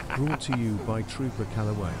 Brought to you by Trooper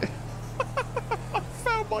Callaway. I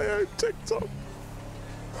found my own TikTok.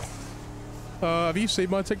 Have you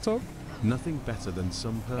seen my TikTok? Nothing better than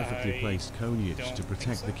some perfectly placed coinage to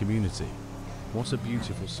protect the community. What a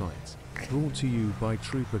beautiful sight. Brought to you by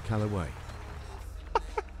Trooper Callaway.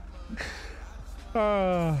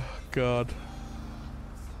 Oh, God.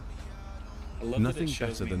 Nothing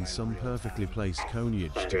better than some perfectly placed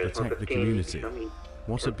coinage to protect the community.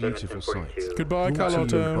 What a beautiful sight. Goodbye, Brought to you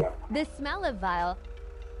Carlotto. The smell of vile.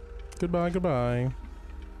 Goodbye, goodbye.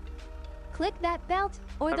 Click that belt,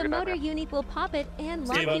 or Have a the good night, motor ma'am. unit will pop it and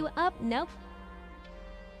See lock you, bud. you up. Nope.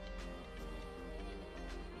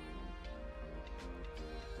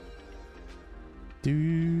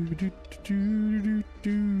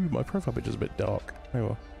 My profile picture's a bit dark. Oh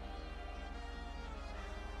well.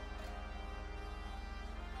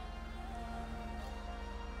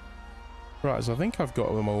 Right, so I think I've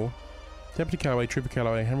got them all. Deputy Calloway, Trooper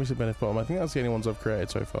Calloway, Henry St. Benedict Bottom. I think that's the only ones I've created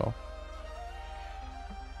so far.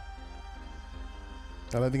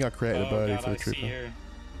 I don't think I created a birdie for the Trooper. I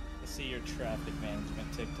see your traffic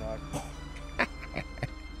management TikTok. Fucking.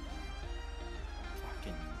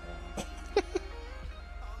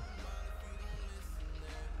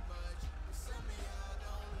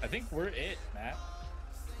 I think we're it, Matt.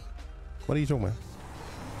 What are you talking about?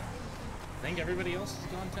 I think everybody else has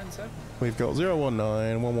gone 10-7. We've got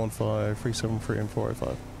 019, 115, 373, and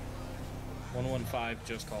 405. 115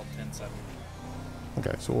 just called 10-7.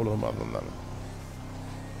 Okay, so all of them other than that.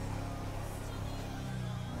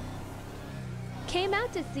 Came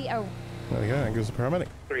out to see a. There we go, and goes the paramedic.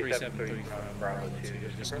 373 Bravo 2.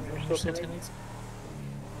 Just confirm you're still 10-8?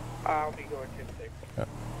 I'll be going 10-6. Yeah.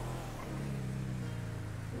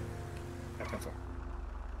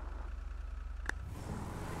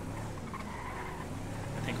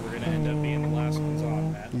 I think we're gonna end up being the last ones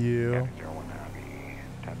on, Matt. Yeah.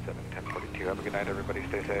 10-7, 10-42. Have a good night, everybody.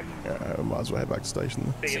 Stay safe. Yeah, we might as well head back to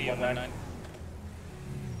station then. See you, 19.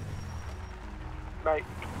 Night.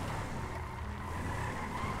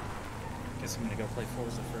 Guess I'm gonna go play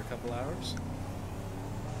Forza for a couple hours.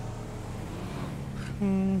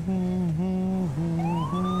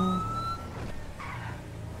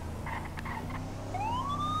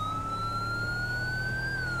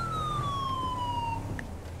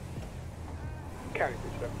 County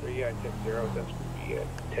 373, 10-0. That's going to be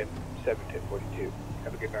 10-7, 10-42.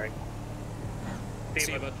 Have a good night.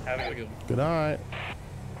 See you, bud. Have a good one. Good night.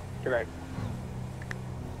 Good night.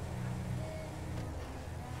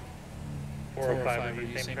 405, are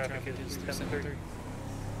you same traffic as 10-3?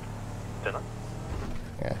 Dinner.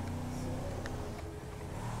 Yeah.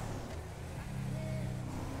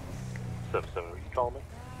 7-7, are you calling me?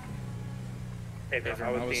 Hey,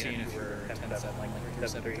 I was seeing it for 10-7, like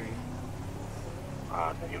 373.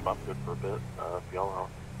 I'm good for a bit, if y'all are.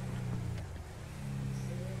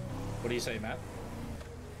 What do you say, Matt?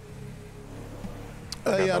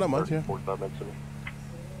 Yeah, I don't mind, yeah. 45 minutes to me.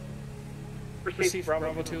 Receive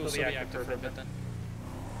Bravo 2 will still be active for a bit then.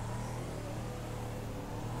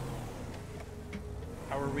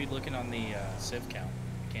 How are we looking on the civ count?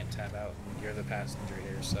 Can't tab out. You're the passenger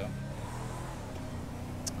here, so.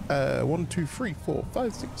 1, 2, 3, 4,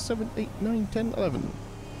 5, 6, 7, 8, 9, 10, 11.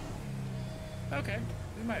 Okay,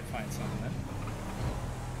 we might find something then.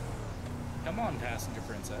 Come on, passenger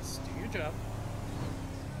princess, do your job.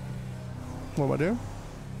 What am I doing?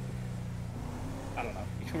 I don't know.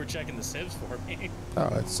 You were checking the civs for me. Oh,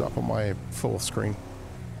 it's up on my full screen.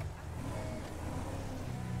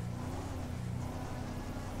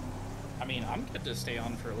 I mean, I'm good to stay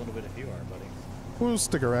on for a little bit if you are, buddy. We'll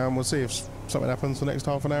stick around. We'll see if something happens the next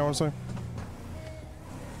half an hour or so.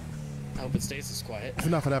 I hope it stays this quiet. If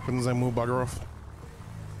nothing happens, then we'll bugger off.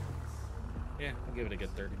 Yeah, we'll give it a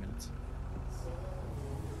good 30 minutes.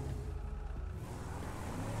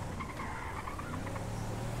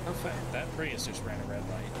 Oh, fuck. That Prius just ran a red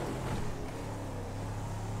light.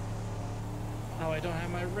 Oh, I don't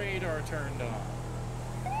have my radar turned on.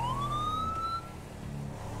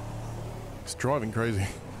 It's driving crazy.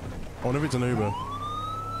 I wonder if it's an Uber.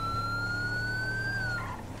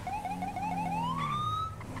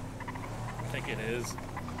 I think it is.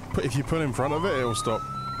 But if you put in front of it, it'll stop.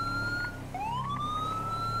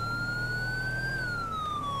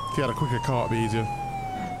 If you had a quicker car, it'd be easier.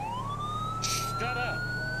 Shut up!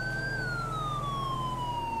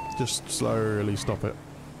 Just slowly stop it.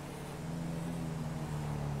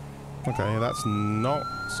 Okay, that's not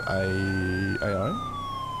a AI.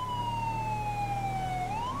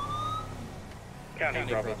 County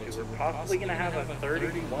Bravo 2, we're possibly going to have a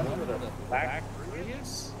 31 with a black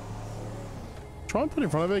Prius? Try and put in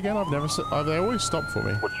front of it again. I've never. They always stop for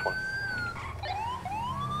me. Which one?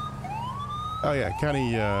 Oh yeah,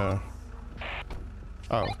 county.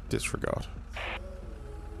 Oh, disregard.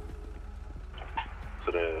 Is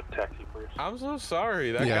it a taxi, please? I'm so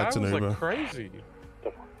sorry. That Yeah, guy it's an was Uber. like crazy.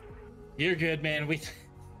 You're good, man. We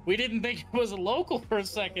didn't think it was a local for a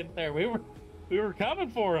second there. We were coming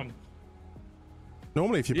for him.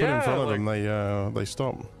 Normally, if you put in Yeah, front of like- them, they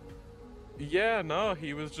stop. Yeah, no,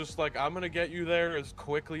 he was just like, I'm gonna get you there as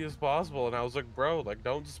quickly as possible, and I was like, bro, like,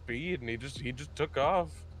 don't speed, and he just took off.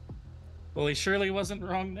 Well, he surely wasn't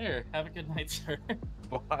wrong there. Have a good night, sir.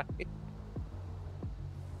 Bye.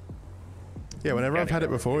 Yeah, whenever I've had it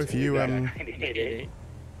before, if you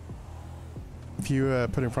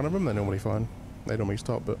put in front of them, they're normally fine. They normally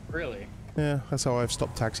stop, but Really? yeah, that's how I've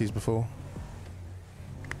stopped taxis before.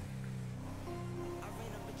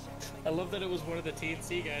 I love that it was one of the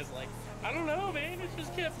TNC guys like, I don't know, man, it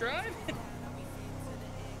just kept driving.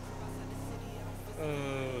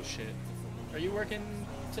 Oh, shit. Are you working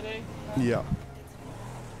today? Yeah.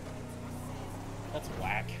 That's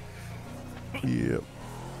whack. Yep.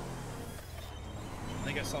 I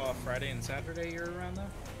think I saw Friday and Saturday you're around though.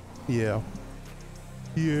 Yeah.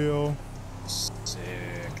 Yeah. Sick.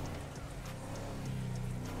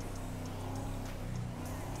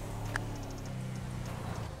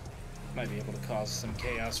 Might be able to cause some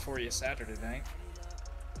chaos for you Saturday night.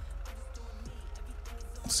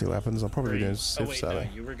 See what happens. I'll probably be doing Oh Civ wait, Saturday.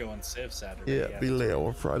 no, you were going Civ Saturday. Yeah, be late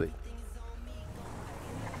on Friday.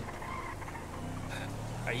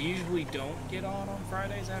 I usually don't get on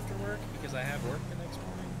Fridays after work because I have work the next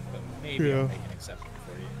morning, but maybe Yeah. I'll make an exception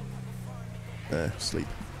for you. Sleep.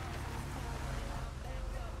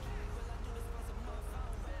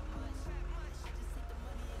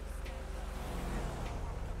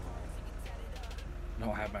 I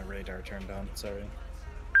don't have my radar turned on, sorry.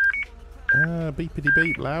 Beepity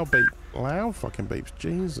beep, loud beep. Loud fucking beeps.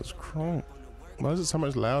 Jesus Christ. Why is it so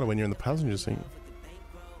much louder when you're in the passenger seat?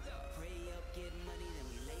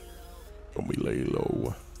 Don't we lay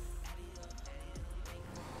low?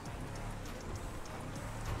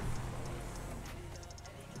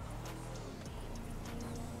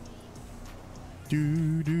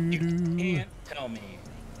 You can't tell me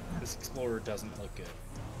this Explorer doesn't look good.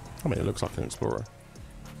 I mean, it looks like an Explorer.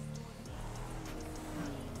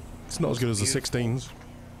 It's not as good as the 16s.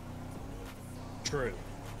 True.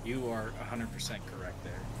 You are 100% correct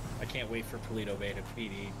there. I can't wait for Polito Beta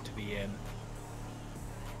PD to be in.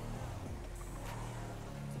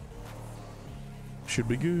 Should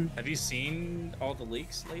be good. Have you seen all the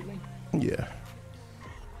leaks lately? Yeah.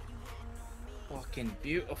 Fucking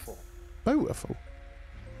beautiful. Beautiful.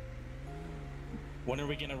 When are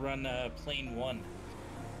we gonna run Plane 1?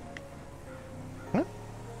 Huh?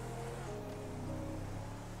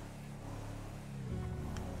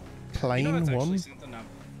 Plane You know, that's actually 1? something I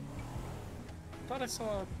thought I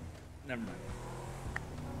saw. Never mind.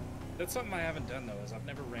 That's something I haven't done though. Is I've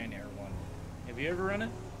never ran Air 1. Have you ever run it?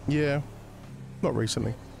 Yeah. Not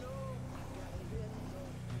recently.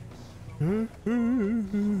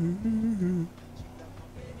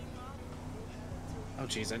 Oh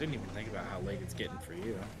jeez, I didn't even think about how late it's getting for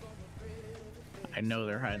you. I know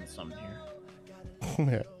they're hiding something here.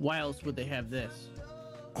 Yeah. Why else would they have this?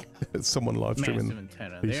 It's someone live streaming. Massive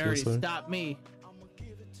antenna. They already PCSO. stopped me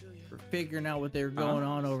for figuring out what they were going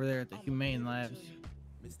on over there at the Humane Labs.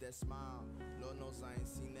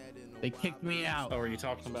 They kicked me out. Oh, are you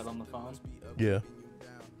talking about on the phone? Yeah.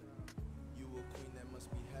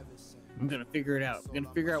 I'm gonna figure it out. I'm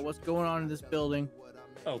gonna figure out what's going on in this building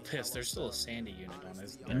Oh, piss. There's still a Sandy unit on,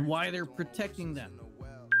 isn't there? and why they're protecting them.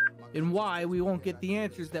 And why we won't get the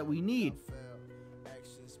answers that we need.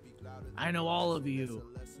 I know all of you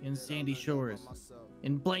in Sandy Shores,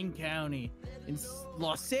 in Blaine County, in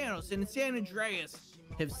Los Santos, and in San Andreas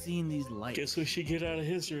have seen these lights. Guess we should get out of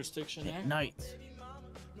his jurisdiction, at night.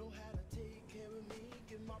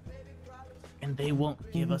 And they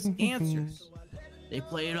won't give us answers. They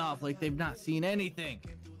play it off like they've not seen anything.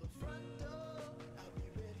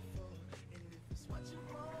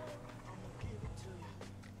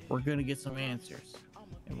 We're gonna get some answers.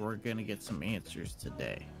 And we're gonna get some answers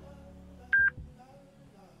today.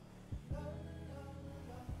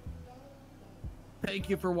 Thank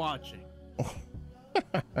you for watching.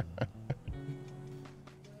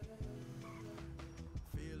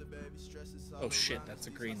 Oh shit, that's a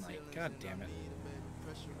green light. God damn it.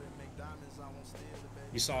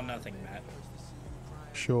 You saw nothing, Matt.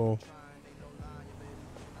 Sure.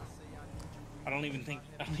 I don't even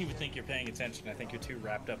think you're paying attention. I think you're too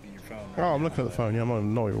wrapped up in your phone. Oh, I'm looking at the phone. Yeah,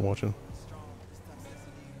 I'm not even watching.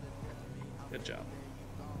 Good job.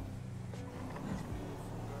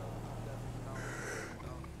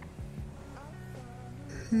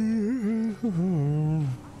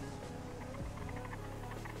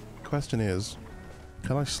 Question is,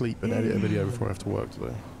 can I sleep and edit a video before I have to work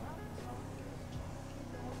today?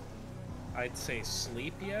 I'd say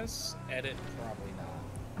sleep, yes. Edit, probably not.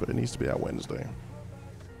 But it needs to be out Wednesday,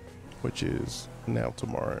 which is now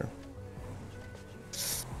tomorrow.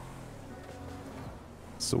 It's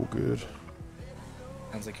all good.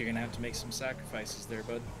 Sounds like you're gonna have to make some sacrifices there,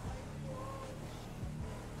 bud.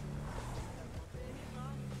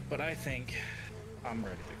 But I think I'm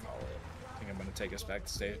ready to call it. I think I'm going to take us back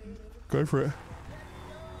to station. Go for it.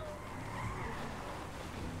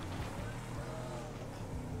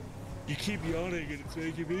 You keep yawning and it's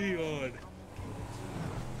making me yawn.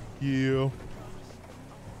 Yeah.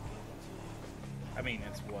 I mean,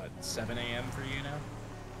 it's what, 7 a.m. for you now?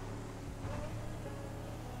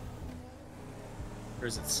 Or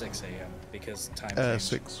is it 6 a.m.? Because time changed.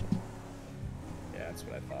 6. Yeah, that's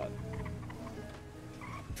what I thought.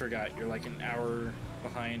 Forgot, you're like an hour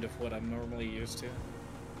behind of what I'm normally used to.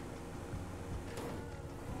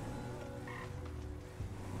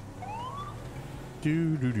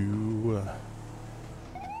 Do do do.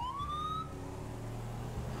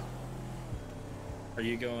 Are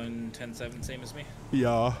you going 10-7, same as me?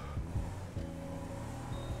 Yeah.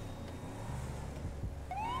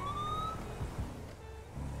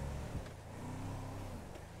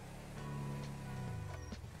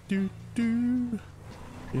 Do do.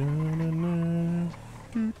 Yeah, na, na.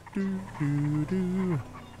 Do do do do.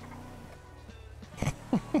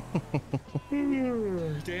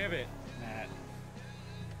 Damn it, Matt.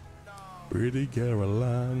 Pretty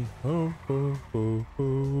Caroline. Oh, oh, oh,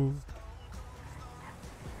 oh.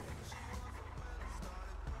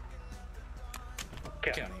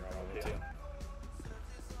 County Bravo 2.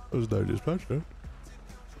 There's no dispatcher.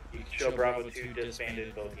 Show Bravo 2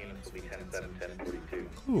 disbanded. Both units will be 10-7, 10-42.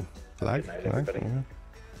 Cool. Flag. Good night, everybody. Yeah.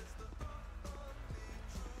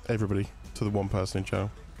 Everybody to the one person in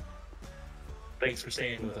channel. Thanks for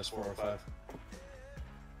staying with us, 405.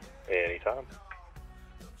 Anytime.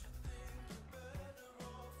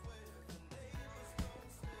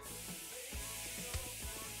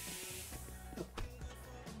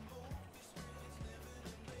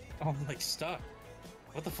 Oh, I'm like stuck.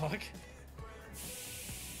 What the fuck?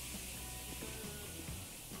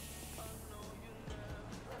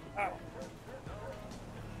 Ow.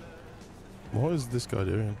 What is this guy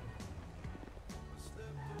doing?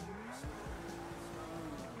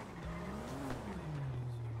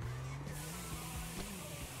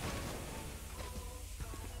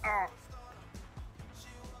 You're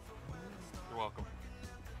welcome.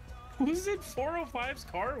 Who's in 405's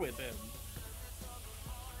car with him?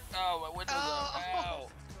 Oh, my windows are out.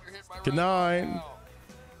 You're hitting my Good night.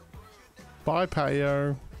 Bye,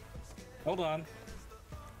 patio. Hold on.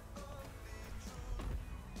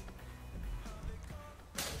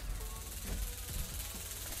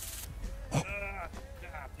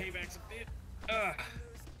 Payback's a bit.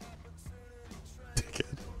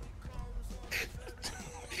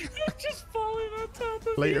 You're just falling on top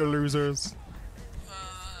of Later, me. losers.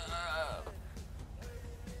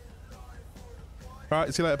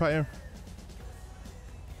 Alright, see you later, patio.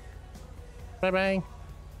 Bye bye.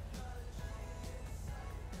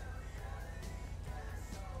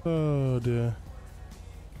 Oh dear.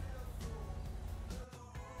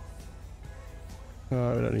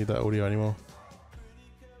 Oh, we don't need that audio anymore.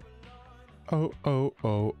 Oh, oh,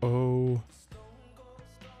 oh, oh.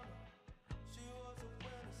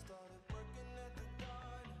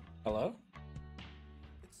 Hello?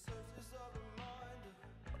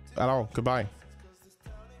 Hello, goodbye.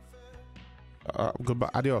 Goodbye.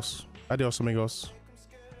 Adios. Adios, amigos.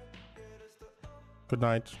 Good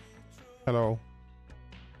night. Hello.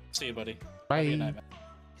 See you, buddy. Bye. Have a good night, man.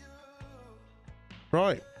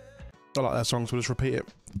 Right. I like that song, so we'll just repeat it.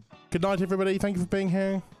 Good night, everybody. Thank you for being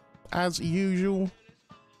here. As usual.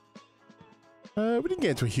 We didn't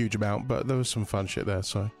get into a huge amount, but there was some fun shit there,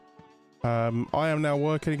 so. I am now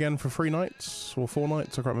working again for 3 nights, or 4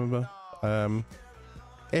 nights, I can't remember.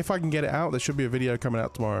 If I can get it out, there should be a video coming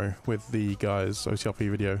out tomorrow with the guys, OCRP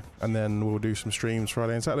video, and then we'll do some streams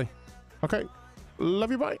Friday and Saturday. Okay.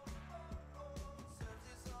 Love you, bye.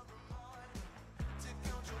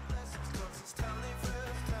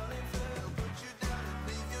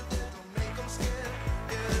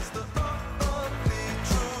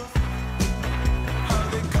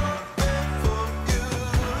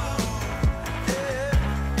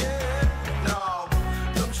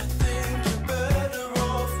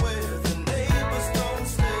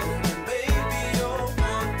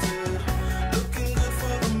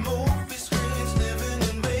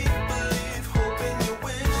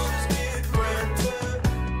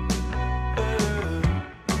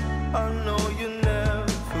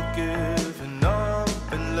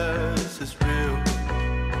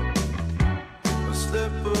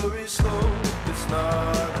 Slippery slope, it's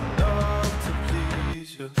not enough to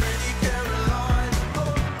please you.